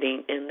been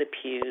sitting in the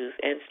pews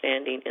and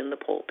standing in the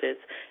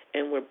pulpits,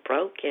 and we're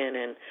broken,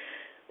 and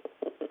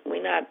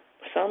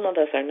some of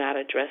us are not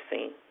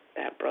addressing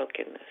that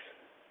brokenness.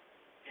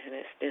 And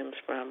it stems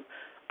from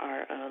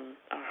our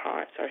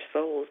hearts, our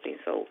souls being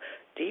so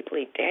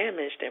deeply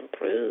damaged and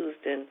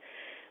bruised, and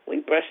we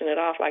brushing it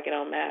off like it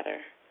don't matter.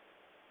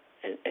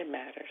 It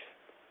matters.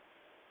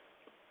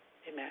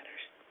 It matters.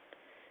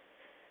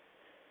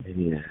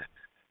 Yeah.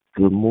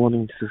 Good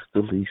morning,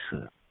 Sister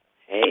Lisa.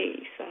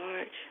 Hey,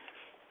 Sarge.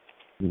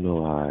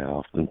 I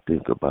often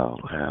think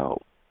about how,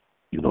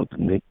 the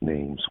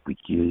nicknames we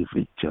give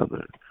each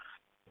other,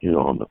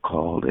 on the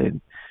call,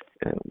 and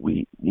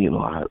we,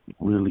 I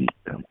really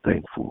am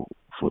thankful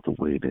for the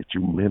way that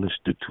you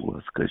minister to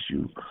us, because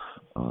you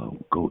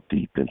go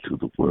deep into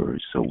the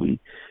Word. So we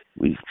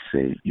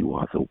say you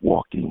are the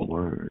walking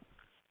Word.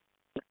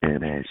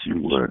 And as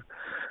you were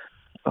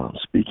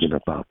speaking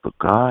about the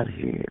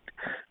Godhead,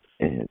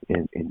 and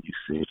you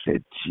said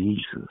that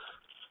Jesus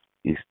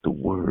is the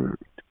Word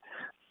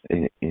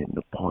in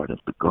the part of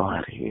the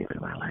Godhead,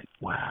 and I'm like,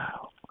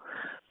 wow.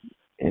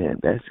 And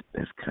that's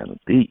kind of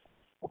deep.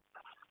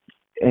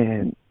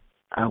 And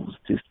I was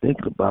just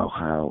thinking about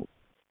how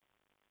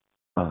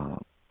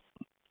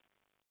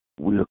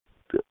we're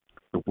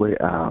the way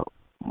our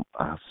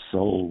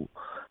soul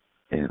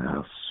and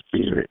our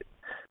spirit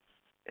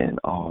and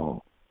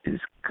all is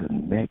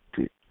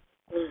connected.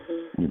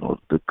 Mm-hmm.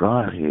 The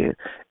Godhead,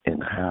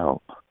 and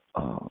how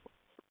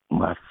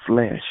my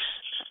flesh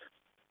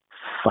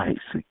fights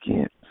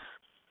against,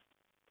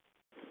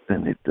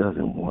 and it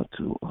doesn't want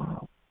to.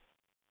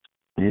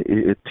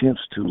 It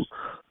attempts to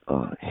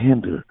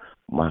hinder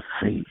my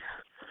faith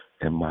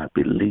and my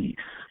belief.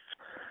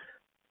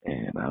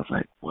 And I was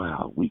like,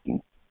 wow, we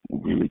can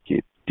really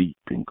get deep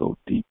and go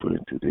deeper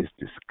into this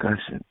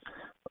discussion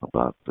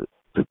about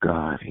the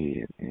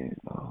Godhead. And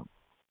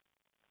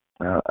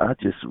I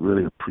just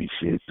really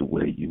appreciate the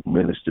way you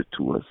minister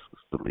to us,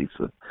 Sister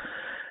Lisa.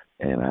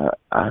 And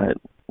I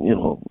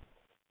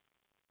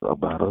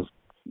about us,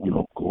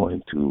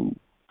 going to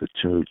the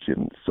church,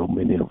 and so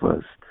many of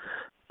us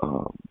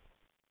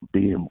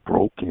being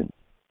broken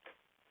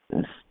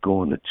and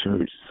going to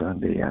church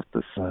Sunday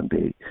after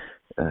Sunday,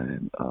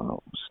 and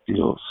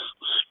still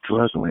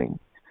struggling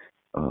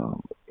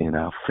in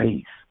our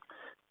faith.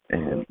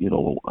 And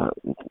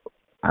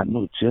I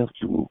know Jeff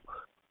do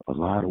a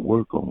lot of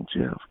work on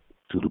Jeff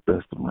to the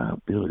best of my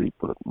ability,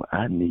 but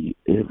I need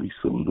every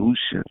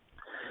solution.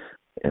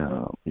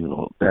 I'm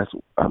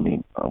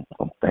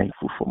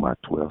thankful for my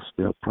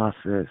 12-step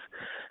process,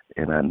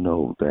 and I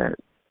know that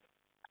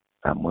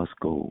I must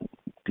go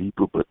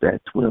deeper, but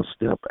that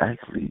 12-step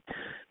actually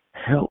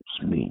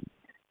helps me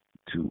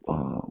to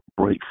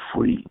break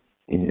free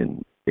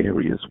in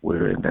areas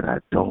where that I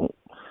don't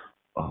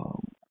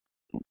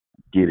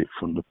get it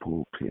from the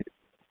pulpit,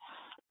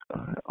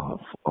 of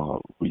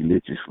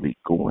religiously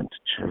going to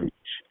church,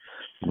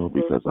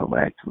 because I'm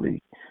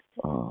actually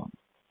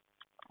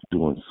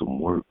doing some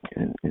work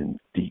in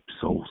deep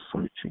soul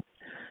searching,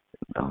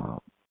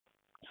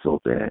 so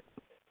that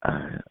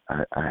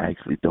I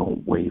actually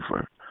don't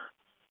waver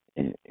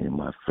in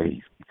my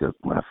faith, because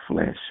my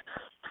flesh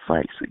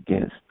fights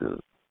against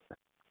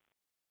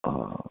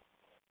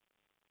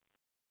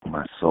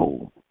my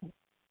soul.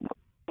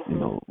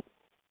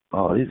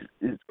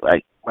 It's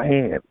like,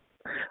 man,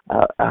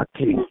 I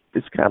can't.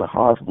 It's kind of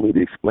hard for me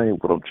to explain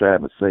what I'm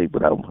trying to say,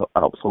 but I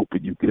was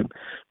hoping you can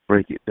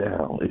break it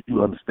down, if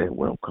you understand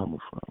where I'm coming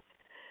from.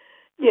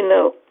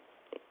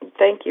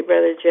 Thank you,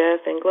 Brother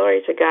Jeff, and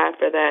glory to God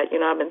for that.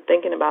 I've been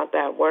thinking about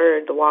that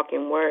word, the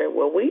walking word.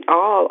 Well, we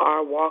all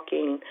are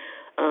walking,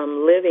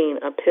 living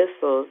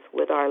epistles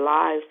with our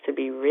lives to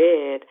be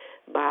read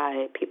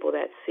by people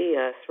that see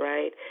us,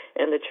 right?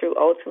 And the true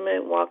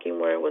ultimate walking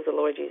word was the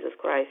Lord Jesus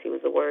Christ. He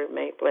was the Word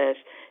made flesh.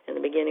 In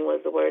the beginning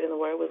was the Word, and the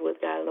Word was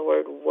with God, and the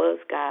Word was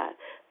God.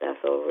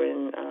 That's over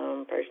in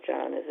 1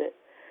 John, is it?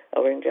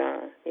 Over in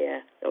John,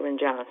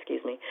 excuse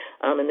me.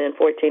 And then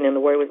 14, and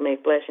the Word was made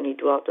flesh, and He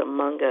dwelt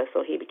among us,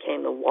 so He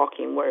became the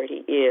walking Word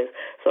He is.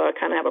 So I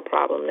kind of have a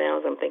problem now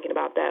as I'm thinking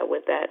about that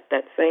with that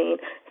saying.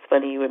 It's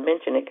funny you would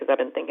mention it, because I've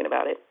been thinking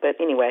about it.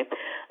 But anyway,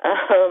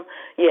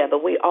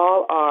 but we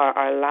all are,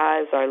 our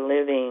lives are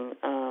living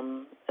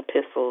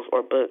epistles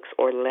or books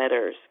or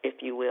letters,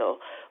 if you will,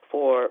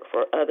 for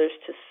others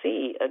to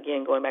see.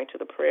 Again, going back to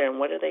the prayer, and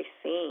what are they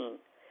seeing?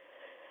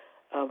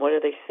 What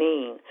are they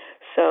seeing?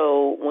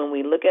 So when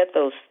we look at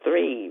those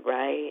three,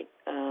 right,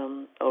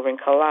 over in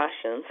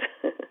Colossians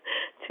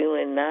 2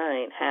 and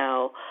 9,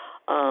 how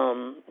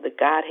the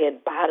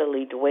Godhead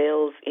bodily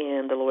dwells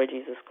in the Lord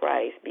Jesus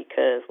Christ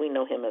because we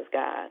know him as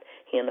God.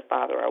 He and the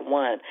Father are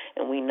one,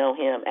 and we know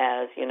him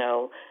as,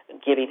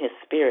 giving his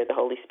Spirit, the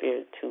Holy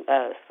Spirit, to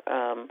us,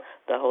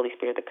 the Holy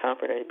Spirit, the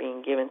Comforter,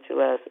 being given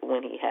to us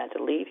when he had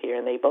to leave here,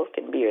 and they both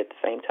can be here at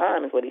the same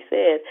time is what he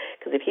said,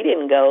 because if he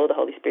didn't go, the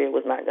Holy Spirit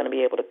was not going to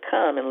be able to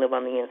come and live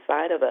on the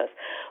inside of us.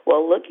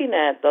 Well, looking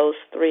at those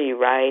three,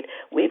 right,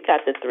 we've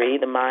got the three,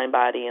 the mind,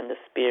 body, and the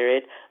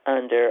spirit,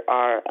 under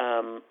our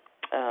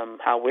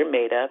how we're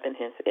made up in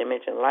his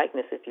image and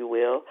likeness, if you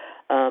will.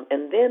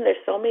 And then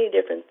there's so many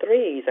different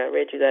threes. I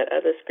read you that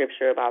other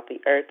scripture about the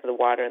earth, the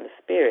water, and the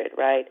spirit,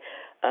 right?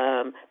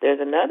 There's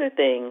another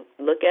thing.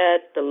 Look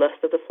at the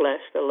lust of the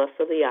flesh, the lust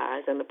of the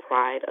eyes, and the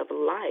pride of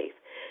life.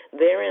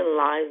 Therein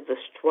lies the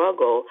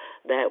struggle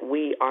that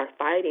we are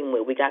fighting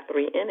with. We got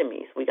three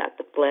enemies. We got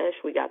the flesh,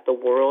 we got the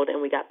world, and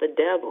we got the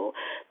devil.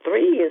 3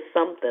 is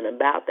something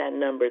about that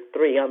number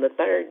 3. On the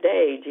third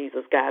day,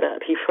 Jesus got up.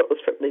 He rose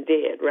from the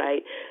dead,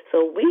 right?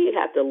 So we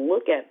have to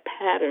look at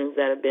patterns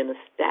that have been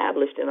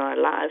established in our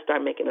lives,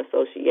 start making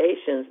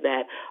associations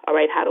that, all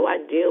right, how do I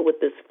deal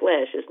with this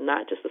flesh? It's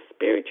not just a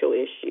spiritual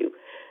issue.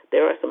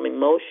 There are some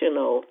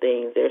emotional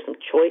things. There are some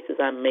choices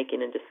I'm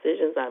making and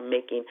decisions I'm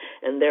making,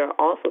 and there are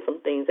also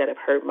some things that have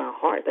hurt my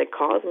heart that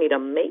cause me to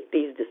make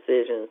these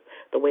decisions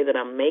the way that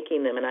I'm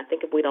making them. And I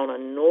think if we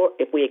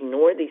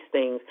ignore these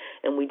things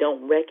and we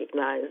don't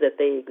recognize that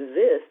they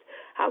exist,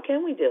 how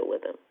can we deal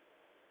with them,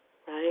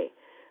 right?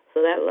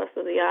 So that lust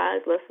of the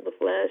eyes, lust of the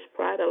flesh,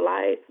 pride of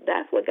life,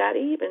 that's what got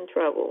Eve in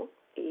trouble.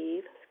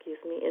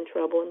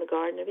 In the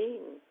Garden of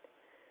Eden.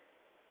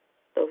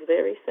 Those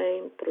very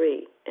same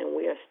 3, and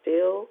we are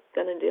still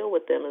going to deal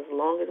with them as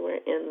long as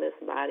we're in this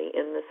body,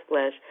 in this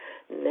flesh.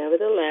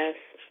 Nevertheless,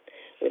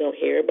 we don't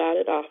hear about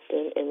it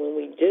often, and when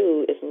we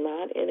do, it's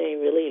not in a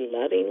really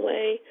loving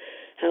way,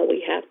 how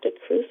we have to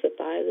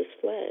crucify this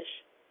flesh,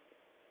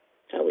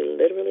 how we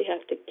literally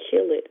have to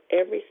kill it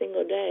every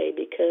single day,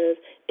 because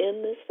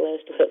in this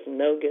flesh dwells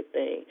no good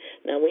thing.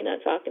 Now, we're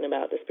not talking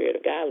about the Spirit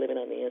of God living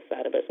on the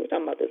inside of us. We're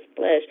talking about this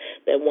flesh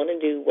that want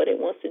to do what it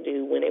wants to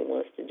do, when it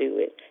wants to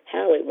do it,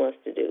 how it wants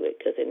to do it,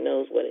 because it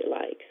knows what it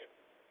likes.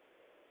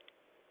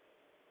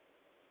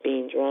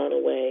 Being drawn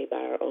away by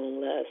our own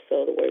lust.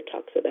 So the word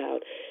talks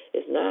about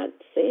it's not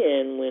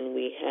sin when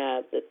we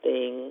have the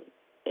thing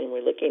and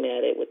we're looking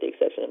at it, with the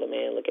exception of a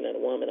man looking at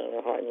a woman on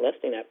her heart and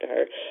lusting after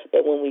her.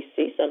 But when we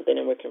see something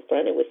and we're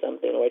confronted with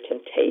something or a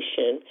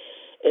temptation,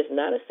 it's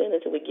not a sin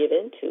until we give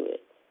into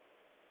it,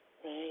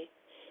 right?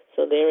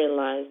 So therein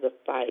lies the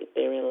fight.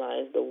 Therein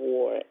lies the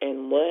war.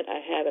 And what I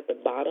have at the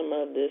bottom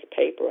of this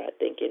paper, I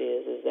think it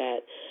is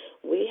that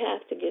we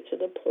have to get to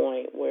the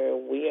point where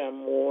we are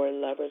more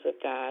lovers of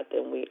God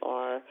than we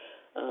are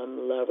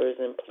lovers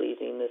and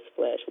pleasing this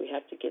flesh. We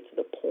have to get to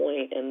the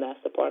point, and that's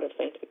the part of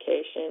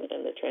sanctification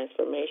and the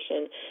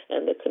transformation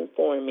and the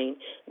conforming,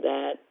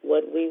 that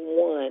what we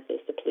want is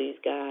to please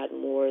God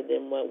more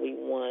than what we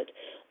want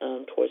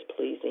towards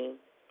pleasing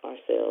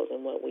ourselves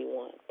and what we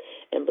want.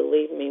 And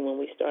believe me, when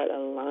we start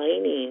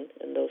aligning,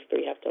 and those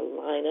 3 have to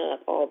line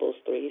up, all those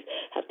 3s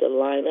have to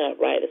line up,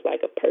 right? It's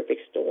like a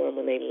perfect storm.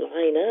 When they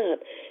line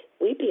up,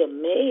 we'd be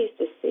amazed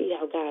to see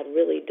how God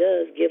really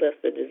does give us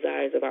the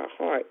desires of our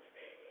hearts.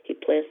 He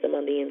plants them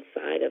on the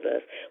inside of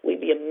us. We'd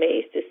be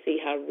amazed to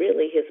see how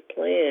really his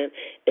plan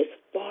is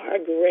far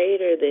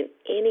greater than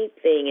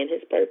anything in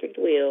his perfect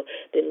will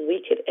than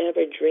we could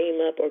ever dream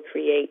up or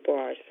create for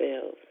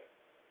ourselves.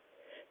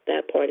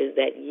 That part is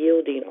that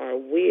yielding our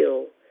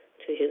will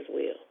to his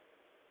will.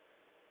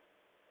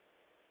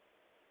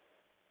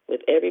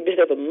 With every bit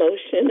of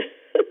emotion,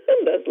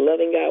 that's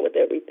loving God with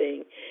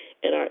everything,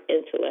 and our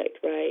intellect,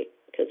 right?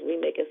 Because we're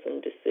making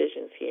some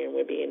decisions here and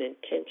we're being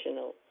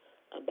intentional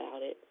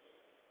about it.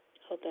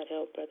 Hope that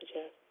helped, Brother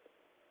Jeff.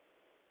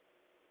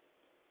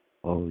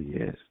 Oh,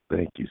 yes.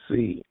 Thank you.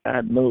 See,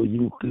 I know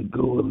you could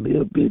go a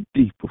little bit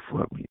deeper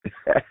for me.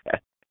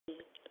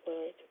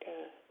 Glory to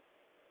God.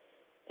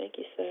 Thank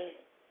you, sir.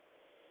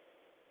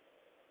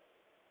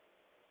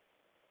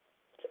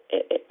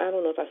 I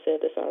don't know if I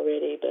said this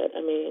already, but,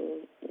 I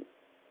mean,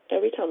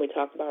 every time we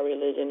talk about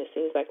religion, it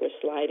seems like we're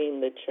sliding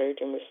the church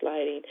and we're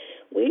sliding.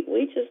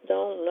 We just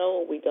don't know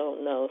what we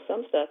don't know.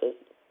 Some stuff is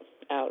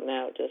out and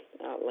out, just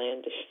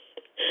outlandish.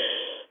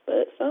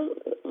 But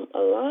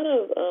a lot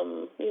of,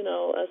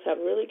 us have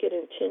really good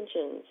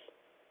intentions.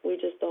 We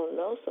just don't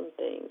know some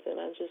things, and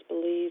I just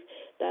believe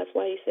that's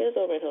why he says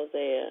over in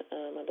Hosea,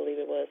 I believe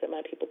it was, that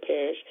my people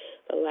perish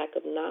for lack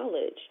of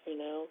knowledge,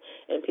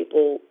 and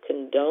people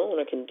condone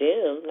or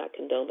condemn, not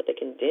condone, but they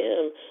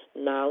condemn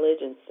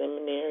knowledge and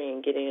seminary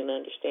and getting an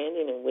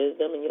understanding and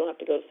wisdom, and you don't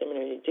have to go to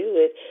seminary to do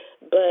it,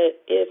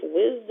 but if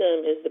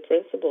wisdom is the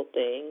principal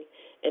thing,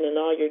 and in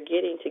all you're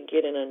getting to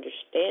get an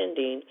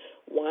understanding,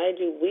 why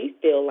do we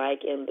feel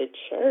like in the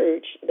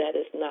church that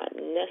is not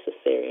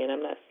necessary? And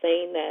I'm not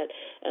saying that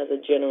as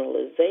a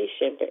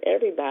generalization for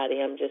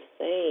everybody. I'm just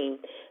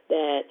saying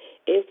that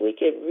if we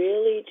could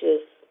really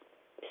just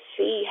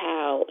see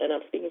how, and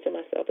I'm speaking to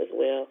myself as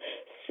well,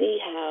 see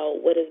how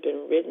what has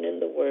been written in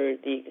the Word,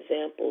 the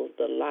examples,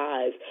 the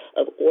lives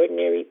of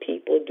ordinary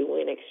people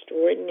doing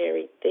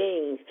extraordinary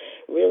things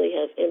really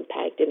has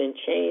impacted and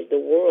changed the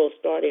world,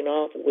 starting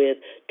off with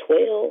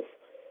 12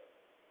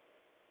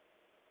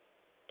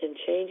 and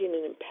changing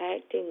and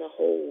impacting the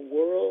whole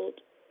world.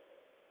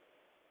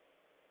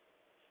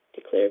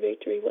 Declare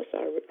victory. What's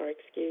our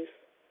excuse?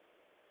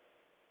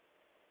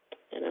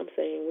 And I'm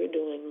saying we're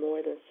doing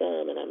more than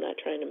some, and I'm not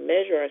trying to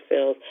measure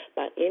ourselves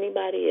by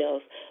anybody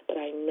else, but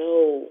I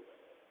know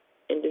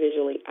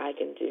individually I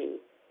can do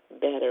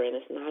better, and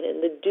it's not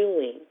in the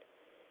doing.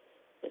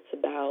 It's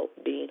about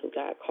being who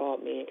God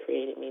called me and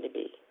created me to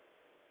be,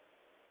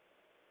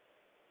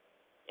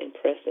 and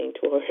pressing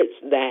towards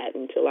that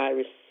until I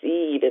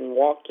receive and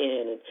walk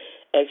in and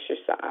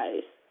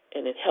exercise,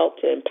 and it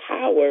helped to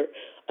empower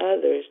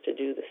others to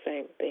do the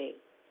same thing.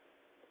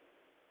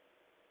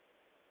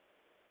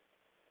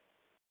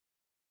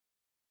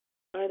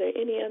 Are there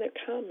any other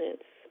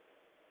comments?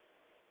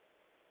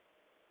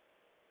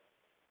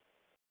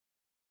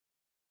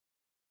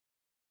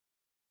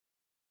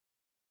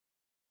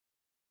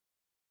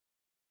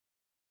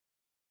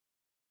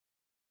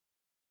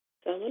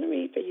 So I want to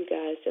read for you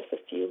guys just a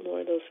few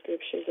more of those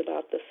scriptures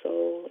about the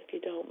soul, if you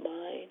don't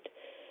mind.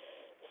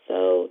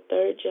 So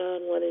 3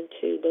 John 1 and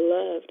 2,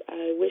 Beloved,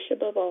 I wish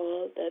above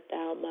all that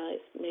thou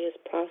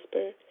mayest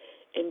prosper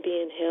and be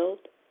in health,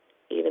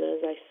 even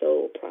as thy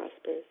soul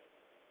prospers.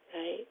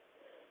 Right?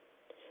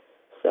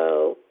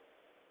 So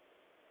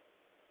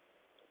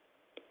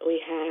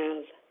we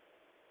have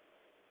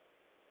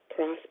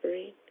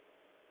prospering,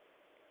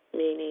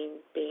 meaning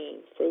being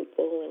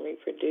fruitful and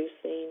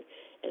reproducing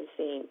and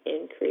seeing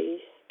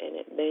increase and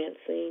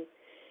advancing,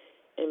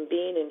 and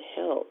being in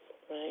health,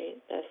 right?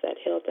 That's that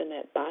health in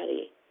that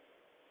body.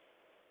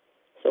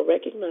 So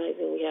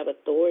recognizing we have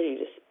authority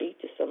to speak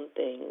to some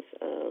things.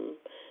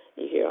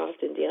 You hear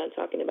often Dion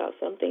talking about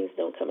some things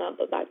don't come out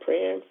but by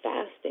prayer and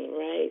fasting,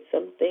 right?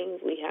 Some things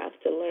we have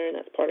to learn.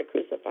 That's part of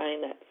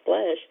crucifying that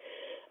flesh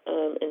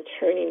and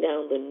turning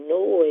down the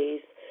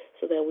noise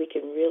so that we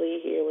can really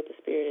hear what the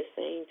Spirit is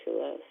saying to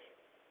us.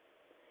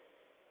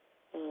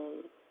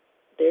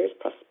 There's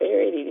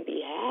prosperity to be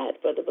had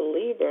for the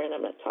believer, and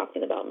I'm not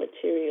talking about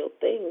material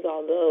things,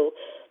 although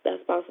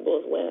that's possible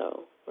as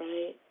well,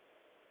 right?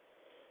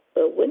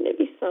 But wouldn't it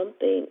be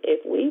something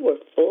if we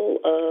were full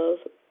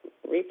of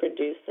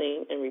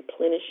reproducing and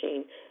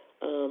replenishing,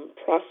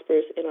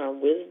 prosperous in our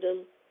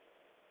wisdom?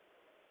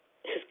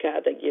 It's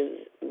God that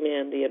gives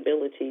man the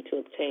ability to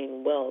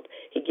obtain wealth.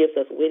 He gives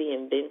us witty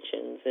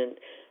inventions,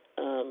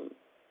 and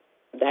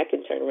that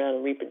can turn around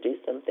and reproduce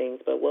some things.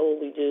 But what will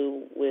we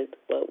do with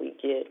what we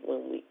get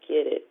when we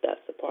get it? That's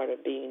a part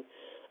of being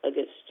a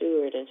good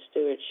steward and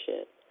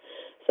stewardship.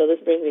 So this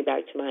brings me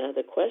back to my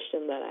other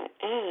question that I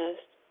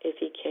asked. If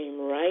he came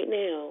right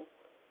now,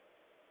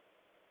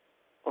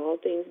 all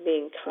things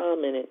being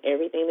common and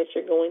everything that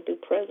you're going through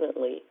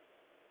presently,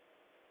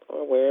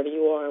 or wherever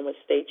you are and what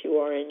state you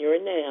are in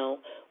your now,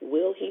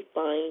 will he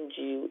find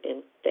you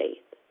in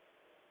faith?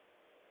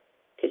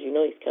 Because you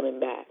know he's coming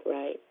back,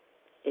 right?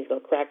 He's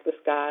going to crack the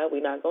sky.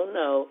 We're not going to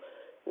know.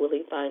 Will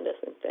he find us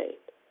in faith?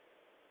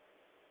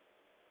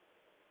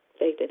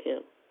 Faith in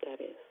him, that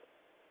is.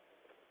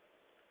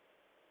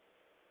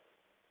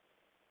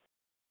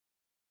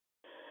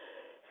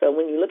 So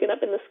when you're looking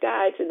up in the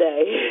sky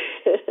today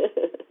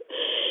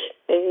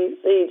and you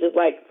see, just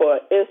like for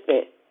an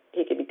instant,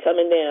 he could be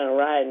coming down,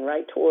 riding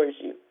right towards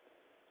you,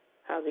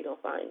 how's he going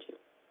to find you?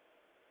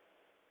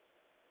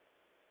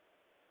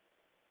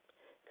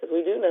 Because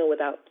we do know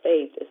without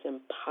faith it's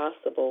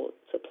impossible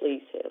to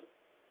please him.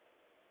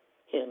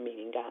 Him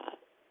meaning God.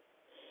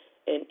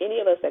 And any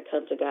of us that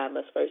come to God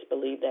must first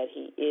believe that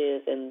he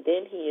is, and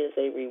then he is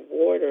a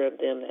rewarder of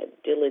them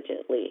that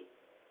diligently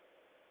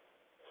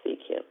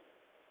seek him.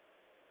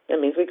 That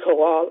means we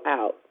go all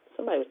out.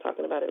 Somebody was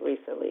talking about it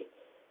recently,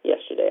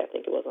 yesterday, I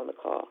think it was on the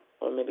call,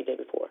 or maybe the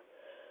day before,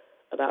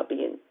 about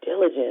being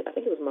diligent. I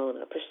think it was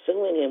Mona,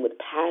 pursuing him with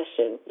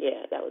passion.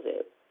 Yeah, that was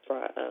it, for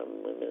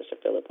when Minister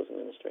Phillip was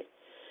ministering.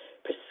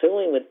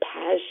 Pursuing with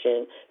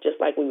passion, just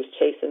like we was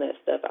chasing that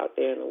stuff out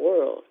there in the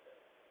world.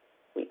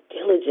 We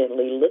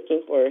diligently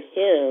looking for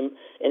him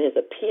and his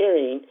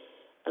appearing,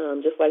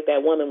 just like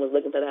that woman was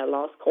looking for that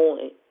lost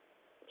coin.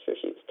 I'm sure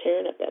she was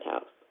tearing up that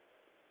house.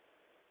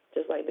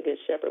 Just like the good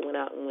shepherd went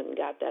out and went and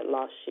got that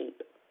lost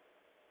sheep.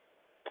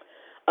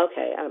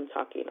 Okay, I'm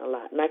talking a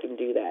lot, and I can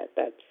do that.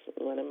 That's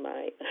one of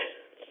my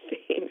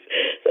things.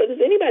 So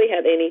does anybody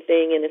have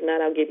anything? And if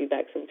not, I'll give you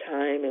back some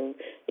time, and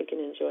you can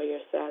enjoy your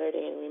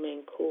Saturday and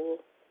remain cool.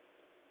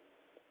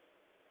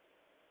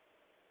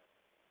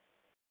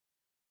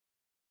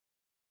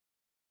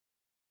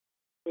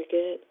 We're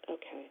good?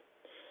 Okay.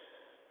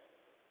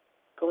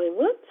 Going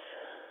once?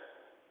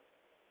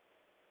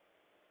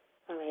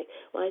 All right.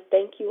 Well, I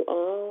thank you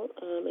all.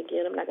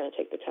 Again, I'm not going to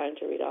take the time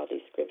to read all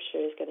these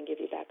scriptures. Going to give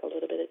you back a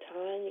little bit of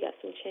time. You got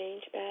some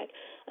change back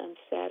on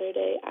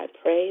Saturday. I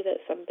pray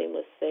that something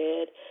was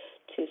said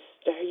to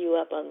stir you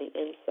up on the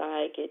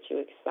inside, get you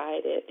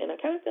excited. And I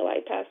kind of feel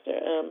like Pastor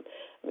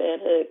Van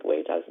Hook, where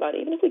he talks about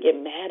even if we get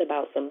mad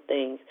about some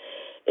things,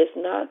 it's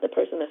not the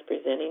person that's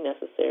presenting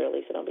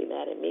necessarily, so don't be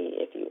mad at me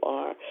if you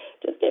are.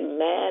 Just get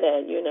mad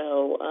at,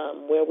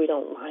 where we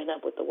don't line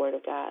up with the Word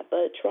of God.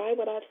 But try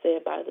what I've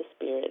said by the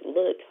Spirit.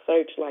 Look,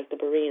 search like the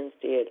Bereans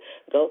did.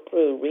 Go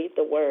through, read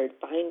the Word,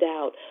 find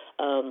out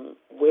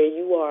where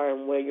you are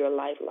and where your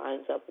life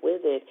lines up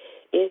with it.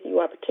 If you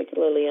are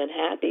particularly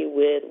unhappy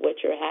with what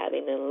you're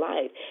having in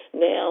life.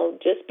 Now,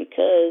 just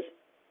because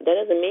that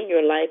doesn't mean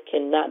your life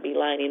cannot be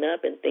lining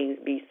up and things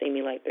be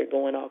seeming like they're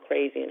going all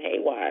crazy and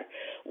haywire.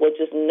 Well,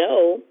 just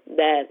know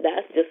that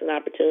that's just an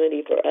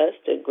opportunity for us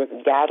to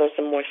gather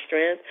some more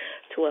strength,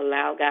 to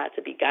allow God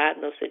to be God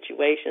in those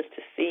situations,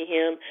 to see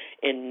Him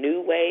in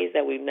new ways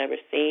that we've never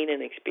seen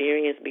and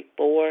experienced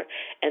before,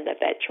 and that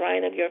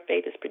trying of your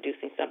faith is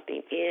producing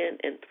something in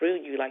and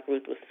through you, like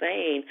Ruth was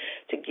saying,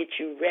 to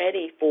get you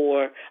ready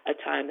for a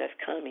time that's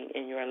coming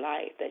in your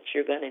life, that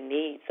you're going to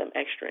need some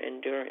extra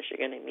endurance,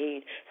 you're going to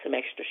need some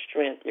extra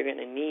strength, you're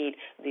going to need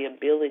the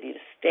ability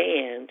to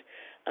stand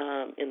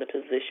in the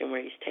position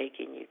where He's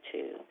taking you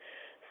to.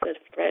 So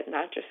fret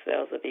not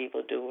yourselves of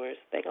evildoers.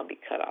 They're going to be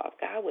cut off.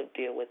 God will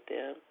deal with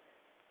them.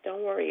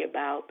 Don't worry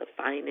about the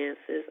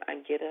finances. I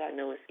get it. I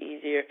know it's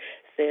easier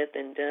said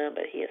than done,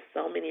 but He has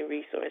so many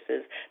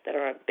resources that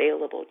are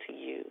available to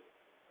you.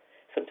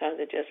 Sometimes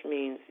it just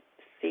means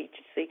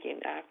seeking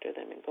after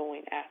them and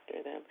going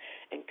after them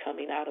and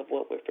coming out of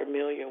what we're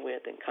familiar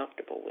with and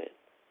comfortable with.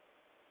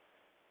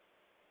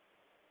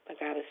 But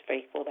God is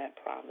faithful, that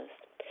promised.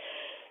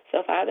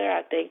 So, Father,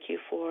 I thank You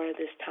for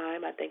this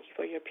time. I thank You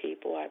for Your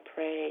people. I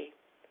pray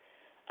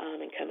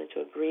and come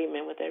into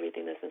agreement with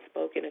everything that's been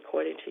spoken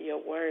according to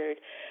Your word,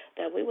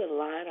 that we would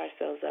line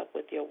ourselves up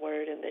with Your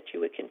word and that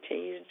You would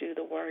continue to do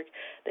the work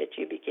that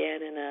You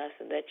began in us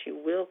and that You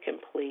will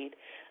complete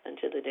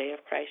until the day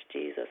of Christ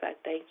Jesus. I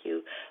thank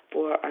You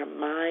for our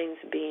minds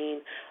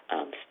being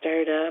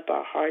stirred up,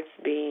 our hearts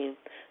being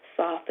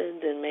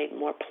softened and made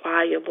more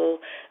pliable,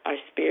 our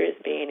spirits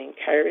being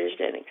encouraged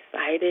and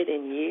excited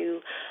in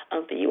You.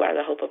 For You are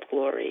the hope of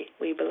glory.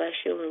 We bless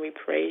You and we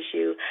praise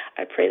You.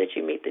 I pray that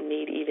You meet the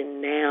need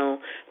even now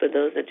for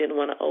those that didn't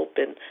want to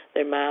open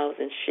their mouths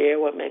and share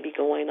what may be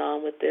going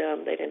on with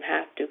them. They didn't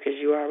have to because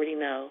You already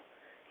know.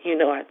 You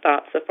know our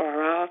thoughts are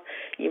far off.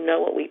 You know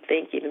what we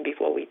think even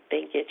before we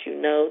think it. You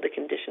know the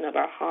condition of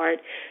our heart,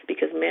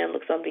 because man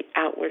looks on the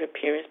outward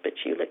appearance, but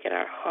You look at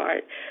our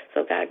heart.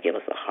 So, God, give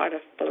us a heart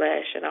of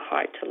flesh and a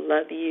heart to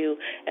love You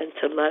and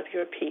to love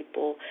Your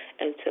people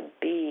and to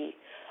be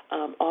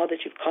all that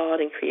You've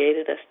called and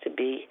created us to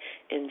be.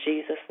 In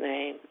Jesus'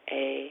 name,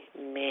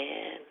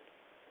 amen.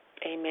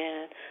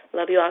 Amen.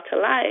 Love you all to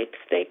life.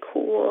 Stay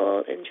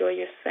cool. Enjoy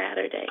your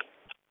Saturday.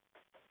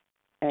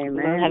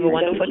 Amen. Have a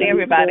wonderful day,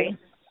 everybody.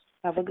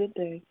 Have a good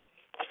day.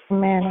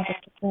 Amen. Have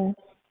a good day.